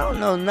 I don't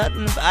know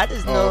nothing. I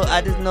just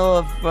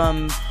know her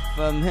from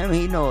him.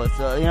 He know her,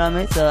 so you know what I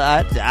mean. So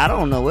I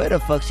don't know where the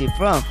fuck she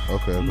from.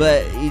 Okay.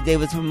 But they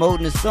was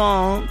promoting the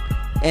song,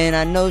 and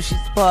I know she's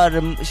a part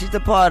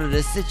of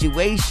the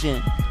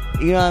situation.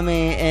 You know what I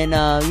mean. And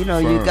you know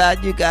you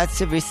got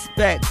to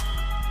respect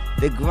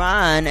the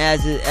grind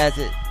as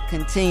it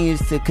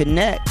continues to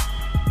connect.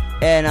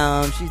 And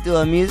she's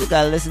doing music.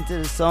 I listened to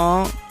the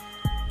song,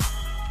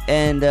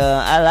 and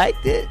I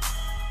liked it.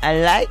 I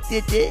liked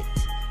it.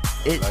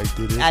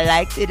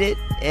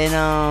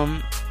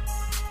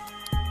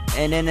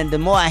 And then the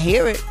more I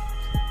hear it,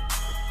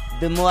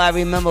 the more I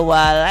remember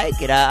why I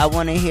like it. I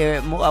want to hear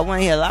it more. I want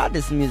to hear a lot of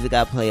this music.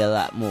 I play a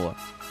lot more.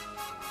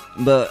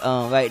 But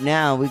right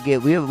now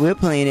we're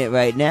playing it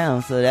right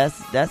now, so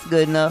that's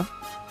good enough.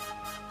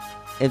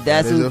 If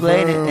that's who's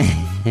playing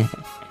it.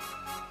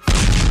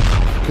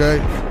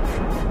 Okay.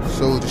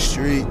 So the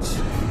streets.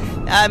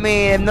 I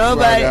mean, if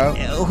nobody,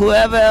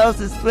 whoever else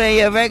is playing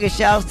your record,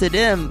 shouts to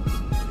them.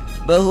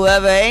 But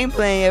whoever ain't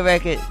playing your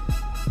record,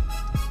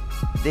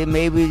 they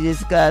maybe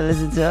just gotta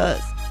listen to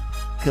us,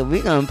 cause we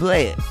gonna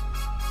play it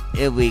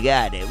if we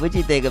got it. What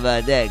you think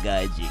about that,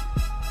 Guy G?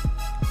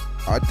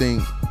 I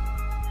think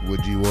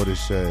what G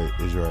Waters said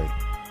is right.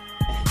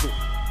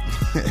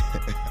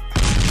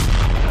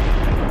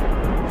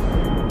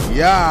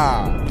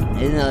 Yeah.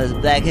 You know, it's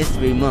Black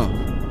History Month.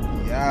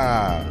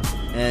 Yeah.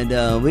 And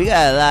we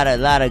got a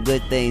lot of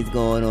good things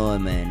going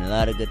on, man. A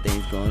lot of good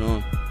things going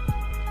on.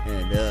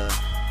 And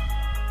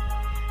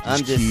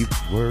I'm just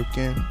keep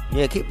working.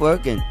 Yeah, keep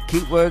working.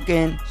 Keep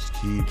working.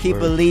 Keep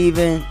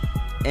believing.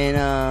 And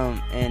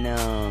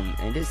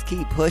just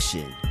keep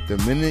pushing. The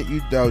minute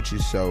you doubt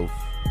yourself,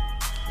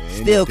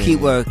 still keep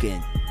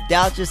working.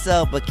 Doubt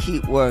yourself, but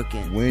keep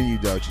working. When you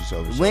doubt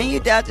yourself,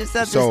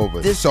 it's over.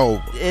 It's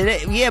over.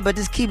 Yeah, but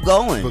just keep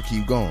going. But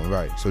keep going,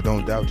 right? So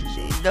don't doubt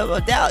yourself. No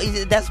doubt.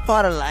 That's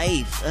part of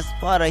life. That's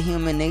part of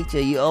human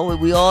nature. We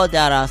all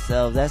doubt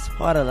ourselves. That's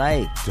part of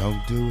life.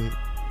 Don't do it.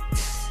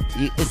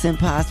 It's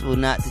impossible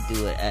not to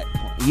do it.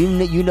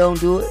 You don't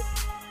do it.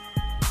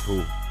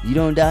 Who? You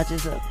don't doubt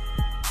yourself.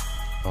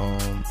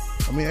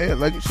 I mean,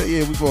 like you say,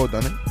 yeah, we've all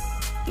done it.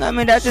 I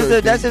mean, that's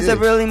just a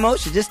real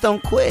emotion. Just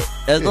don't quit.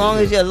 As long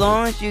as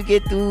you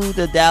get through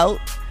the doubt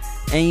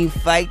and you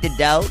fight the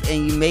doubt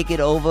and you make it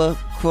over,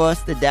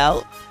 cross the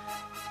doubt.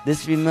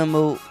 Just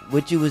remember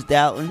what you was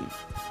doubting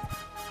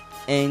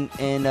and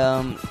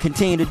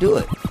continue to do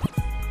it.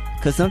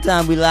 Because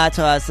sometimes we lie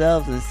to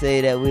ourselves and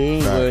say that we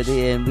ain't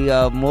worthy, and we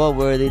are more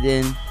worthy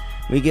than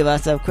we give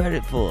ourselves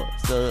credit for.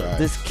 So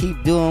just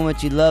keep doing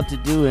what you love to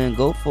do and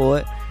go for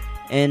it.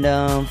 And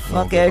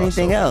fuck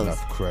anything else.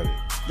 Enough credit.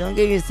 Don't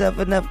give yourself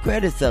enough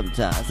credit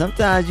sometimes.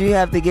 Sometimes you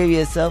have to give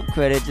yourself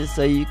credit just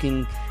so you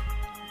can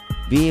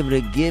be able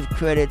to give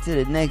credit to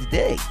the next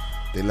day.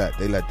 They let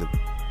the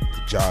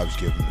jobs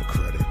give them the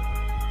credit.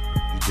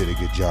 You did a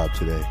good job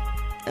today.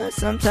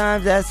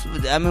 Sometimes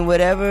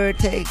whatever it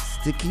takes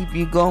to keep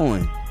you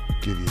going.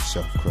 Give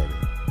yourself credit.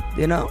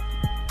 You know?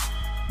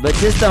 But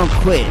just don't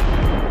quit.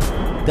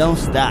 Don't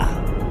stop.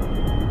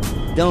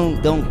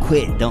 Don't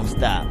quit. Don't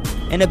stop.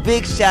 And a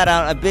big shout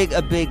out, a big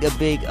RIP to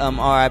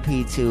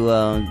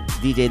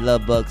DJ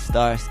Lovebug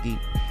Starsky.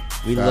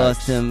 We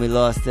lost him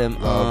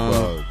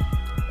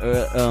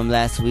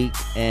last week,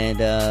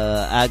 and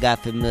I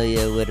got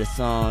familiar with a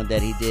song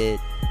that he did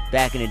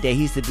back in the day.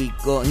 He used to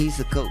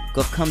go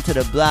come to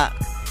the block,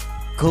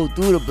 go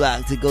through the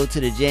block to go to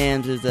the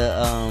jams.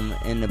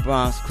 In the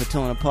Bronx,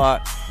 Crotona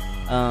Park.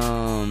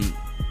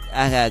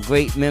 I got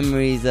great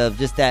memories of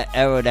just that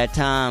era, that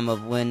time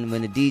of when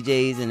the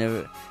DJs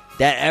and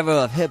that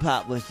era of hip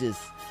hop was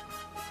just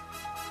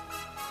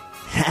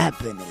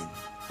happening.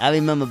 I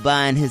remember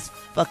buying his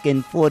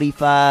fucking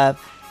 45.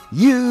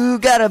 You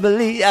gotta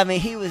believe. I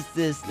mean, he was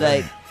just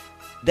like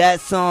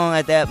that song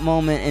at that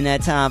moment in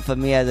that time for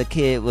me as a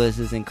kid was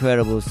just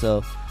incredible.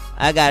 So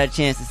I got a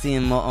chance to see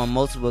him on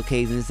multiple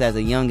occasions as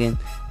a youngin.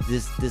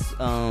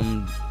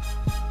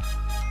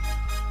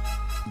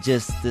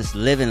 Just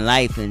living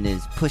life and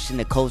just pushing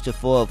the culture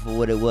forward for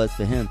what it was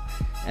for him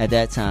at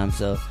that time.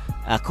 So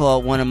I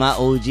called one of my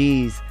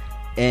OGs,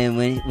 and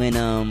when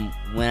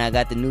I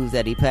got the news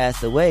that he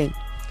passed away,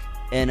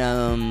 and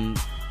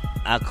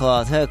I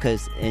called her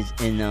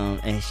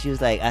and she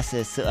was like, I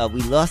said, so,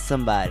 we lost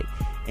somebody,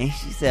 and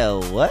she said,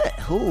 what?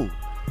 Who?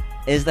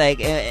 It's like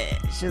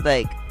she was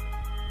like,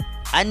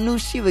 I knew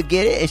she would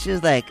get it, and she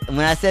was like,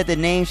 when I said the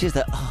name, she was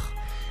like, oh.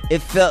 It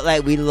felt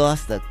like we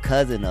lost a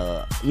cousin,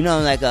 or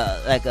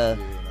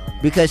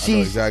because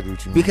she's exactly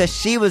what you mean. Because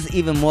she was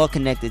even more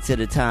connected to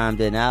the time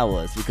than I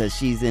was, because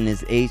she's in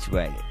his age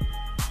bracket.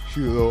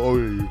 She's a little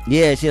older than you.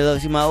 Yeah,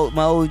 she's my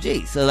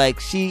OG. So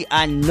like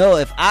I know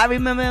if I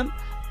remember him,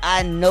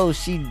 I know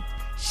she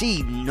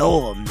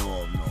know him.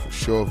 For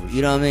sure.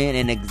 You know what I mean?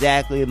 And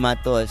exactly my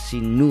thoughts. She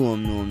knew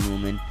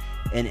him,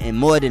 and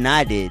more than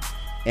I did,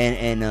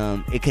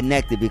 and it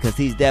connected because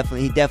he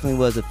definitely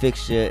was a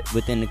fixture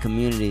within the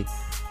community.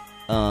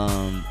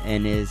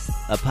 And is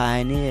a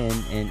pioneer,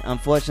 and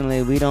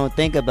unfortunately we don't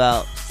think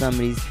about some of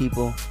these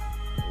people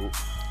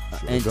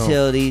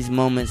until these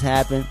moments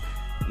happen.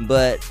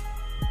 But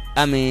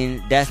I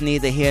mean, that's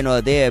neither here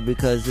nor there,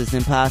 because it's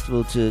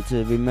impossible to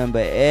remember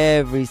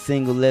every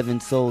single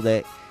living soul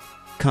that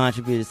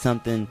contributed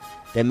something,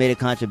 that made a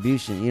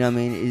contribution. You know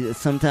what I mean?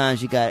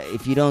 Sometimes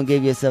if you don't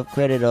give yourself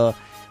credit, or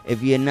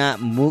if you're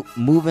not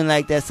moving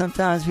like that,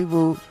 sometimes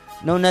people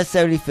don't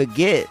necessarily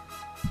forget.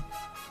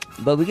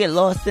 But we get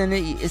lost in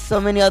it. It's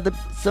so many other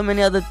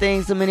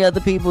things, so many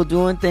other people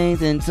doing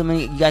things, and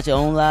you got your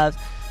own lives.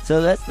 So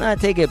let's not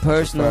take it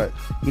personal. Right.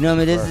 You know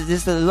what I mean? This is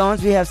just, as long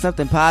as we have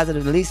something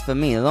positive, at least for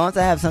me, as long as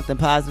I have something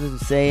positive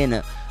to say and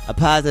a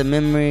positive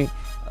memory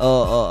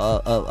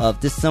of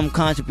just some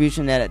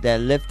contribution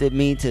that lifted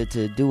me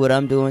to do what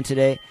I'm doing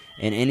today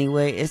in any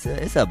way,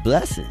 it's a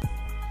blessing.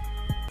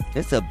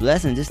 It's a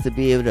blessing just to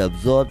be able to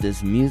absorb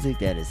this music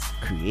that is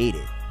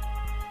created.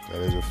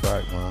 That is a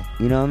fact, man.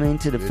 You know what I mean?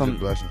 It's a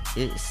blessing.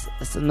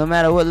 It's no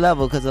matter what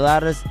level, because a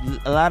lot of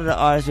the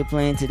artists you're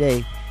playing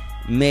today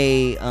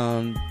may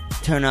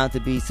turn out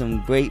to be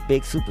some great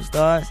big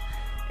superstars,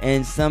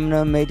 and some of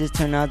them may just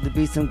turn out to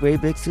be some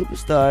great big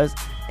superstars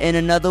in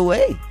another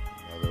way.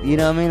 You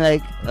know what I mean?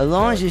 Like, as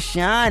long as you're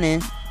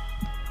shining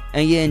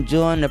and you're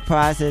enjoying the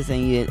process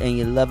and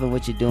you're loving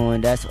what you're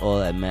doing, that's all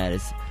that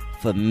matters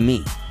for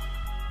me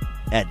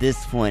at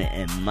this point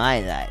in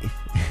my life.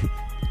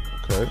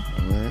 Okay,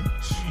 I mean,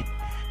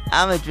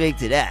 I'm a drink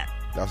to that.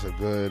 That's a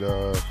good.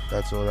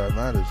 That's all that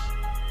matters.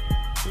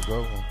 It's a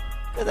good one.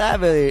 Cause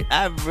I'm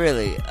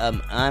really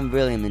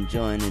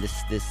enjoying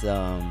this.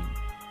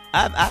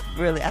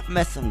 I've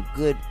met some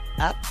good.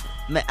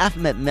 I've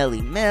met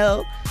Melly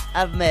Mel.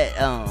 I've met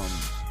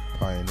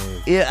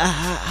pioneers. Yeah,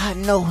 I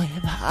know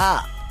hip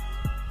hop.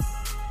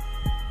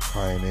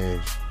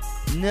 Pioneers.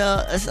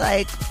 No, it's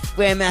like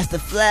Grandmaster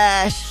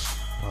Flash.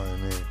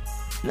 Pioneers.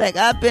 Like,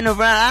 I've been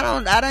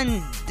around.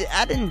 I'm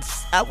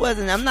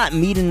not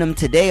meeting them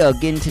today or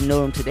getting to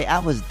know them today. I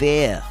was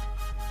there.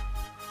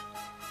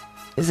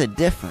 There's a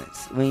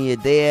difference when you're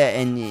there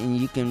and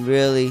you can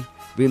really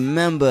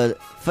remember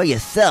for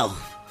yourself.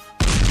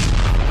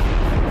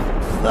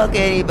 Fuck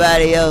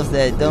anybody else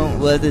that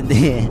wasn't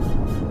there.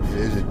 It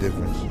is a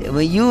difference.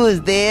 When you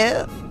was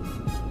there,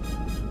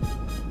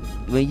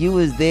 when you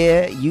was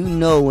there, you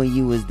know when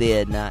you was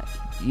there, not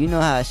you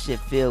know how shit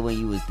feel when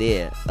you was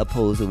there,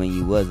 opposed to when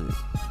you wasn't.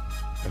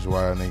 That's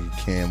why I think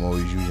Cam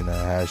always using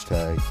that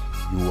hashtag.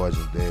 You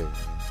wasn't there.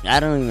 I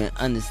don't even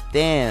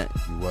understand.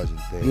 You wasn't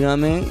there. You know what I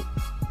mean?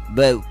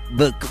 But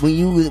when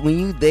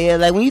you there,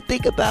 like when you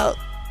think about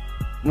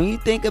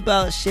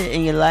shit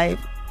in your life,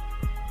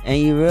 and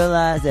you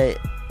realize that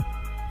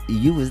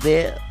you was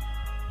there.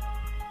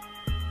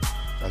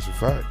 That's a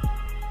fact.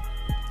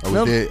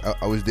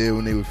 I was there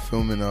when they were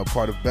filming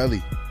part of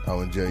Belly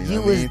out in jail.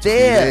 You was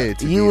there.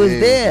 You was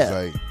there.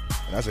 Like,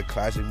 that's a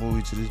classic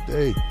movie to this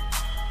day.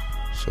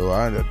 So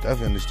I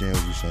definitely understand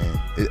what you're saying.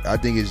 I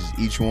think it's just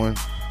each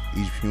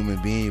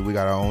human being, we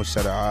got our own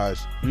set of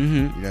eyes. Mm-hmm.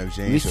 You know what I'm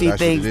saying? We see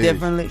things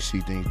differently. We see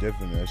things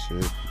differently. That's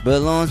it. But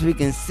as long as we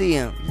can see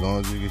them. As long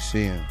as we can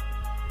see them.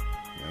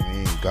 You know what I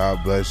mean?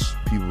 God bless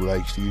people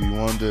like Stevie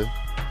Wonder,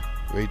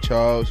 Ray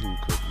Charles, who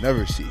could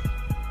never see.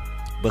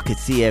 But could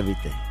see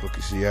everything.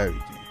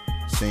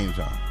 Same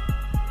time.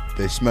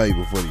 They smell you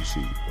before they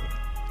see you.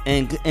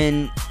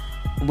 And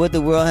would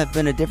the world have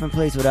been a different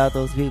place without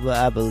those people?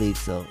 I believe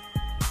so.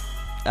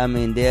 I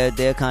mean,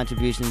 their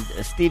contribution,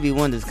 Stevie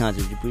Wonder's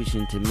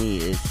contribution to me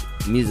is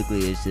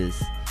musically is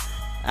just,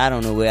 I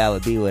don't know where I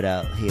would be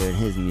without hearing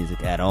his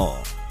music at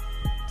all.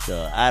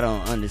 So I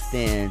don't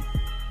understand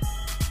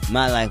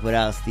my life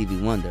without Stevie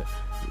Wonder.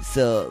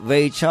 So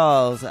Ray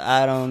Charles,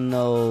 I don't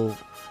know.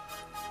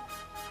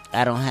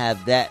 I don't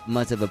have that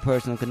much of a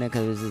personal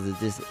connection because this is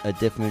just a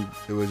different.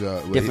 It was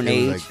different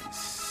age. Was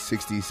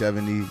like 60s,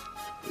 70s.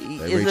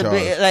 Like Ray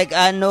Charles. Like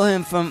I know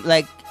him from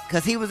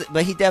because he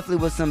definitely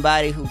was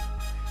somebody who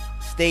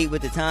stayed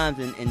with the times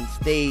and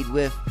stayed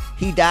with.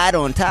 He died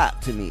on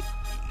top to me.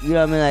 You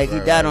know what I mean? Like he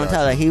died on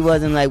top. Like he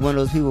wasn't like one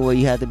of those people where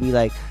you have to be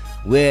like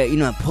where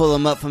pull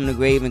him up from the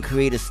grave and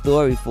create a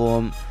story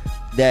for him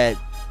that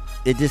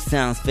it just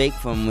sounds fake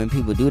from when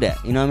people do that.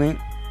 You know what I mean?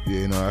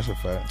 Yeah, that's a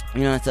fact.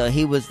 So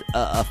he was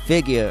a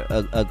figure,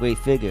 a great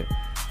figure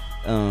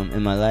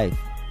in my life,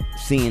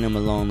 seeing him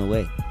along the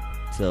way.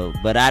 So,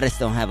 but I just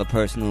don't have a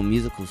personal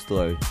musical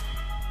story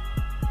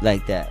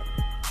like that.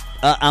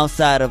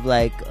 Outside of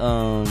like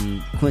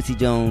Quincy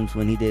Jones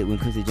when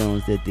Quincy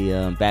Jones did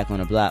the Back on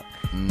the Block,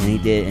 and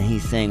he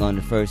sang on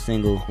the first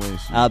single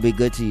Quincy. "I'll Be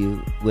Good to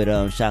You" with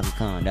Shaka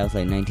Khan. That was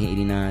like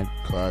 1989.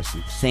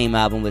 Classic. Same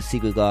album with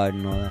Secret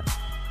Garden and all that.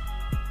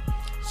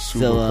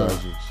 Super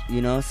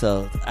classics.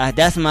 So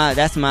that's my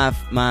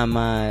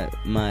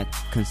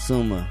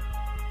consumer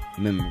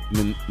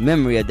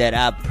memory of that.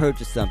 I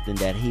purchased something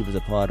that he was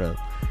a part of,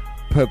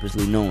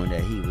 purposely knowing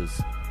that he was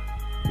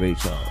Ray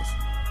Charles.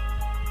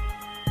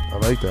 I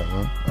like that,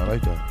 man. I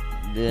like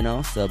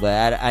that. So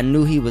but I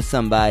knew he was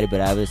somebody,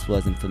 but I just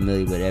wasn't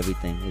familiar with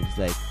everything. It was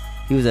like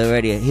he was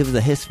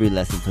a history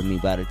lesson for me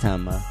by the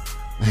time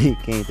he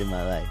came to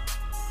my life.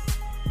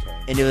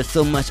 And there was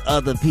so much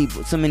other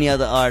people, so many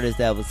other artists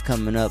that was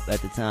coming up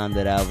at the time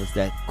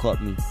that caught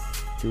me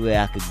to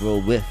where I could grow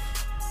with.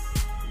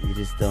 You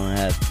just don't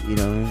have,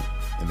 And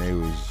they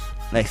was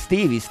like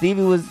Stevie.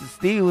 Stevie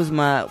was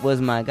my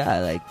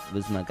guy.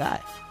 Was my guy.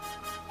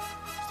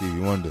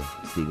 Stevie Wonder.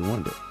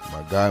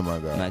 My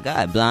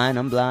guy. Blind.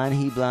 I'm blind.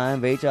 He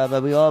blind. Ray Charles.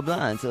 But we all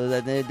blind. So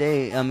at the end of the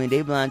day, I mean,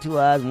 they blind 2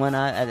 eyes, 1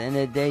 eye. At the end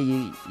of the day,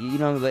 you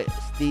know. But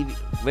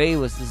Ray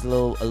was just a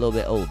little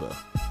bit older.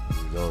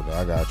 He's older.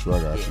 I got you.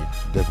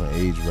 Different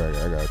age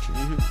bracket. I got you.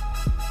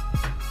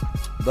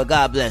 Mm-hmm. But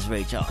God bless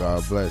Ray Charles.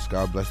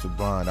 God bless the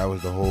blind. That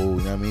was the whole,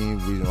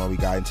 reason why we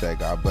got into that.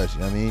 God bless, you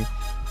know what I mean?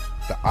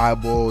 The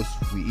eyeballs,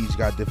 we each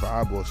got different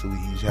eyeballs, so we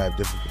each have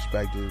different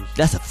perspectives.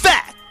 That's a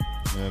fact.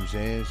 You know what I'm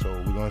saying? So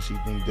we're going to see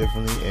things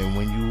differently. And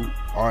when you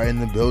are in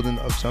the building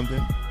of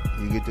something,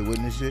 you get to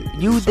witness it.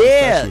 You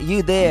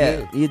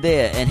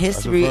there. And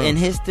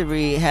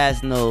history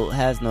has no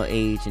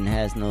age and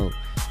has no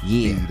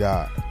year.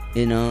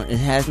 It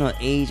has no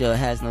age or it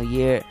has no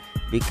year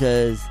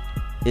because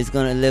it's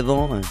going to live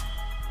on.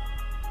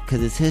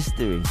 Because it's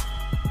history.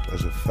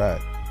 That's a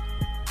fact.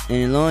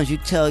 And as long as you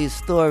tell your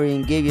story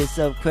and give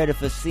yourself credit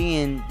for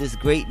seeing this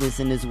greatness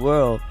in this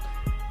world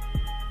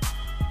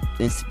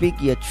and speak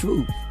your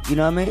truth, you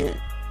know what I mean?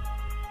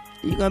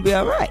 You're going to be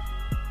all right.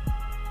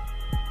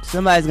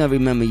 Somebody's going to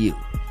remember you.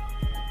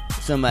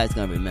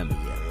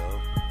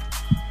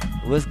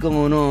 What's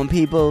going on,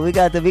 people? We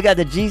got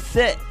the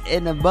G-Set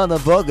in the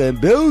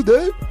motherfucking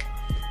building.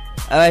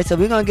 All right, so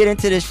we're going to get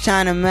into this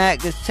China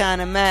Mac.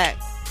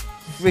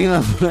 Free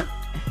my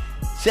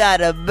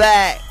China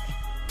Mac.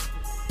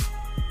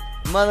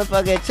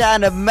 Motherfucking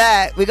China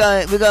Mac. We're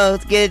gonna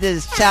get into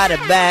this China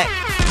Mac.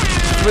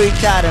 Free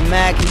China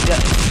Mac. He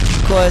got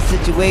cause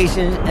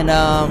situation and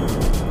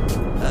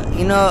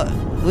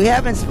we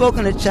haven't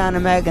spoken to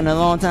China Mac in a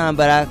long time,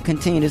 but I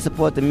continue to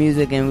support the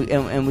music and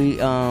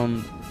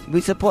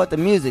we support the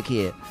music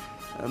here.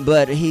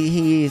 But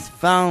he's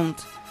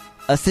found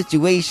a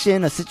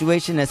situation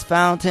that's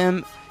found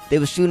him. They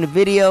were shooting a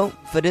video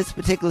for this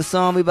particular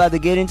song we about to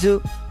get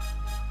into.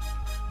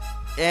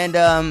 And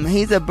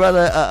he's a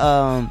brother,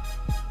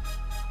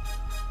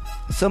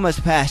 so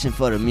much passion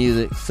for the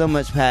music, so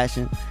much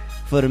passion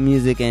for the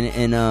music, and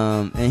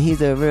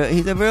he's a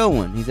real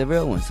one. He's a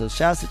real one. So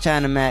shouts to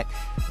China Mac.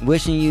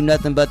 Wishing you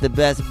nothing but the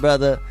best,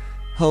 brother.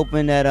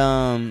 Hoping that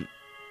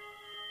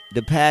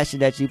the passion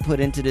that you put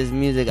into this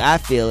music, I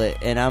feel it,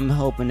 and I'm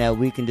hoping that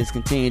we can just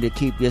continue to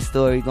keep your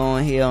story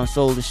going here on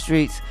Soul the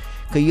Streets,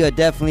 because you're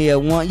definitely a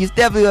one. You're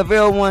definitely a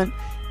real one.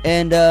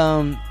 And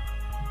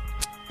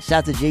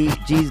shout to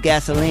G's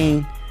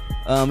Gasoline.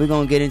 We're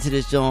gonna get into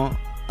this joint.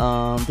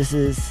 This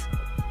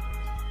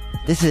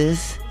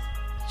is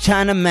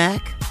China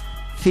Mac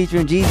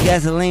featuring G's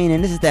Gasoline,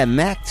 and this is that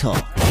Mac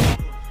talk.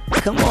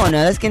 Come on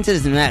now, let's get into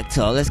this Mac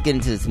talk.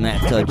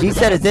 G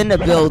said it's in the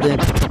building,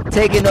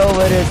 taking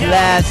over this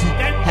last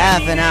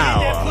half an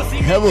hour.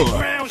 Come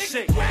on. I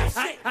hit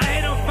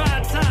him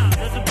 5 times.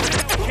 That's a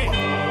brown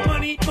cake.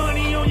 Money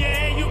on your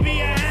head, you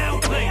be a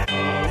hound play.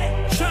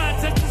 Try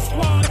to touch the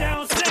squad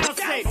down sound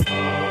safe.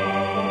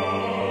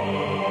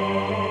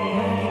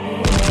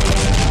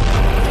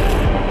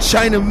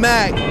 China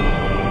Mac.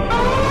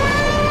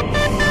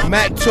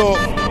 Mac talk.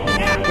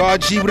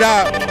 God G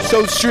Rap.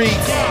 So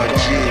streets.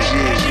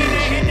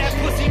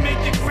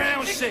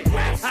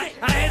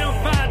 I hit him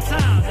 5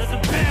 times. That's a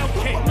pound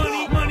cake.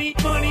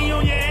 Money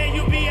on your head,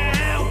 you be a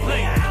hound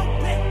play.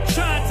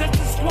 Try to touch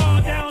the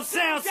squad down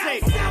sound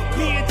safe.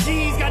 Me and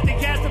G's got the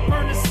gas to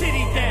burn the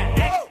city down.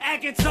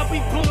 Acting tough, he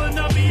pulling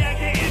up, he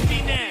acting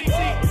empty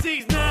now.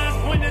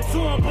 6'9", pointing to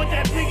him, put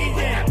that biggie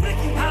down.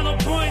 Hollow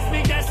points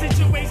make that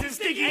situation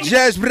sticky.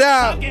 Jazz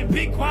Brown.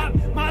 Big quap,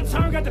 my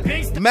turn got the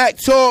big Mac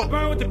talk.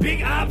 Burn with the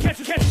big eye,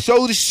 catch.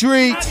 Show the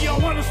streets. I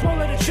want to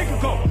swallow the chicken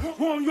go.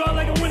 Warm you out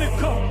like a winter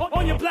coat.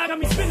 On your block, got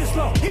me spinning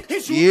slow.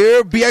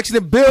 Yeah, BX in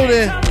the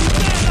building.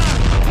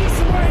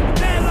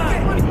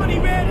 Money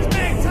red is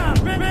bag time.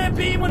 Red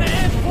beam on the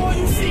F4,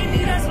 you see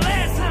me, that's the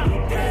last time.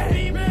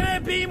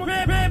 Red beam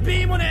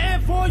on the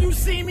F4, you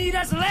see me,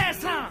 that's the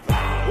last time.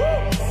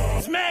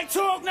 It's Mac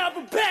talk, not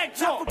for back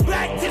talk.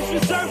 This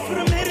reserved for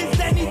them hitters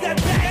that need that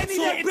back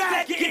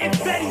talk. Getting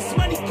Betty's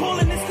money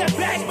calling, it's that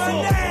back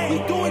talk. We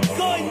doing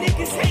good,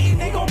 niggas hating,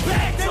 they gon'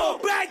 back talk.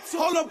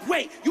 Hold up,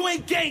 wait, you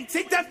ain't gang,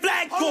 take that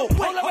flag off.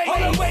 Hold up,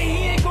 wait,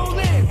 he ain't gon'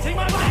 live, take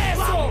my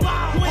mask off.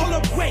 Hold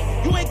up, wait,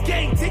 you ain't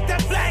gang, take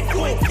that flag off.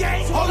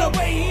 Hold up,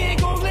 wait, he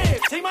ain't gon'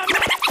 live, take my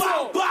mask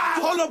off.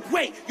 Hold up,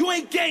 wait, you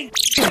ain't gang,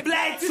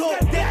 black talk.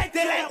 That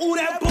ain't ooh,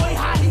 that boy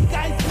hot, he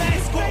got his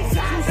mask off.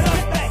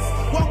 Suspects,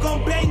 walk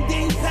on bang,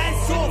 then he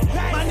pass off.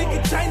 My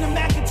nigga China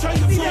Mac and turn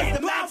you towards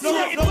the mouth. No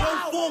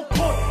full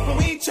court, but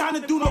we ain't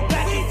tryna do no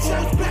back and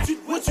forth.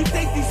 What you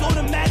think these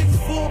automatics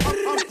for?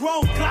 I'm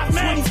grown, clock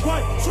 21.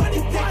 20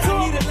 things I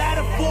need a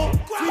ladder for.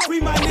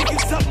 Free my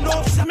niggas up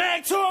north.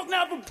 Smack talk,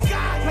 now for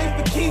play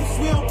for keeps,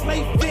 we don't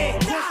play fair.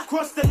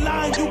 Cross the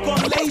line, you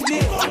gon' lay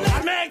there.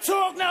 Smack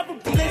talk, now for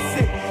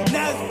listen.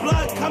 Now it's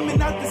blood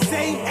coming out the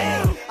same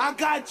air. I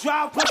got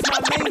drive, plus my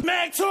lane.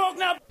 Smack talk,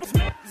 now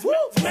smack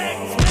talk,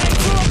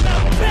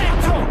 now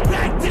back talk.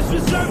 Black this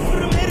reserved for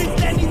them hitters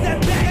that need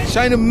that back.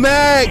 China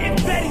Mac.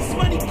 Betty's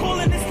money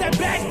calling, it's that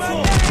back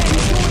talk.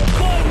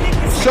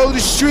 Show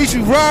the streets,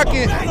 we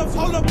rockin'.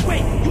 Hold up,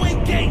 wait, you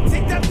ain't gang,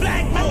 take that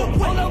black off.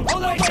 Hold up,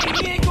 wait,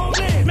 he ain't gon'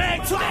 live.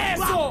 Mag to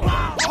ass off.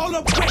 Hold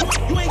up, wait,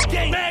 you ain't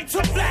gang. Mag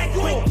to black,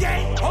 you ain't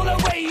gang. Hold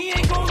up, wait, he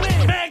ain't gon'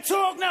 live. Mag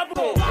talk now,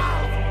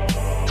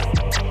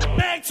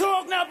 Mag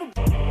talk now,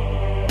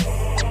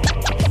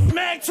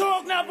 Mag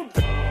talk now.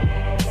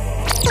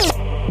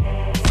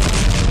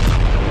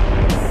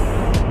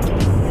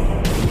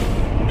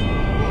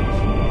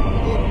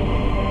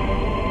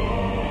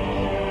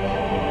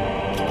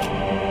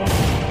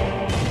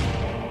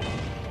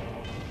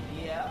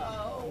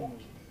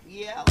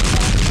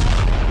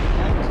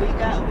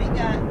 We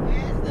got,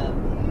 where's the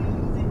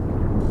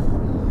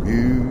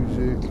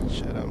music?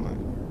 Shut up, man.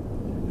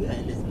 We got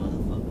in this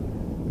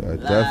motherfucker. Yeah,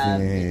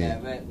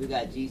 definitely. We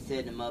got G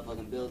said in the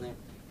motherfucking building.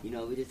 You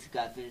know, we just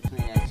got finished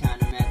playing that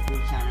China Mac,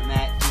 China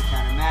Mac.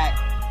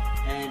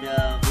 And,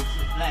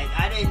 like,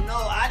 I didn't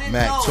know.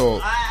 Mac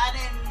talk. I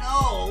didn't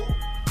know.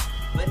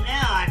 But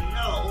now I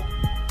know.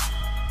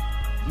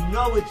 You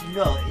know what you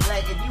know. It's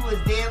like, if you was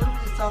there, we were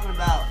just talking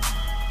about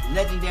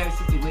legendary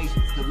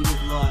situations. Because we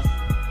just lost,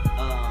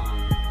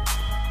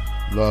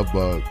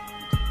 Lovebug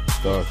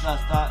Starsky.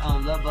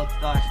 Lovebug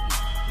Starsky.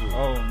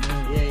 Oh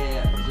man.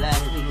 Yeah.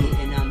 Last week,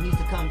 and he used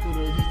to come through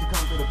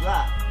the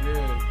block.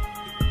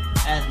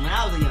 Yeah. As when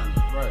I was a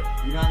youngin'. Right.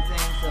 You know what I'm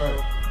saying? So,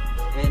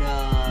 right.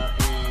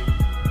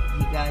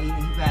 and he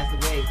passed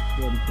away.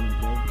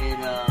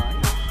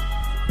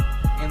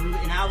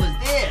 And I was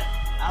there.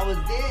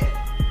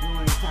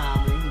 During the time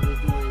when he was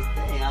doing his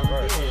thing. I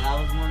was there. I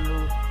was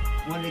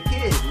one of the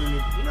kids. You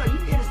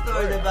hear the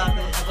stories about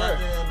the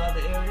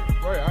area.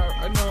 Right,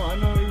 I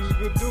know he was a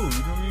good dude, you know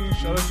what I mean?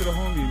 Shout out to the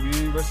homie,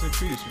 man, rest in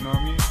peace, you know what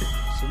I mean?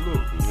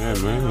 Salute. Yeah,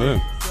 man, yeah.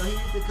 So he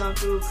used to come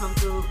through,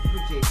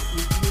 appreciate it. He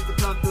used to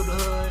come through the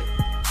hood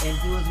and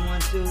do his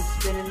 1-2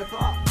 spin in the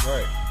park.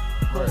 Right.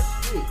 Across the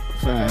street.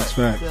 Facts.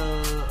 So,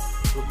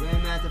 with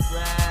Grandmaster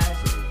Flash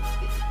and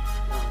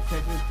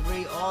Tetris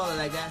 3, all of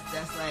like,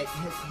 that's like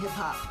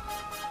hip-hop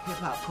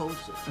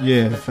culture.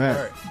 Yeah,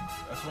 fact.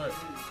 That's right.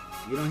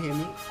 You don't hear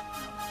me?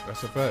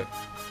 That's a fact.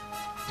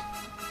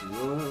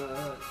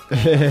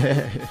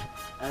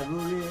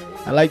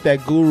 I like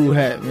that guru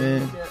hat,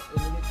 man.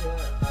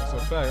 That's a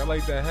fact. I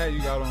like that hat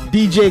you got on.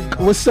 DJ,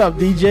 what's up,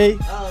 DJ?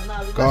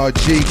 God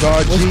G, What's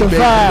the baby, vibe?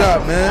 what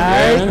up,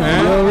 man? All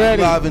right, you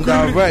already. Live and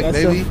direct,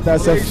 That's baby.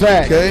 That's a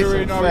fact.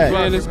 Okay.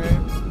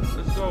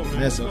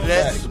 That's a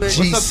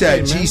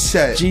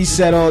fact. G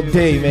set all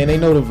day, man. They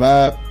know the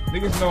vibe.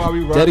 Niggas know how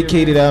we rock.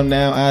 Dedicated out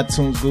now,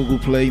 iTunes, Google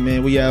Play,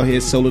 man. We out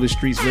here, Soul of the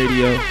Streets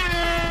Radio,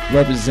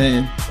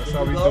 representing That's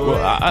how we do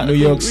Well, New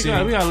York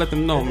City. We gotta let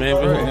them know,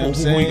 man.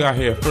 Who we got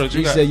here first?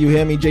 G said, you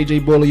hear me,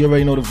 JJ Buller? You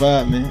already know the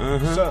vibe,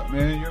 man. What's up,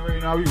 man? You already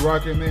know how we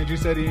rocking, man. G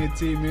said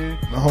ENT, man.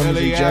 My homies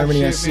in LA Germany,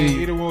 shit, I see man.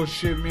 you. Edenwood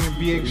shit, man.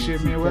 BX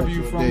shit, man. Wherever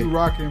you from, Day. we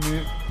rocking,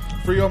 man.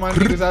 Free all my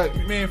niggas out,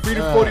 man. Free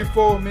the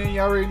 44, man. You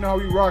already know how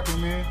we rocking,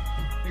 man.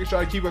 Niggas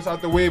try to keep us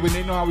out the way, but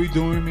they know how we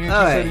doing, man.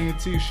 All G right.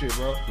 said ENT shit,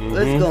 bro.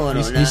 What's going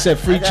on? He said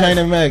free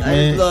China Mac,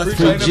 man. Free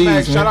Free China G's, Mac.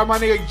 man. Shout out my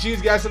nigga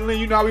G's Gasoline.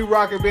 You know how we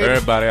rocking, baby.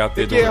 Everybody out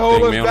there They doing can't their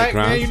hold thing, us man, on the back,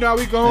 man. ground. You know how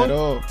we going. At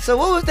all. So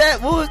what was that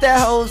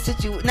whole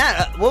situation?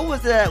 What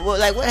was that?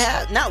 Like what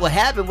happened? Not what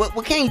happened.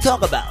 What can you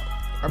talk about?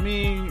 I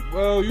mean,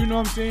 well, you know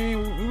what I'm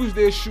saying? We was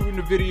there shooting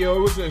the video.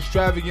 It was an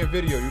extravagant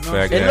video, you know what I'm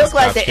Fact, saying? It looked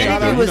like the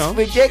energy was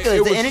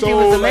ridiculous. The energy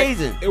was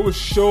amazing. It was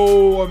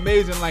so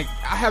amazing. Like,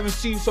 I haven't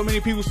seen so many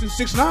people since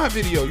 6ix9ine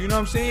video. You know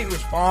what I'm saying? It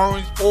was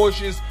foreigns,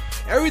 Porsches,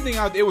 everything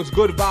out there was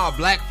good vibe.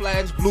 Black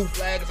flags, blue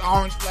flags,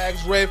 orange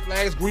flags, red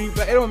flags, green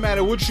flags. It don't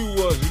matter what you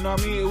was. You know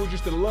what I mean? It was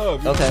just the love.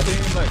 You know what I'm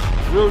saying?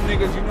 Like, real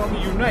niggas, you know what I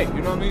mean? Unite.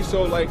 You know what I mean?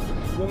 So, like,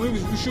 when we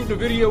was shooting the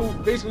video,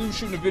 basically we was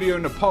shooting the video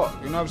in the park.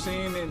 You know what I'm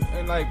saying?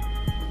 And like,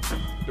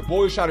 the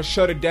boys try to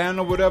shut it down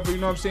or whatever, you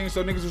know what I'm saying?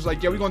 So niggas was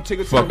like, yeah, we gonna take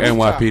it to Fuck the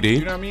rooftop. NYPD. You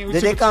know what I mean?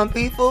 Did they come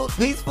peaceful?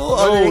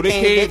 No, Or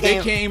they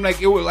came like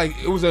it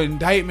was an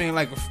indictment,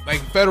 like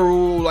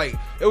federal, like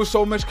it was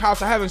so much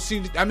cops. I haven't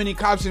seen that many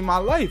cops in my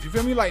life. You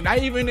feel me? Like not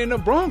even in the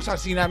Bronx I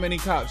seen that many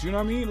cops. You know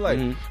what I mean? Like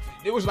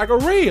it was like a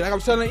raid. Like I'm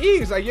telling E,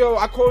 it's like, yo,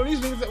 I call these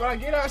niggas when I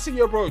get out, I see,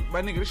 yo, bro,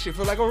 my nigga, this shit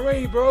feel like a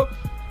raid, bro.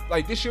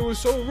 Like this shit was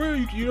so real.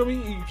 You know what I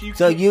mean? You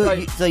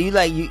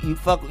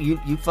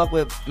fuck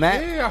with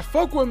Mac? Yeah, I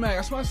fuck with Mac.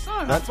 That's my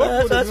son. I That's-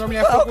 fuck with him. You know that's- what I mean?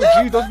 I fuck with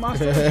G. That's my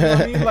son. You know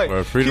what I mean? Like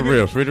Well, free the keep it-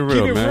 real, keep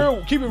it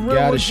man. Keep it real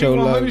Gotta with show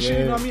G100 love, shit. You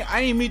man. know what I mean?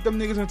 I ain't meet them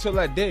niggas until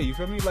that day. You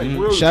feel me? Like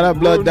real. Shout out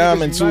real Blood niggas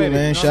Diamond, too, united,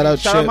 man. you know Shout what I out mean?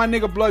 Shout out Chip. my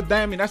nigga Blood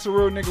Diamond. That's a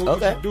real nigga who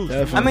Okay. introduced.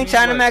 Definitely. I mean,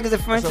 China Mac is a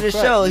friend to That's the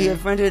a show. fact, He a man.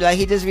 friend to like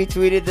he just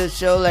retweeted the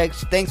show. Like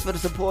thanks for the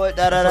support.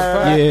 Da da da. That's a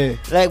da. fact.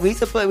 Yeah.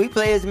 Like we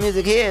play his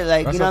music here.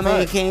 Like That's you know a what I mean.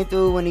 He fact. came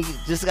through when he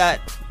just got.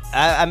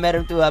 I met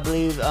him through I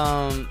believe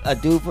a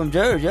dude from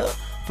Jersey.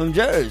 From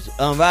Jersey.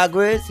 Rod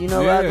Grizz. You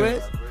know Rod Yeah.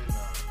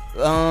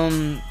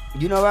 Grizz.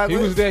 You know Rod He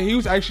Grizz? was there. He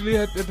was actually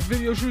at the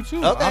video shoot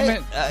too. Okay. I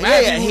met Yeah,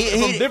 Mac. He was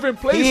from different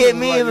places. He hit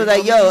me and was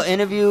like, you know yo, what I mean?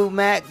 interview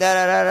Mac, da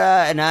da da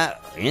da. And I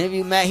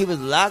interviewed Mac. He was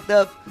locked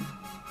up.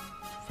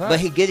 But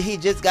he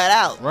just got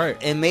out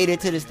and made it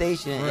to the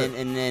station, Right.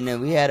 and then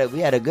we had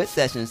a good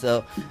session.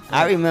 So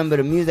I remember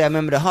the music, I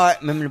remember the heart,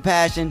 remember the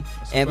passion,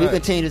 and we fact.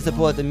 continue to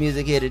support the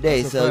music here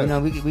today. That's a So you fact. know,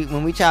 we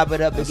when we chop it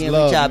up That's again,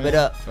 love, we chop man. it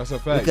up. That's a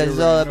fact. Because You it's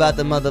all already about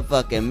know, the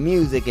motherfucking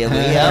music, and we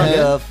don't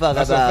give a fuck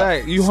That's a about.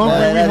 fact. You all hungry,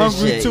 that we other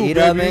hungry shit, too, you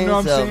know what I baby. You mean? know what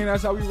I'm So saying?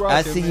 That's how we rock I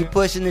it, see you man.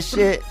 pushing the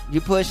shit. You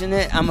pushing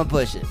it. I'ma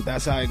push it.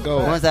 That's how it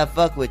goes. Once I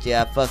fuck with you,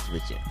 I fucks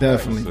with you.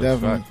 Definitely, That's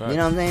a definitely. fact. You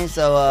know what I'm saying?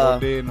 So All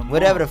day in the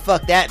whatever morning. the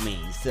fuck that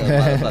means. So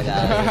motherfucker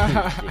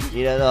out here.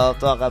 You know what I'm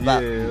talking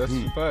about? Yeah, that's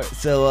a fact.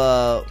 So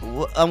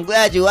I'm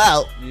glad you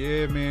out.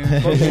 Yeah, man.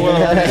 Fuck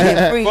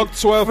 12. Fuck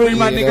 12. Free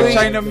my nigga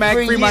China Mac.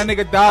 Free my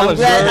nigga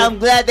Dollars. I'm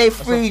glad they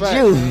freed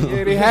you.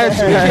 Yeah, they had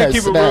to. They can't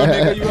keep it real,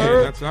 nigga. You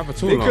heard? That's not for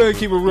too They long. couldn't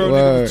keep it real, nigga,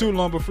 Word. for too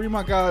long. But free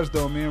my guys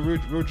though, man.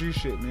 Real G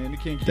shit, man. They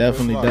can't keep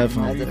Definitely, us locked,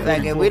 definitely. you know? That's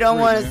a fact. We don't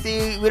want to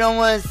see. We don't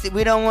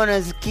want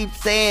to keep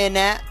saying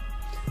that.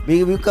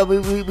 We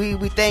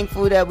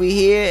thankful that we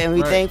here, and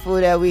we Right. thankful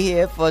that we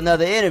here for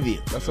another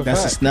interview. That's a That's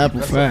a fact. snapper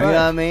That's a fact. You know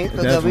fact. what I mean? Because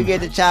we Definitely.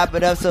 get to chop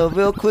it up so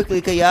real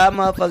quickly. Because y'all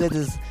motherfuckers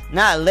is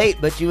not late,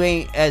 but you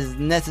ain't as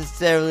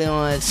necessarily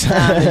on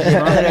time as you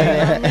could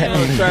have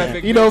been.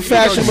 Traffic. You know,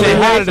 fashionably Say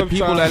hi to late. the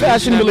people that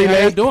Fashionably how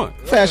you late. doing?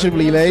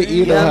 Fashionably late.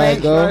 You know know how what I it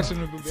mean?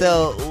 goes.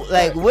 So,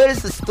 like, what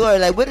is the story?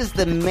 Like, what is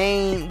the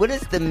main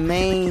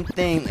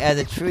thing as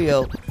a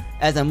trio,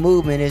 as a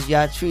movement? Is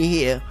y'all tree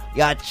here?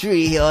 Y'all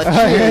tree here?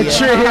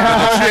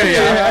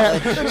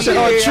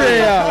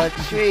 Y'all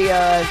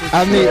trio.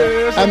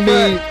 I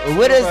mean,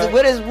 What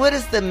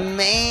is the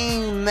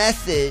main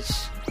message,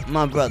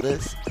 my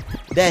brothers,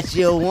 that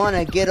you want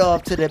to get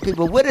off to the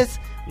people? What is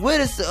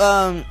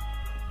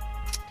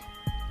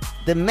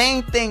the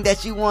main thing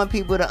that you want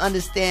people to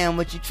understand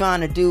what you're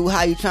trying to do,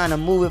 how you're trying to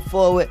move it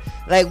forward?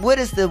 Like, what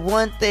is the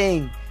one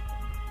thing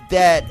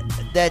that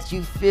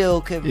you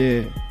feel could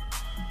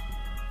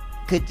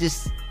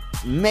just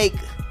make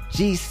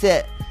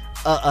G-Set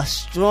a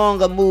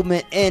stronger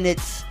movement in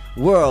its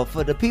world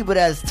for the people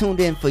that's tuned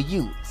in for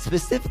you,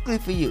 specifically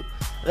for you?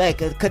 Like,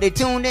 could they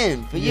tune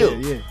in for you?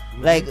 Yeah.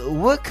 Like,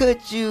 what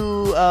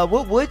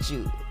would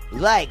you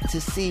like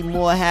to see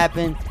more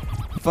happen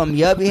from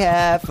your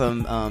behalf,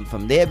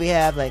 from their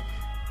behalf? Like,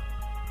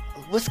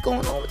 what's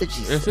going on with the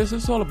G set?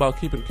 It's all about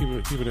keeping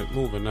it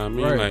moving. Know what I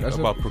mean, Right. like That's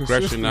about a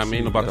progression. Know what I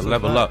mean, about consistency. the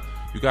That's a level fact. up.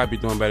 You gotta be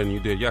doing better than you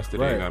did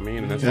yesterday. Right. Know what I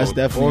mean, and That's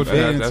definitely All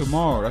day and that's-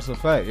 tomorrow. That's a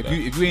fact.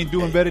 If you ain't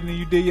doing better than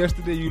you did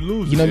yesterday, you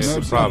lose. You know, it,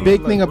 the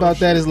big thing about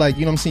that is like,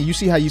 you know what I'm saying? You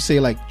see how you say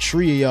like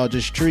tree of y'all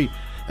just tree.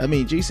 I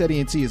mean, G-Set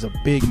ENT is a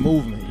big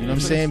movement, you know what I'm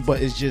saying?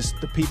 But it's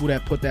just the people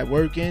that put that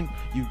work in,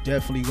 you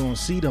definitely gonna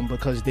see them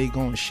because they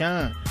gonna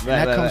shine. And Right,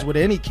 that right, comes right. with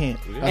any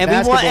camp. A And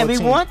basketball we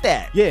team. want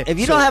that. Yeah. If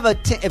you so- don't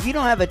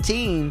have a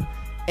team,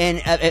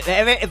 and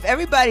if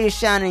everybody is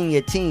shining in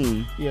your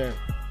team, yeah,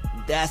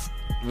 that's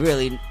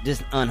really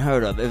just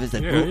unheard of. If it's a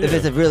Yeah, group, if yeah.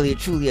 it's a really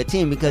truly a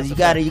team, because you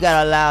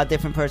gotta allow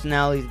different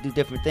personalities to do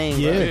different things,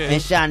 Yeah.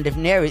 and shine in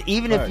different areas.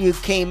 Even Right. if you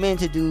came in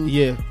to do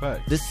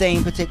the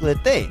same particular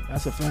thing.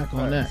 That's a fact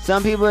on that.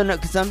 Some people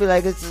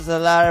like it's just a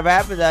lot of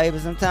rappers out here,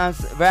 but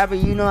sometimes rapper,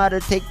 you know how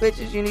to take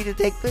pictures, you need to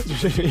take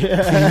pictures.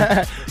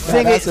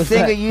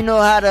 Singer, you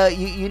know how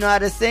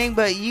to sing,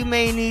 but you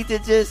may need to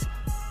just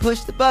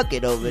push the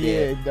bucket over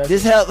there.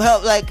 Just help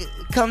like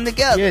come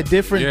together. Yeah,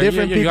 different you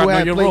people gotta know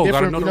have your play role,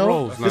 gotta different, know you the know.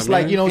 roles, It's know what I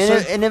like, you know,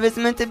 and if it's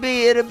meant to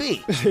be, it'll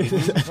be.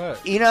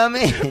 You know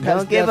what I mean?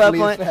 That's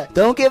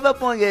Don't give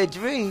up on your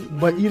dream.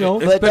 But you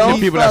know, especially don't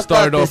people that fuck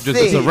started up off the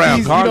just scene. around.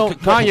 He's, you know-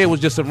 Kanye was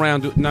just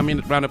around.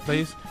 Around the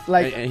place.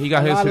 like and he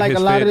got his. a lot his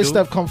of fair this due.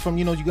 stuff come from,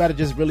 you know, you got to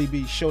just really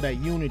show that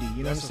unity.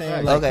 You know what I'm saying?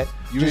 fact. Like, Okay.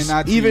 You just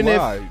ain't not even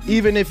TY.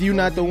 even if you're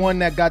not the one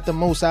that got the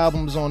most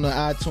albums on the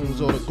iTunes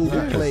or the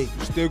Google Play, You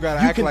still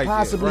gotta you act can like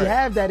possibly it. Right.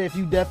 have that if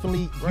you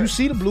definitely you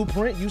see the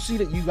blueprint, you see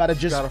that you got to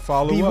just Gotta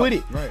follow be up. with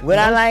it. Right. What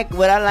I like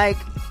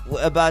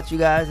about you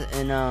guys,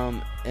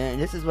 and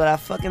this is what I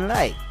fucking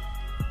like.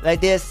 Like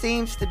there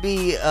seems to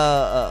be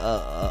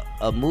a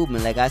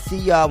movement. Like I see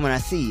y'all when I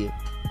see you,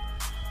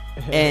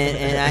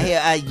 and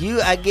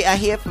I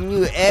hear from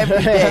you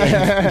every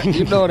day.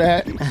 You know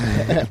that.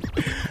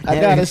 I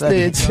gotta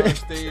stay in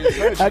touch.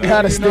 I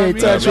gotta stay in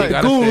touch with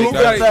the guru. I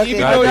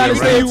gotta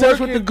stay in touch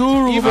with the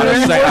guru. Out of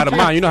sight, out of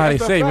mind. You know how they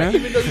say, man.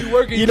 Even though you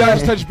working, you You know-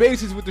 gotta touch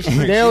bases with the streets.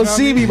 They don't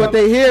see me, but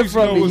they hear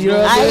from me. You know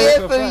what I I'm hear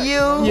saying?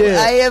 from you.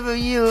 Yeah. I hear from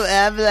you,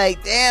 and I be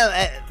like, damn.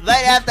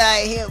 Right after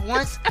I hear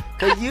once,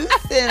 cause you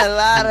send a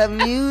lot of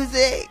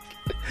music.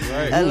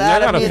 Right. A You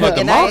lot of gotta music. flood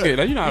the and I-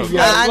 market. You know how to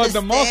Yeah. I Flood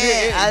the market.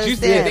 understand. I G-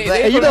 understand. they-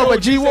 But And you know,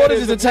 but G G Waters said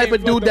is the it's type the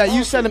of dude that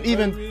you send him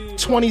even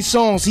 20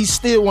 songs, he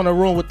still want to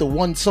roll with the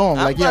one song.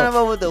 I'm Like, running yo,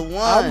 over with the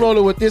one. I'm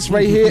rolling with this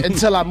right here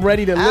until I'm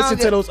ready to I don't listen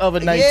to get- those other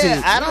 19.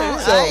 Yeah,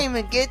 I ain't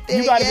even get there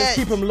You gotta yet. just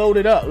keep him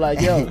loaded up. Like,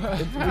 yo,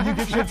 when you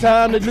get your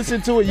time to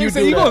listen to it, you You do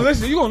say you that. gonna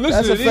listen. You gonna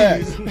listen That's to a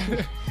these.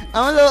 fact.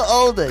 I'm a little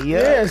older,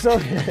 Yeah, so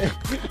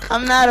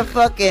I'm not a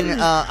fucking.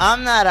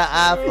 I'm not an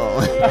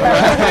iPhone.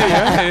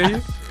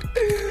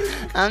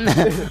 I'm not.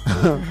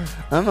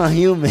 I'm a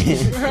human.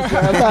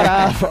 I'm not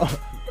an iPhone.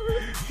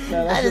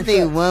 I just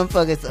think one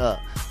fucking song.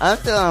 I'm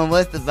still on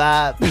What's the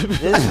Vibe.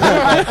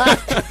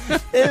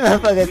 This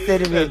motherfucker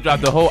sitting me.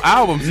 Dropped the whole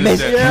album since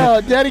then.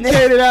 Yo,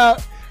 dedicated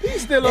out.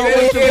 He's still on What's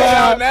the Dedicated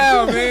out Vibe.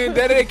 now, man.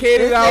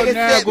 Dedicated This out nigga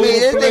now. sent me. Google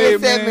This Play, nigga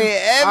sent man. me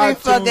every iTunes,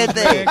 fucking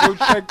thing. man. Go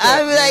check that.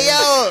 I be like,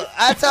 yo.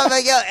 I talk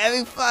like, yo,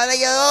 every fucking like,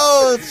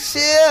 yo,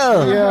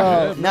 chill.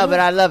 Yeah. No, but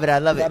I love it. I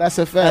love it. No, that's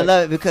a fact. I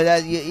love it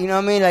because you know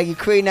what I mean. Like you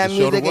creating that Just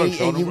show the music work,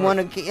 show and the you work.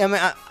 want to.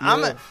 I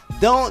mean,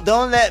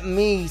 don't let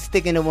me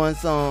stick into one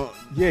song.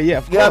 Yeah, of You know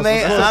course. what I mean?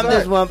 That's a I'm fact.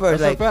 just one person.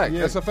 That's a Like fact.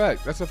 That's a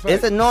fact. That's a fact.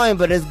 it's annoying,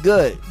 but it's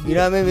good. You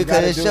know what I mean? You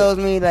Because gotta it do shows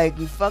me like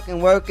you fucking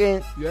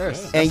working.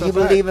 Yes. And that's you a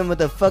fact. believe in what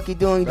the fuck you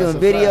doing. You That's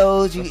doing a fact.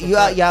 videos. That's a You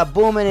fact. y'all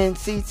booming in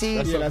CT.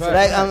 That's a fact.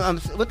 Like I'm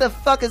what the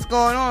fuck is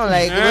going on?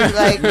 Like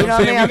like you know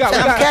what I mean? We I'm got-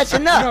 catching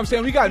You know what up. I'm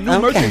saying? We got new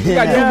I'm merchandise. We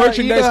got catching new up. merchandise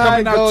You know how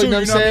coming it out goes, too. you know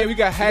You know what what I I'm mean? We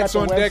got hats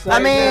saying? on We got the deck. website. I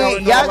right now, mean,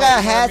 and y'all all that,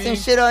 got you know hats what I and mean?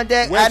 shit on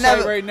deck. I Website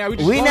never. right now. We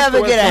just We launched never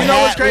the get a website. You know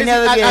what's hat. crazy? We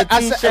never get a I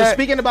t-shirt.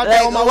 speaking about Like,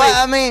 that on my what- way.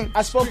 I mean,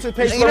 I spoke to the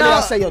page you earlier. know,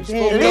 I say, yo, damn,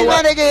 you leave know my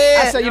what? nigga here.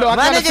 I said, you know, I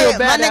My kind of nigga- feel my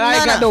bad that nigga- I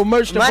ain't got no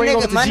merch to my bring nigga-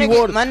 over to my G nigga-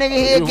 Waters. My nigga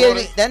here give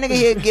me, that nigga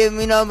here give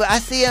me, but I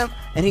see him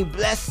and he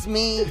blessed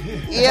me. You know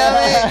what I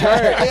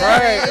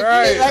mean?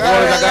 Right. I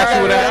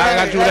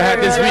got you with a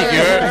hat this week, you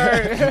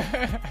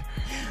heard?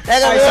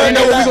 So you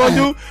know what we gonna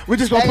do? We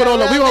just gonna put all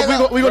the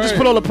we gonna just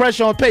put all the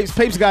pressure on Papes.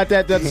 Papes got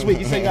that this week.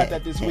 He said he got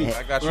that this week.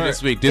 I got you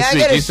this week. This Can I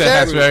week, get a he said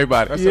that's shirt? for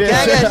everybody. Can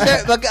I get a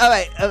shirt? But, all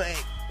right.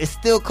 It's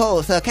still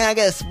cold, so can I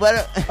get a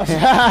sweater?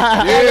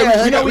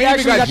 Yeah, You know, we even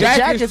actually got the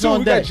jackets too. on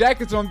We got deck.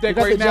 jackets on deck We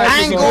got right the now. jackets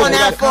I ain't on going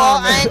deck. that far.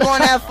 I ain't going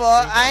that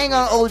far. I ain't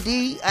gonna OD.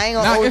 I ain't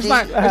gonna Nah, OD.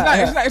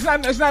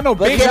 it's not no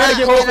But big. can We I gotta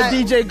give get one for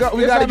DJ.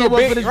 We gotta give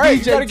one for the Right,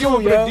 you gotta DJ give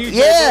one too, for the yo. DJ.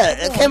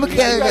 Yeah, can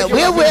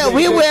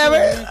we wear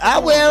it. I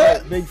wear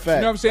it. Big You fat.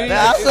 know what I'm saying? I I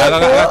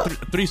got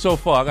support. three so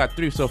far. I got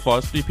three so far.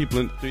 It's three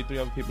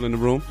other people in the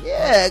room.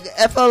 Yeah,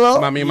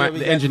 FLO. I mean,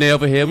 the engineer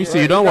over here. We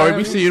see you. Don't worry.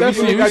 We see you. We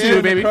see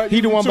you, baby.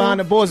 He the one behind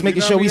the boards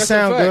making sure we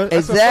sound good.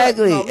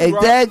 Exactly.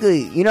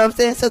 You know what I'm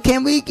saying? So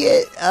can we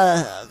get?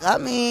 I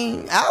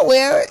mean, I'll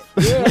wear it.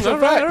 Yeah, that's a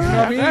fact. You know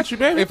what I mean? I got you,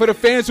 baby. And for the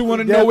fans who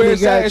want to know where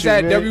it's at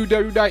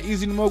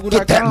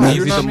www.easymogul.com.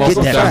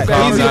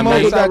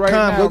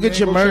 EasyTheMogul.com. Go get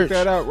your merch.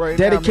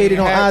 Dedicated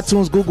on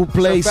iTunes, Google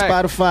Play,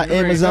 Spotify,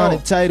 Amazon,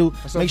 and Tidal.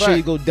 Make sure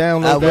you go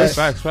download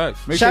that. Facts.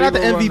 Shout out to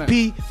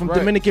MVP from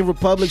Dominican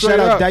Republic. Shout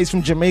out Dice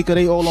from Jamaica.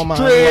 They all on my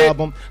new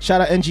album.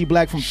 Shout out NG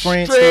Black from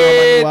France.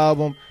 They on my new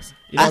album.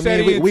 You know what I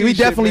mean? We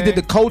definitely did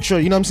the culture.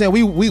 You know what I'm saying?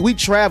 We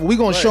travel. We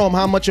gonna show them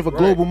how much of a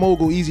global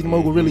mogul Easy the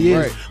Mogul really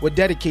is. We're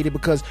dedicated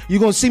because you're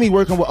gonna see me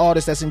working with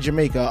artists that's in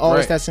Jamaica,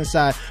 artists that's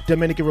inside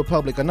Dominican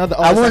Republic, another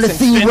artist. I want to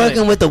see you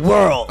working with the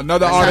world.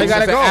 Another artist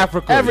that's in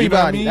Africa.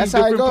 Everybody. You know that's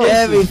how it goes.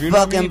 Every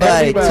fucking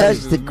body.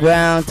 Touch the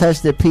ground.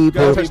 Touch the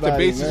people.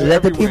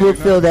 Let the people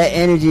feel that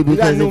energy. We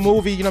got Because a new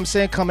movie. You know what I'm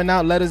saying? Coming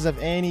out. Letters of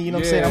Annie. You know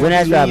what I'm saying? When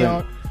that's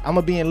dropping? I'm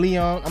gonna be in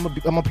Leon. I'm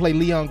gonna play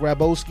Leon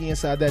Grabowski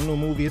inside that new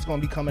movie. It's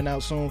gonna be coming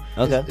out soon.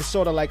 Okay. It's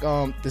sort of like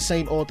the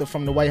same author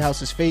from The White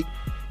House is Fake.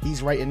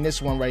 He's writing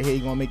this one right here.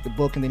 He's gonna make the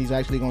book, and then he's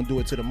actually gonna do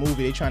it to the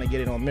movie. They're trying to get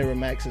it on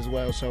Miramax as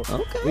well. So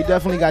we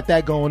definitely got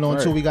that going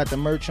on too. We got the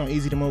merch on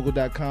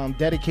EasyTheMogul.com.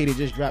 Dedicated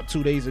just dropped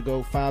 2 days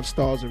ago. 5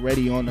 stars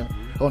already on the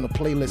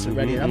playlist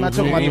already. I'm not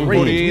talking about the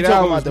ratings. We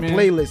talking about the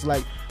playlist.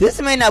 Like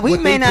this may not. We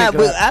may not.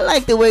 I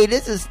like the way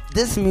this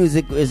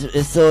music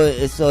is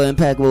so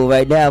impeccable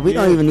right now. We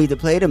don't even need to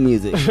play the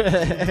music.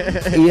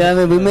 You know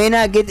what I mean? We may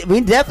not get.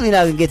 We definitely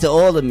not gonna get to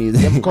all the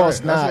music. Of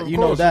course not. You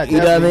know that. You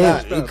know what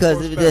I mean?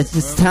 Because there's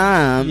just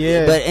time.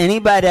 Yeah. But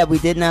anybody that we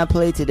did not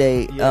play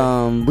today,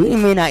 we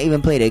may not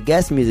even play their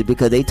guest music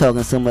because they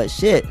talking so much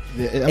shit.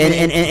 Yeah,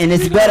 and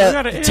it's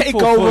better take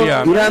over. You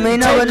know what I mean?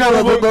 No,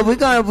 but we're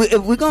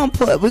gonna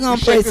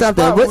play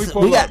something.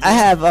 I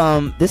have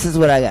this is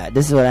what I got.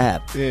 This is what I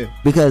have. Yeah.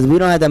 Because we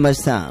don't have that much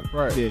time.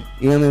 Right. Yeah.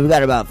 You know what I mean? We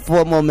got about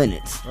 4 more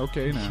minutes.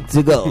 Okay, now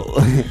to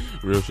go.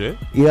 Real shit.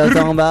 You know what I'm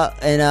talking about?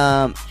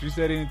 And she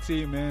said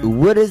NT, man.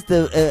 What is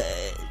the?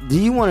 Do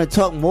you want to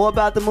talk more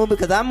about the movie?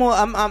 Because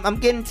I'm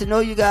getting to know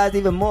you guys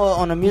even more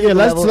on the music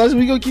level. Let's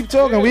we gonna keep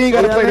talking. We ain't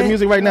gotta play the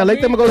music right now.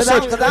 Let them go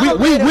search.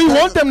 We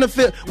want them to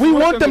feel. We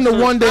want them to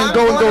one day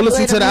go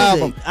listen to the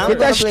album. Get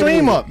that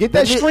stream up. Get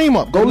that stream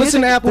up. Go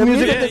listen to Apple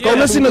Music. Go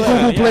listen to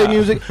Google Play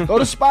Music. Go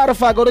to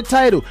Spotify. Go to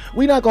Tidal.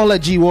 We not gonna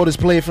let G Waters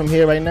play it from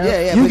here right now.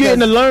 You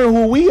getting to learn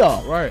who we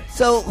are. Right.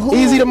 So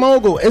Easy the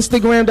Mogul.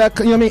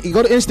 Instagram.com. You know what I mean?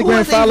 Go to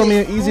Instagram. Follow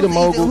me. Easy the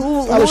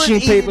Mogul. Follow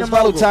Sheen Papers.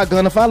 Follow Ty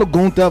Gunner. Follow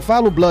Gunther.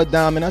 Follow Blood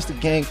Diamond. That's the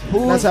gang.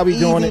 That's how we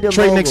doing it.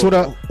 Trey Nix, what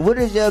up? What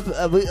is your?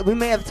 We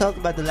may have talked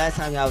about the last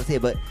time y'all was here,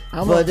 but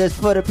just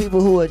for the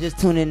people who are just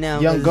tuning in now,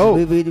 Young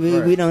Goat.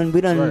 We don't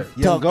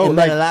talk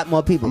about a lot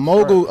more people.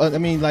 Mogul. I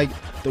mean, like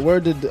the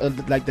word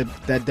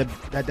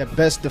that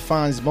best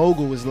defines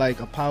mogul is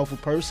like a powerful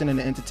person in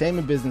the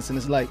entertainment business, and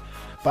it's like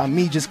by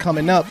me just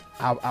coming up,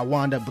 I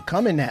wound up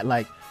becoming that,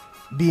 like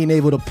being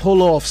able to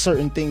pull off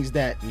certain things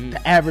that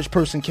the average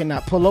person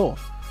cannot pull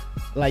off.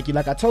 Like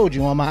I told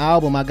you on my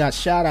album, I got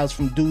shout outs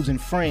from dudes in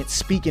France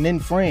speaking in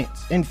French,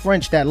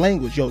 that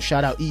language. Yo,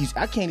 shout out Easy.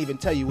 I can't even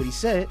tell you what he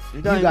said. You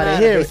gotta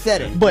hear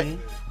it. But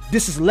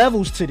this is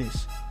levels to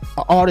this.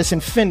 An artist in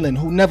Finland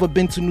who never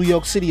been to New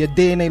York City a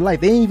day in their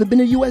life. They ain't even been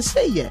to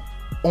USA yet.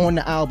 On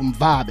the album,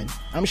 vibing.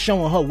 I'm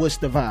showing her what's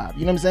the vibe.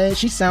 You know what I'm saying?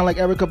 She sound like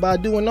Erykah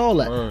Badu and all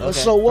that.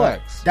 So what?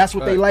 That's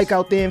what they like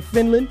out there in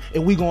Finland,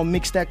 and we gonna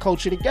mix that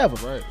culture together.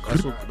 Right.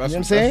 That's what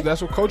I'm saying?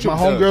 That's what culture My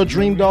homegirl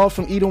Dream Doll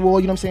from Eden Wall,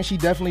 you know what I'm saying? She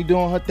definitely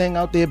doing her thing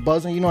out there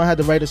buzzing. You know, I had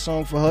to write a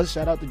song for her.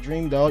 Shout out to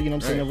Dream Doll, you know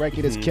what I'm saying? The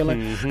record is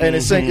killing. And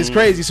it's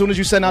crazy. As soon as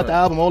you send out the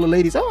album, all the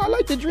ladies, I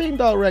like the Dream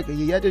Doll record.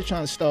 Yeah, just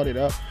trying to start it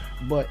up.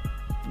 But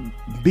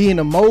being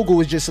a mogul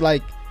is just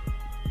like,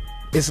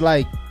 it's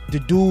like the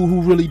dude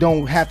who really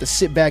don't have to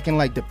sit back and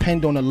like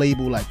depend on a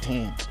label. Like,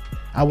 damn,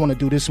 I want to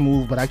do this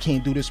move, but I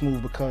can't do this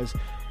move because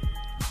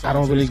I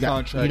don't really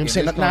got. You know what I'm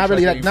saying?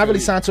 Not really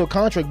signed to a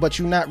contract, but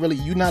you're not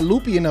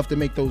loopy enough to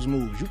make those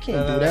moves. You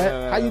can't do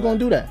that. How you gonna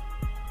do that?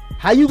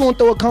 How you gonna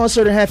throw a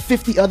concert and have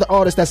 50 other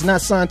artists that's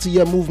not signed to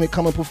your movement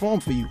come and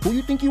perform for you? Who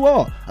you think you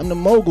are? I'm the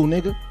mogul,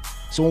 nigga.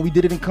 So when we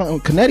did it in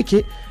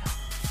Connecticut,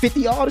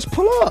 50 artists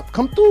pull up,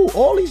 come through.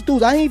 All these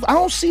dudes, I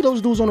don't see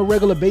those dudes on a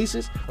regular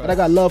basis, but I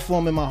got love for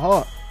them in my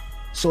heart.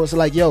 So it's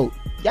like, yo,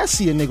 y'all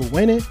see a nigga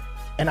winning,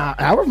 and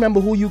I remember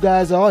who you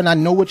guys are, and I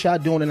know what y'all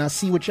doing, and I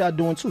see what y'all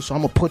doing too. So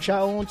I'm gonna put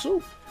y'all on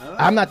too.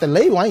 I'm not the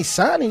label. I ain't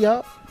signing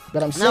y'all.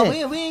 But I'm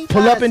saying, we ain't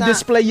pull up and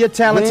display your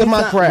talent to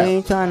my crowd. We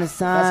ain't trying to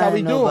sign. That's how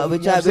we do it. We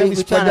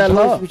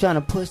trying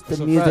to push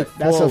the music forward.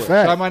 That's a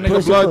fact. Like my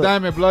nigga Blood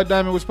Diamond. Blood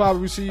Diamond was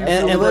probably received.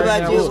 And what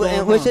about you?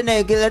 And what's your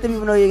name? Let the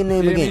people know your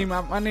name again.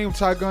 My name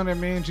Ty Gunner,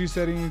 man. G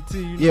said ENT.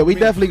 Yeah, we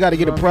definitely got to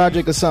get a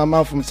project or something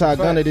out from Ty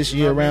Gunner this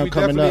year around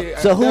coming up.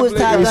 So who is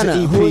Ty Gunner?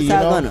 Who is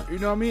Ty Gunner? You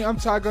know what I mean? I'm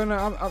Ty Gunner.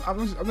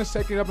 I'm the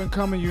second up and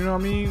coming. You know what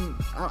I mean?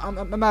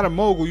 I'm not a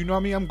mogul. You know what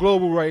I mean? I'm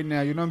global right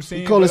now. You know what I'm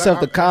saying? He call himself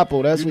the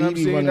capo. That's what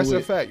he be running with.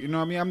 That's a fact. You know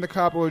what I mean? I'm the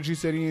capo of G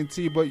Said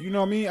ENT, but you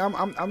know what I mean?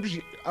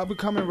 I'm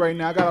becoming right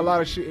now. I got a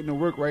lot of shit in the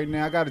work right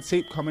now. I got a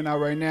tape coming out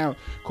right now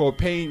called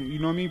Pain. You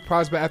know what I mean?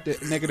 Prospect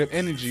after negative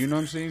energy. You know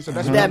what I'm saying? So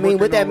that's what that mean.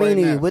 What that mean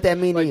to you? What that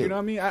mean to you? You know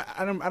what I mean?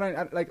 I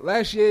don't like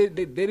last year.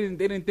 They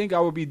didn't think I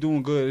would be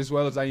doing good as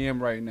well as I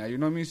am right now. You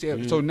know what I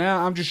mean? So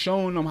now I'm just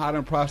showing them how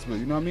to prosper.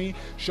 You know what I mean?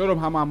 Show them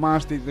how my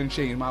mind state done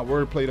changed, my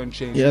wordplay done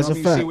changed. Yeah, you that's know what a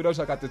I mean? fact. See what else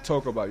I got to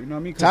talk about. You know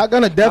what I mean? Ty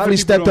Gunna definitely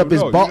stepped up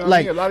his ball,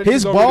 like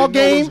his ball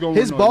game.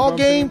 His ball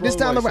game this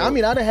time around. I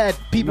mean, I done had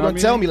people done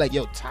tell me like,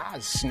 "Yo,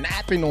 Ty's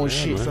snapping on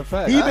shit." That's a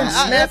fact. He been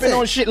snapping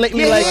on shit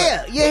lately. Like,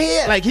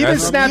 like he been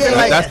snapping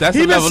like that's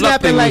he the been level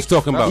up thing snapping we like was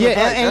talking about. Yeah,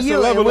 and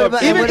you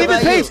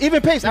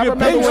even Pace. I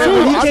remember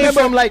when he came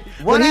from like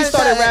when he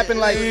started rapping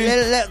like,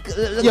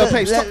 yo,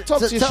 Pace, talk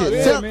to your shit.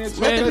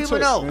 Let the people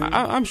know.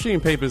 I'm shooting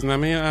papers, and I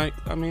mean,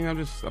 I'm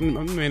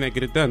the man that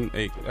get it done.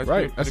 Hey,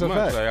 That's a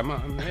fact.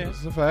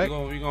 That's a fact.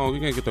 We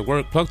gonna get the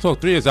work. Plug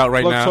Talk 3 is out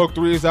right now. Plug Talk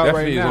 3 is out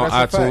right now.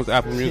 Definitely on iTunes,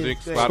 Apple Music,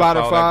 Spotify,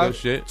 all that good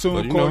shit.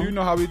 TuneCore, you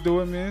know how we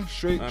do it, man.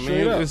 Straight up,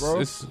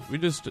 bro. We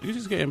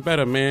just getting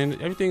better, man.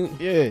 Everything.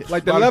 Yeah,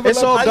 like the level.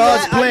 It's all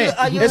God's plan.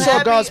 It's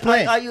all God's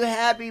plan. Are you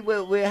happy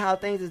with how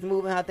things is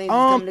moving? How things is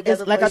coming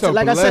together? Like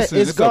I said,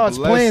 it's God's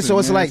plan. So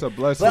it's like,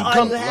 but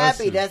are you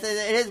happy? It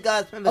is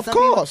God's plan. Of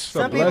course.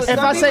 Some people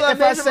are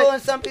miserable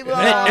and some people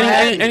are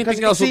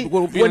anything else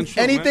will be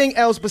untrue, anything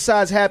else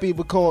besides happy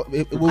because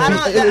it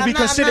will be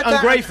considered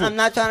ungrateful. I'm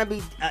not trying to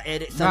be.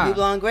 Some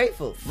people are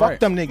ungrateful. Fuck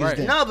them niggas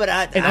then. No, but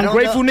and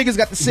ungrateful niggas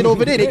got to sit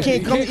over there. They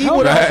can't come eat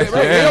with us.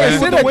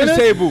 Sit at the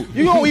table.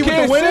 You gonna eat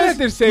with the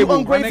winners? You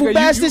ungrateful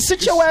bastard.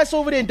 Sit your ass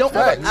over there and don't.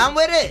 I'm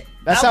with it.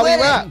 That's how we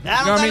rock. You know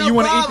what I mean? You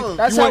want to eat.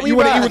 That's how we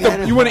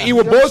rock. You want to eat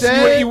with boss.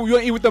 You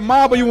want to eat with the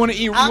mob, or you want to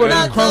eat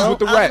crumbs with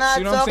the rats.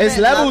 You know what I'm saying? It's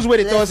levels with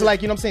it though. It's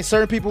like, you know what I'm saying.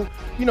 Certain people,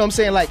 you know what I'm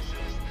saying. Like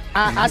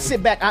I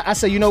sit back. I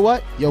say, you know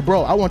what, yo,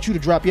 bro, I want you to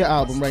drop your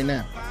album right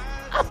now.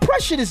 I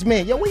pressure this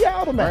man. Yo, where your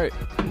album at?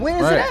 Where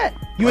is it at?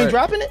 You ain't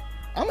dropping it?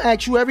 I'm gonna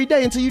ask you every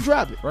day until you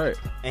drop it. Right.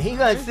 And he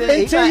gonna sit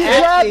until you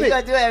drop it. He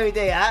gonna do it every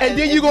day. And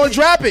then you gonna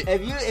drop it.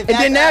 And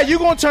then now you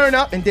gonna turn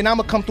up, and then I'm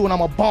gonna come through and I'm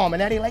gonna bomb. And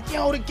now they like,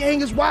 yo, the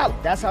gang is wild.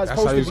 That's how it's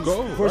supposed to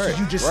be. Versus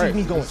you just see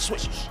me going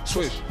swish.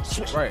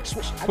 Right.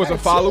 Supposed to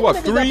follow up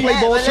 3. Let me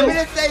just say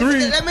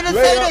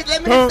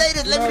this. Cause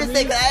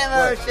I haven't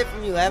heard shit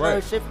from you. I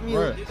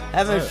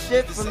haven't heard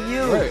shit from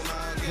you.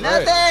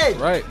 Nothing.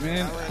 Right,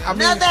 man.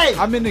 Nothing.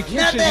 I'm in the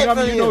kitchen.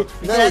 You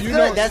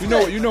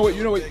know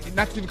what?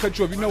 Not to cut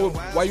you off. You know what?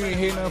 Why you ain't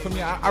hearing nothing from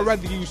me? I'd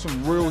rather give you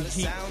some real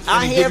heat.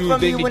 I hear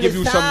from you when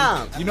it's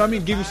time. You know what I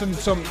mean? Give you some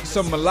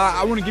malah.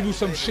 I want to give you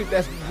some shit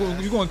that's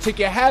you're gonna take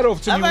your hat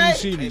off to me when you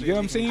see me. You know what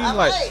I'm saying?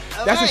 Like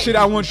that's the shit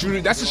I want you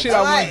to. That's the shit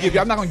I want to give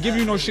you. I'm not gonna give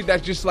you no shit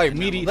that's just like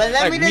meaty. But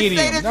let me just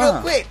say this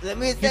real quick. Let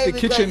me say the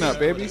kitchen up,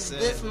 baby.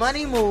 This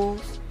money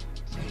moves.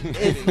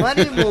 It's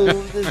money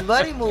moves. It's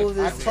money moves.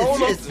 I told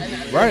him.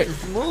 Right.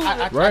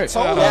 I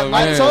told him.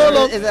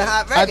 It's a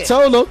hot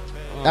record.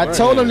 I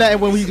told him that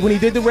when he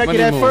did the record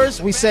at first,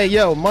 we said,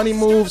 yo, money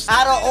moves.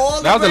 Out of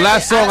all that was the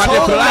last song I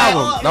did for the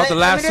album. That was the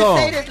last song.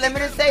 Let me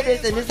just say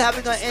this, and this is how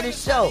we're gonna end the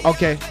show.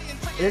 Okay.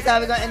 This is how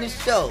we're gonna end the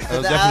show. That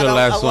was definitely the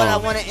last song. I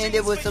want to end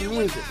it with some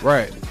music.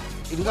 Right.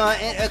 We're gonna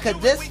end, cause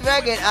this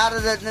record out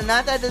of the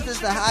not that this is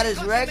the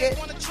hottest record,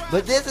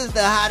 but this is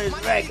the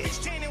hottest record.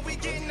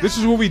 This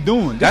is what we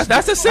doing. That's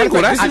a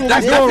single. That's going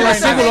right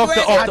single off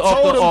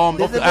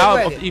the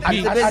album, EP.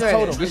 I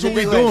told him. This is what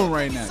we doing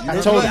right now.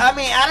 I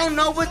mean, I don't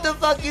know what the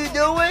fuck you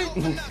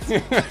doing.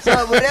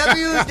 So whatever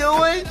you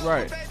doing,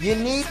 right? You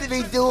need to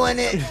be doing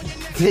it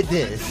to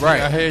this.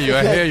 Right. I hear you,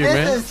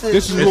 man.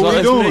 This is what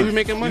we doing. We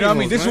making money. You know what I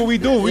mean? This is what we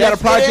doing. We got a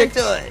project.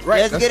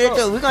 Right. Let's get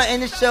into it. We're gonna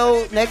end the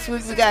show next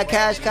week. We got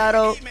Cash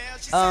Cotto,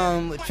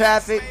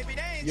 Traffic,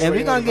 and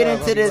we're gonna get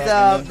into this.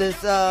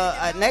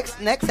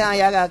 Next time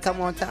y'all gotta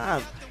come on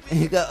time.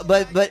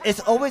 But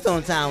it's always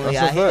on time when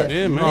y'all here.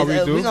 Yeah, man.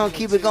 We're gonna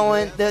keep it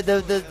going.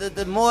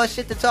 The more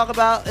shit to talk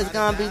about is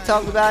gonna be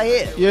talked about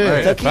here. Yeah.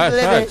 Right. So keep it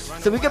living.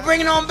 So we can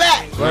bring it on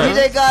back. Right.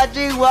 DJ God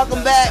G,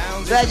 welcome back.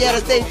 Glad you had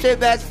a safe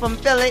trip back from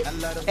Philly.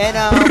 And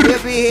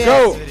we'll be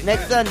here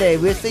next Sunday.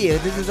 We'll see you.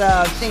 This is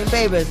Sheen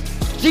Babers.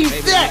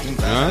 G-Set.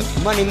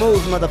 Money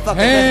moves, motherfucker.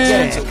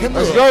 Let's get it.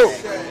 Let's go.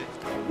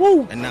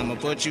 Woo. And I'ma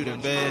put you to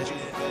bed.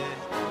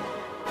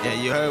 Yeah,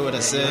 you heard what I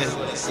said.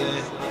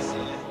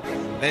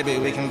 Baby,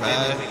 we can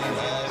vibe,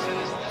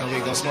 and we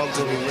gon' smoke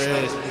till we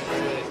red.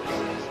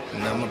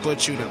 And I'ma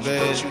put you to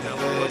bed.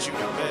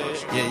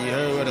 Yeah, you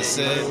heard what I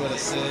said.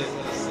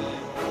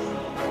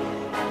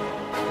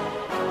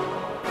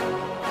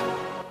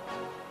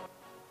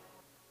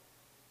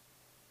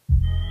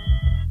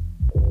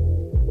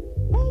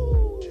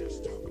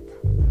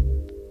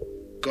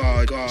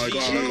 God,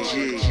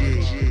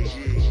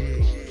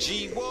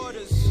 G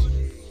Waters.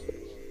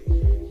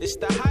 It's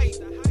the hype.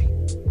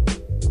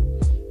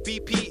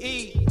 BPE.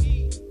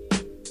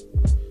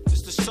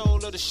 It's the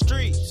soul of the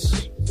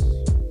streets.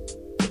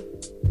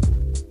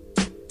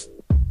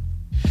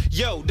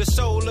 Yo, the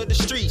soul of the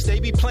streets, they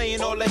be playing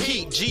all the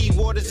heat. G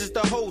Waters is the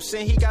host,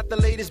 and he got the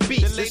latest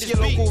beats. This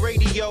your local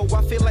radio,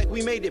 I feel like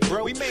we made it,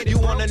 bro. You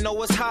wanna know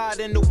what's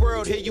hot in the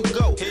world? Here you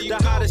go. The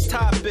hottest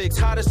topics,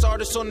 hottest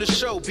artists on the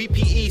show.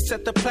 BPE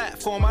set the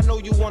platform. I know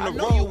you wanna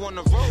roll.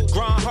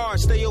 Grind hard,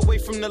 stay away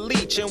from the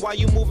leech. And while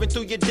you moving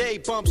through your day,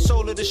 bump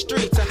soul of the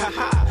streets. Ha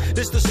ha.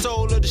 This the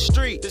soul of the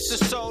street. This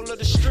the soul of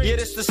the street. Yeah,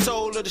 this the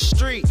soul of the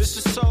street. This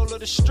the soul of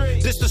the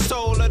street. This the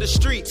soul of the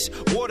streets.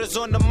 Waters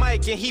on the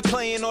mic, and he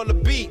playing all the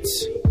beats.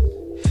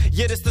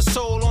 Yeah, this the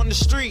soul on the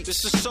street.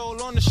 This the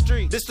soul on the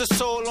street. This the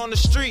soul on the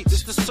street.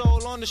 This the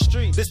soul on the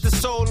street. This the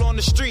soul on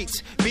the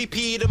streets.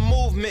 BP the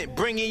movement,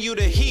 bringing you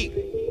the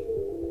heat.